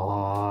 come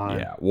on.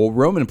 Yeah, well,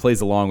 Roman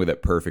plays along with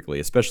it perfectly,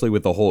 especially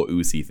with the whole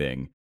Uzi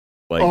thing.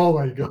 Like, oh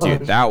my god,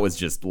 dude, that was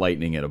just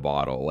lightning in a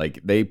bottle. Like,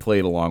 they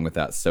played along with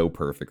that so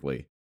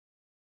perfectly.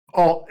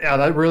 Oh yeah,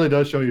 that really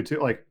does show you too.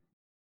 Like,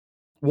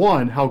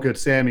 one, how good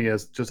Sammy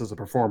is just as a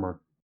performer.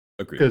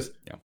 Agreed. Because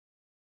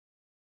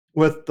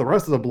with the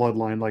rest of the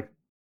bloodline, like,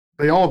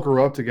 they all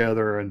grew up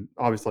together, and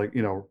obviously,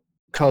 like,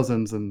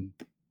 cousins,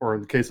 or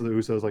in the case of the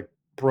Usos, like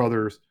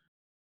brothers.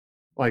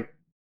 Like,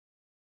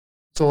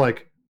 so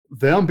like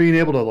them being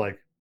able to, like,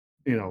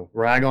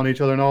 rag on each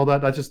other and all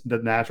that, that's just the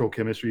natural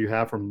chemistry you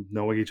have from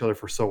knowing each other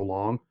for so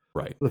long.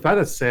 Right. The fact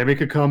that Sammy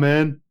could come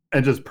in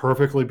and just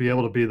perfectly be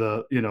able to be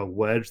the,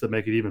 wedge that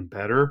make it even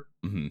better,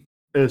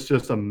 is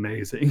just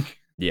amazing.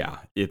 Yeah,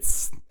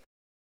 it's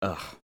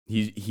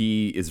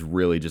he is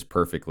really just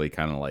perfectly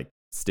kind of like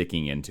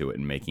sticking into it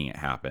and making it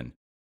happen.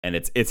 And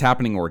it's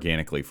happening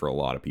organically for a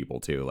lot of people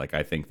too. Like,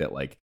 I think that,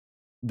 like,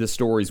 the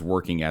story's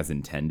working as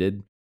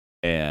intended,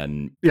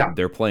 and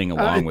they're playing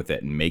along with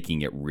it and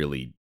making it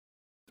really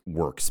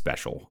work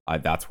special.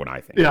 That's what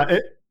I think.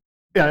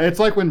 It's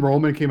like when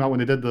Roman came out, when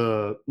they did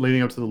the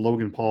leading up to the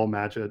Logan Paul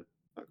match at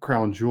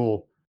Crown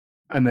Jewel,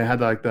 and they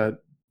had like that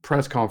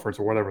press conference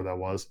or whatever that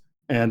was,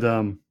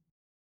 and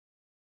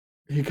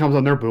he comes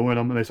on there booing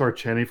him, and they start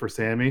chanting for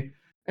Sammy,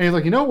 and he's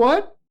like, you know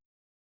what?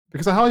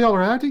 Because of how y'all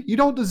are acting, you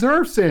don't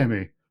deserve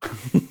Sammy.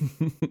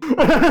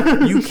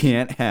 You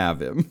can't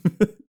have him.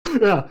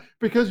 Yeah,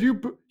 because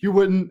you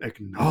wouldn't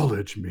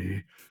acknowledge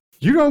me.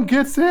 You don't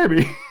get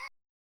Sammy.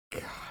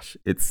 Gosh,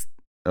 it's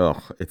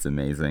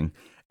amazing.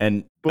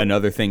 And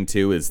another thing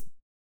too is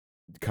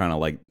kind of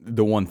like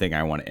the one thing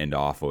I want to end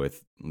off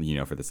with,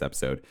 for this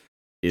episode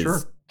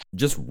is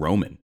just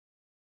Roman.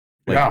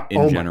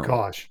 In general, my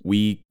gosh.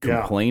 We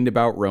complained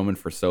about Roman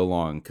for so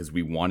long because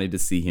we wanted to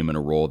see him in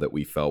a role that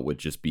we felt would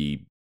just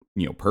be,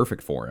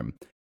 perfect for him.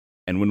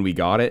 And when we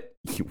got it,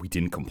 we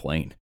didn't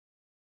complain.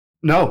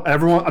 No,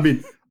 everyone. I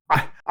mean,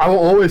 I will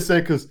always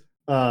say, because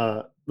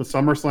the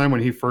SummerSlam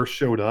when he first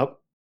showed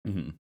up,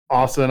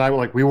 Austin and I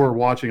we were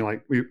watching,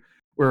 we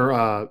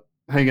were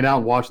hanging out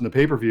and watching the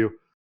pay-per-view,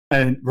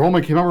 and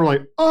Roman came out. We're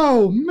like,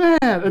 oh man!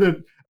 And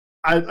then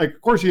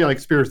of course he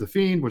spears the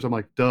Fiend, which I'm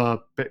like, duh,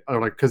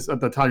 because at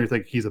the time you're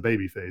thinking he's a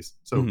babyface,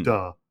 so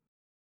duh.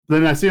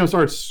 Then I see him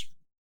start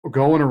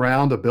going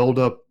around to build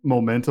up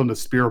momentum to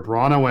spear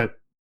Braun. I went,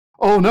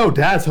 oh no,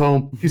 Dad's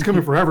home. He's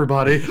coming for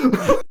everybody.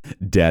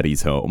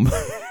 Daddy's home.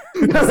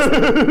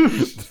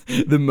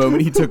 The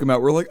moment he took him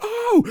out, we're like,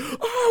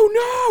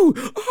 oh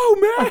no,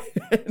 oh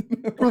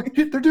man. We're like,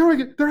 they're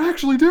doing it. They're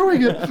actually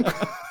doing it.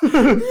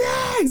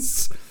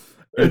 Yes.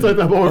 It's like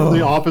that moment in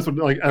the office when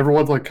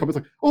everyone's coming.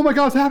 It's like, oh my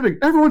God, it's happening.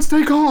 Everyone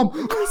stay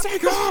calm. Stay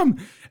calm.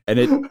 And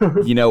it,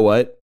 you know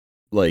what?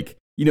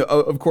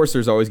 Of course,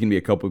 there's always going to be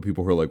a couple of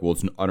people who are like, well,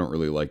 I don't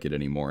really like it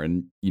anymore.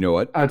 And you know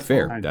what? That's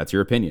fair. Fine. That's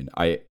your opinion.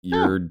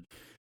 You're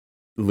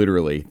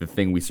literally the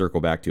thing we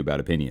circle back to about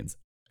opinions.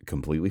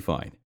 Completely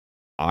fine.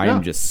 I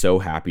am just so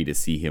happy to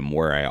see him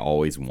where I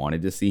always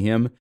wanted to see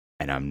him.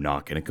 And I'm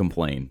not going to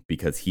complain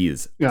because he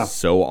is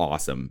so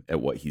awesome at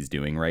what he's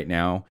doing right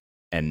now.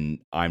 And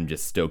I'm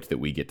just stoked that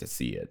we get to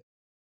see it.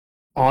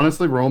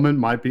 Honestly, Roman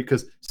might be,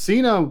 because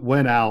Cena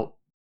went out.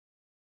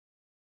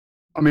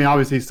 I mean,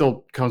 obviously, he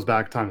still comes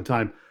back time to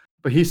time,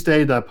 but he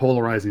stayed that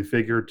polarizing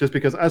figure just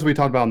because, as we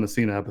talked about in the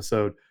Cena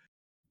episode,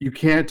 you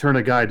can't turn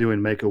a guy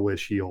doing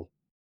Make-A-Wish heel.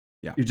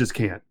 Yeah. You just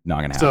can't. Not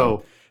going to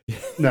happen. So,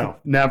 no,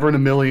 never in a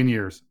million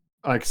years.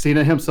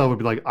 Cena himself would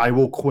be like, I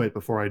will quit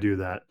before I do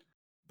that.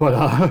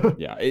 But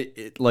yeah,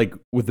 it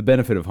with the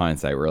benefit of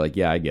hindsight, we're like,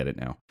 yeah, I get it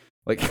now.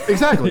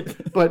 Exactly.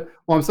 But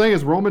what I'm saying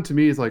is Roman to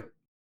me is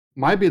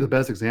might be the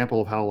best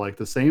example of how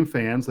the same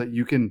fans that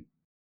you can,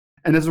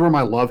 and this is where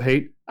my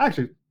love-hate,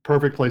 actually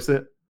perfect place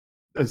to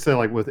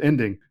say with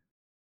ending,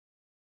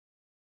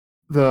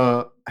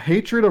 the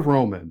hatred of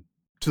Roman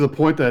to the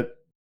point that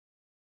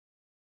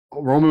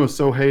Roman was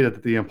so hated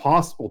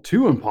that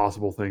two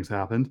impossible things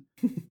happened.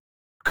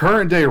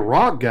 Current day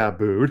Rock got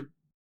booed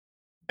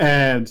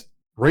and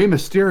Rey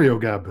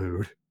Mysterio got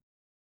booed.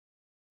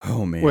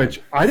 Oh man!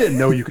 Which I didn't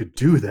know you could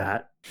do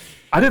that.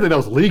 I didn't think that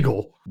was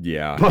legal.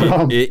 Yeah,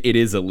 but, it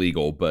is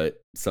illegal,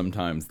 but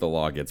sometimes the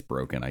law gets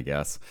broken, I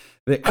guess.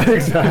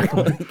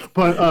 Exactly.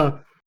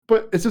 But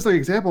it's just an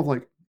example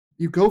of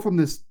you go from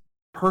this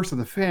person,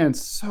 the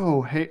fans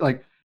so hate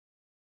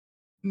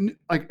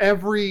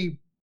every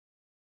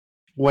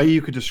way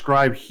you could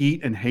describe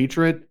heat and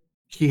hatred,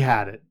 he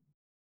had it.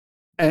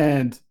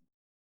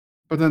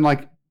 But then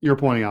you're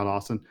pointing out,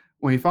 Austin,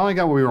 when he finally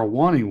got what we were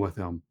wanting with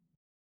him,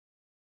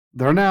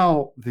 they're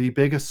now the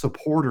biggest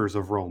supporters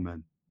of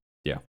Roman.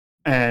 Yeah.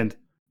 And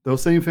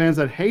those same fans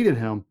that hated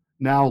him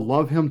now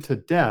love him to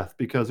death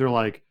because they're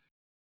like,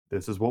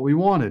 this is what we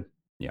wanted.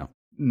 Yeah.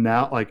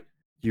 Now,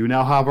 you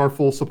now have our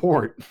full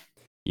support.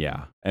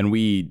 Yeah. And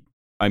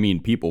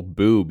people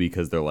boo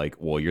because they're like,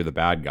 well, you're the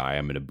bad guy.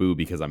 I'm going to boo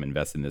because I'm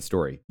invested in this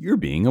story. You're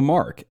being a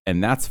mark.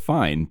 And that's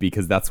fine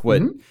because that's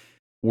what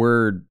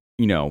we're,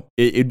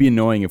 it'd be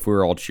annoying if we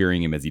were all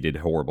cheering him as he did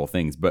horrible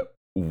things, but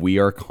we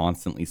are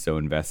constantly so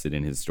invested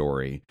in his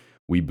story.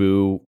 We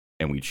boo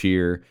and we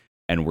cheer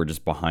and we're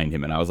just behind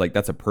him. And I was like,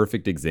 that's a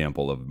perfect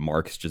example of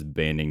marks just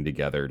banding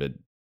together to,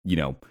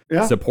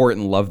 support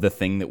and love the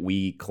thing that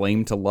we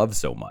claim to love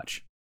so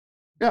much.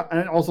 Yeah.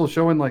 And also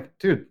showing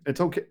dude,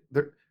 it's okay.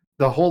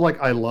 The whole,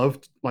 I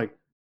love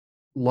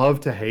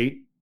to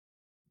hate.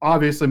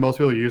 Obviously most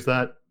people use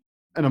that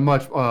in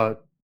a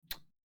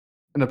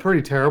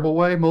pretty terrible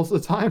way most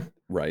of the time.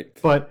 Right.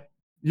 But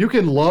you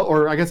can love,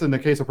 or I guess in the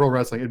case of pro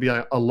wrestling, it'd be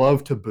a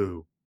love to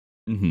boo.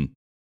 Mm-hmm.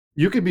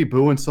 You could be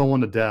booing someone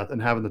to death and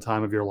having the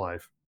time of your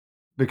life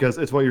because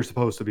it's what you're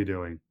supposed to be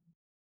doing.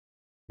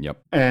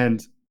 Yep.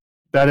 And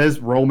that is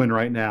Roman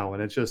right now.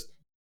 And it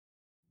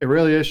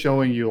really is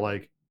showing you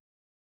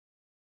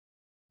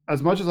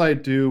as much as I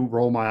do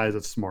roll my eyes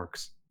at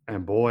Smarks,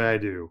 and boy, I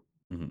do.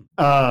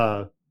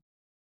 Mm-hmm.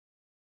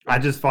 I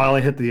just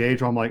finally hit the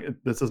age where I'm like,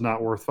 this is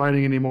not worth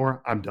fighting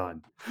anymore. I'm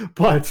done.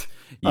 But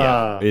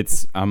yeah,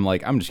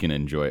 I'm just going to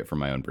enjoy it from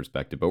my own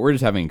perspective, but we're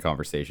just having a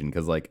conversation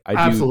because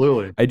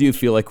absolutely. I do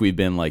feel like we've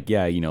been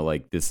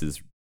this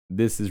is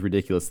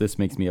ridiculous. This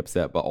makes me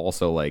upset, but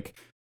also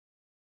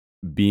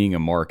being a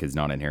mark is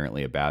not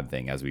inherently a bad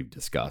thing, as we've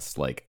discussed.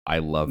 I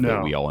love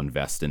that we all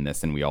invest in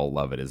this and we all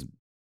love it as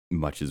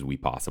much as we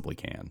possibly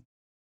can.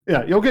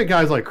 Yeah, you'll get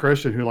guys like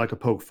Christian who like to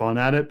poke fun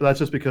at it, but that's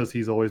just because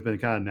he's always been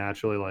kind of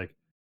naturally like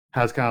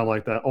has kind of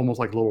like that almost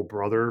like little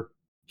brother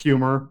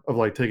humor of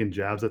like taking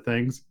jabs at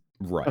things.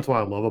 Right. That's what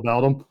I love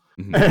about him.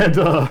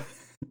 Mhm.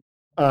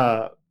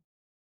 And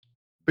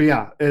but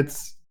yeah,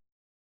 it's.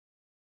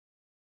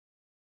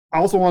 I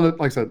also want to,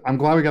 like I said, I'm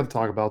glad we got to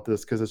talk about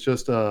this because it's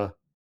just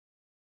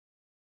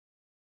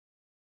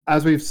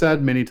as we've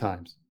said many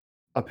times,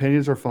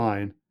 opinions are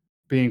fine,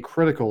 being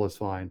critical is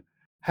fine.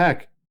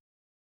 Heck,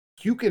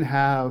 you can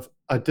have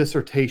a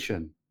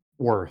dissertation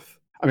worth.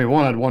 I mean,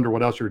 one, I'd wonder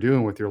what else you're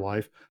doing with your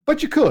life,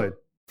 but you could.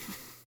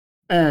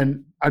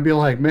 And I'd be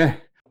like, man,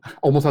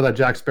 almost have that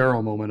Jack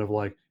Sparrow moment of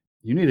like,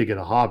 you need to get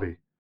a hobby.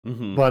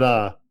 Mhm.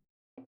 But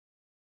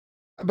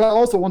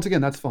also, once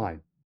again, that's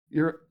fine.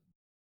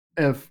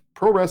 If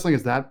pro wrestling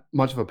is that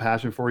much of a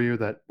passion for you,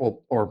 that,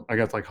 well, or I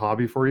guess like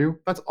hobby for you,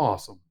 that's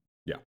awesome.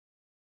 Yeah.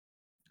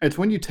 It's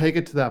when you take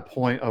it to that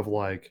point of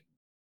like,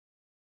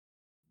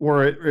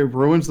 where it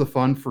ruins the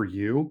fun for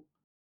you.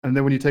 And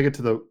then when you take it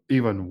to the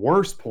even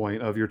worse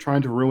point of you're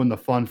trying to ruin the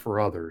fun for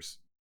others.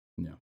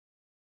 Yeah.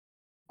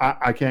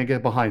 I can't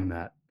get behind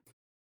that.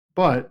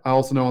 But I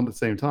also know at the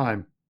same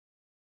time,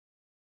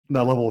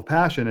 that level of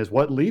passion is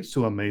what leads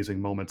to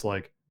amazing moments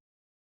like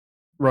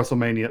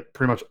WrestleMania,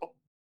 pretty much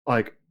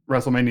like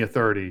WrestleMania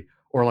 30,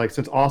 or like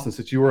since Austin,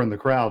 since you were in the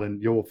crowd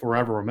and you'll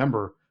forever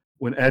remember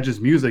when Edge's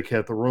music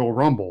hit the Royal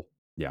Rumble.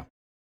 Yeah.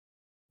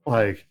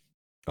 Like,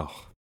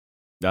 oh,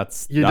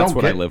 that's don't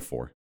what I get- live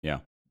for. Yeah.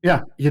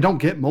 Yeah, you don't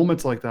get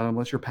moments like that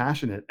unless you're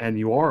passionate and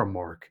you are a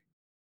mark.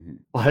 Mhm.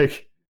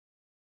 Like,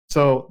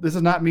 so this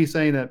is not me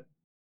saying that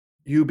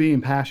you being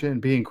passionate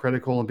and being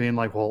critical and being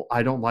like, well,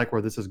 I don't like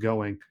where this is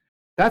going.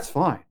 That's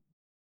fine.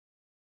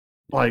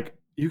 Like,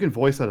 you can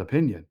voice that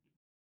opinion.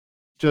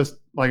 Just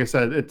like I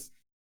said, it's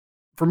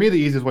for me the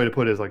easiest way to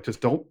put it is like just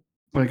don't,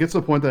 when it gets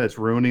to the point that it's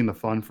ruining the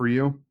fun for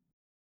you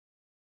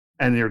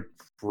and you're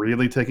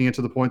really taking it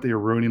to the point that you're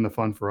ruining the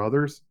fun for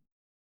others.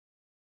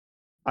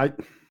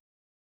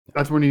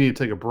 That's when you need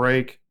to take a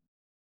break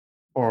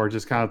or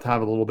just kind of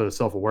have a little bit of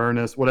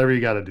self-awareness, whatever you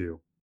got to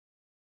do.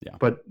 Yeah.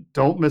 But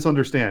don't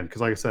misunderstand,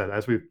 because like I said,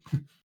 as we've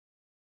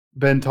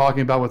been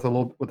talking about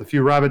with a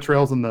few rabbit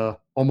trails in the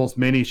almost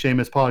mini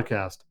Sheamus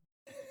podcast,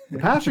 the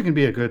passion can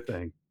be a good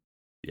thing.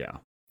 Yeah.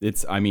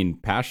 I mean,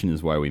 passion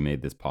is why we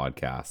made this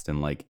podcast.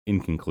 And like, in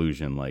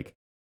conclusion, like,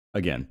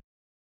 again,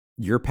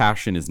 your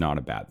passion is not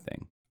a bad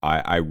thing.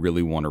 I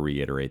really want to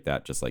reiterate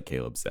that, just like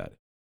Caleb said.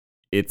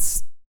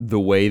 It's the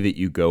way that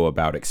you go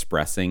about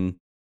expressing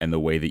and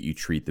the way that you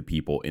treat the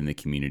people in the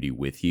community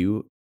with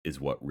you is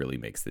what really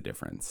makes the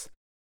difference.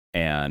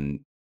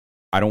 And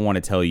I don't want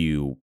to tell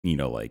you,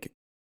 like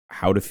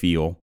how to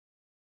feel,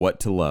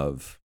 what to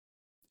love,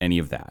 any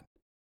of that.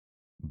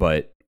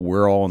 But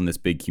we're all in this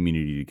big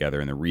community together.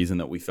 And the reason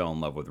that we fell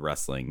in love with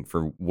wrestling,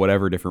 for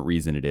whatever different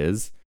reason it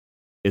is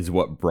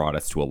what brought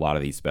us to a lot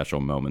of these special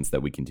moments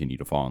that we continue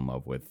to fall in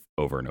love with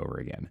over and over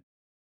again.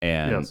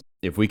 And Yes.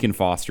 if we can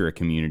foster a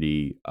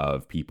community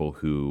of people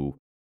who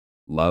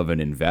love and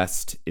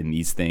invest in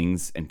these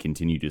things and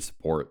continue to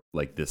support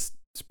like this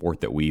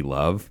sport that we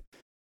love,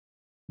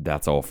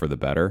 that's all for the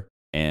better.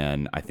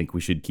 And I think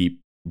we should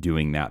keep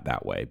doing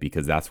that way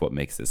because that's what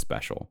makes this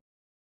special.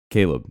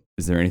 Caleb,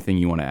 is there anything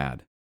you want to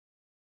add?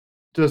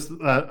 Just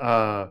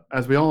that,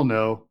 as we all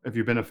know, if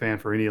you've been a fan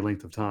for any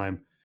length of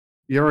time,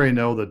 you already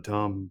know the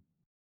dumb.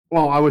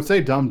 Well, I would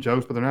say dumb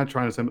jokes, but they're not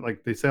trying to say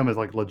like they say them as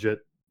like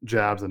legit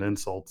jabs and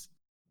insults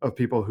of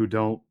people who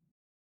don't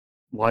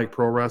like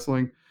pro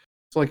wrestling.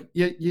 It's like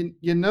you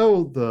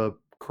know the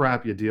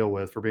crap you deal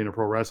with for being a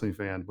pro wrestling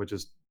fan, which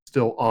is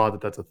still odd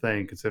that that's a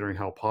thing considering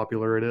how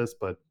popular it is,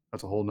 but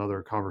that's a whole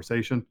nother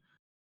conversation.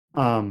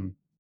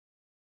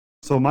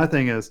 So my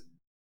thing is,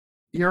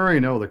 you already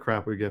know the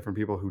crap we get from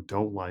people who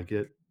don't like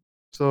it.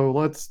 So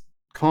let's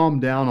calm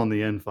down on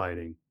the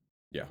infighting.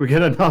 Yeah. We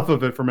get enough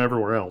of it from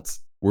everywhere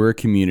else. We're a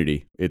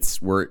community.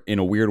 We're in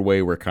a weird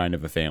way, we're kind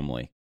of a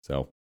family.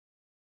 So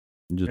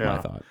just my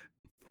thought.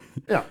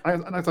 Yeah.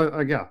 I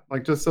thought, yeah,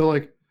 like just so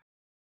like,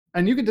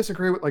 and you can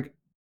disagree with like,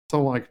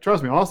 so like,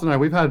 trust me, Austin and I,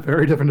 we've had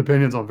very different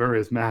opinions on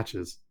various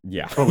matches.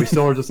 Yeah. But we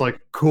still are just like,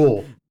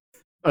 cool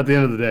at the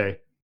end of the day.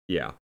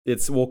 Yeah.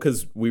 It's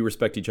because we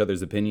respect each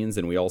other's opinions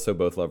and we also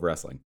both love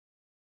wrestling.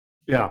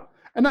 Yeah.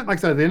 And that, like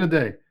I said, at the end of the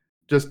day,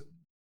 just,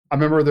 I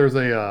remember there's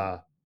I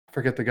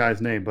forget the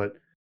guy's name, but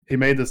he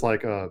made this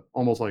like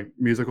almost like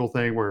musical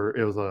thing where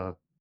it was a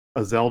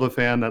Zelda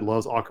fan that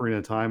loves Ocarina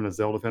of Time and a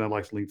Zelda fan that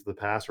likes Link to the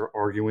Past or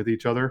arguing with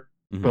each other,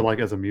 but like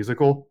as a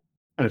musical.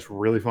 And it's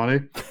really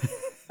funny.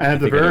 And at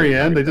the very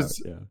end, they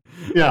just,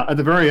 at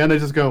the very end, they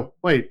just go,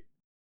 wait,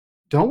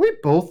 don't we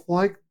both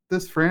like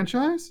this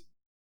franchise?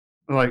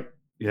 I'm like,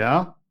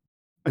 yeah.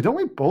 And don't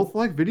we both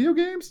like video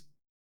games?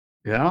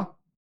 Yeah.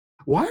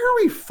 Why are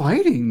we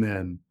fighting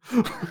then?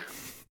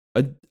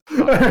 I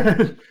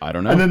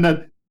don't know. And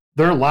then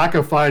their lack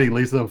of fighting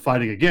leads to them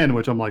fighting again,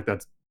 which I'm like,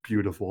 that's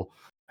beautiful.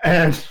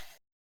 And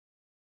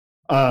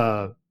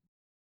but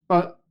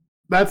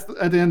that's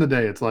at the end of the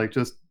day, it's like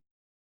just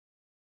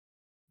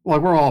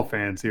like we're all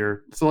fans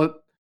here. So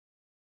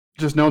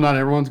just know not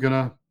everyone's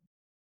gonna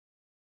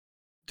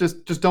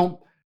just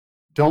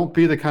don't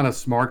be the kind of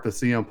smart that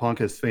CM Punk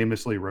has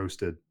famously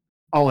roasted.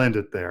 I'll end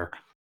it there.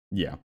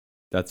 Yeah,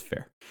 that's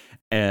fair.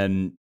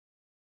 And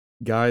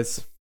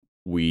guys,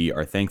 we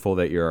are thankful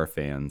that you're our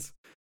fans.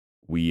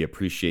 We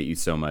appreciate you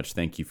so much.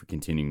 Thank you for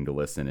continuing to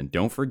listen. And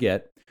don't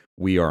forget,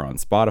 we are on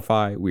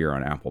Spotify. We are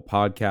on Apple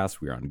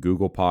Podcasts. We are on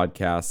Google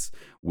Podcasts.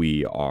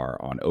 We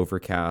are on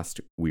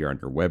Overcast. We are on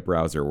your web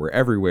browser. We're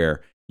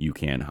everywhere you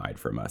can hide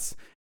from us.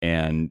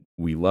 And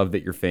we love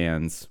that you're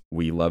fans.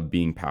 We love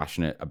being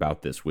passionate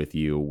about this with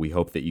you. We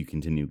hope that you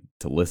continue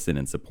to listen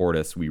and support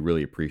us. We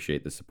really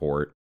appreciate the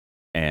support.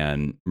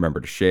 And remember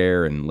to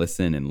share and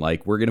listen and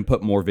like. We're going to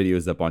put more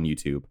videos up on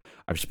YouTube.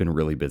 I've just been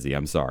really busy.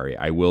 I'm sorry.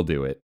 I will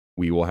do it.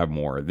 We will have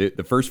more.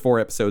 The first 4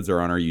 episodes are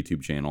on our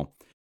YouTube channel,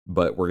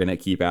 but we're going to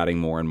keep adding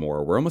more and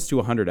more. We're almost to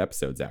 100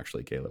 episodes,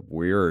 actually, Caleb.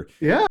 We're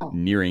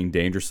nearing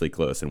dangerously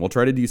close, and we'll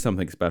try to do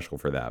something special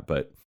for that,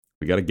 but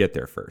we got to get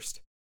there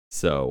first.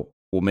 So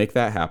we'll make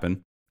that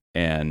happen.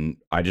 And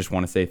I just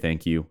want to say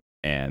thank you,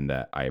 and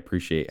that I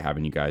appreciate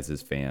having you guys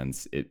as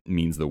fans. It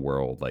means the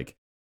world. Like,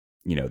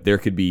 you know, there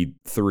could be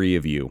 3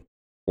 of you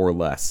or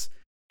less,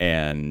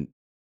 and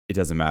it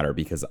doesn't matter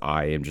because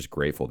I am just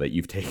grateful that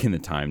you've taken the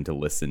time to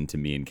listen to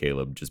me and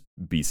Caleb just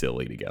be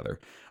silly together.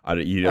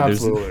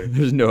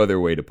 There's no other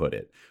way to put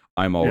it.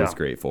 I'm always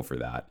grateful for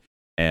that.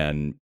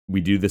 And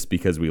we do this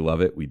because we love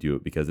it. We do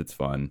it because it's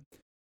fun.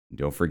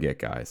 Don't forget,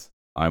 guys,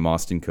 I'm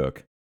Austin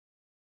Cook.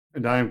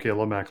 And I am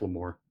Caleb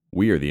McLemore.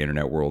 We are the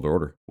Internet World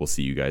Order. We'll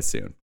see you guys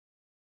soon.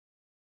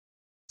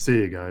 See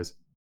you guys.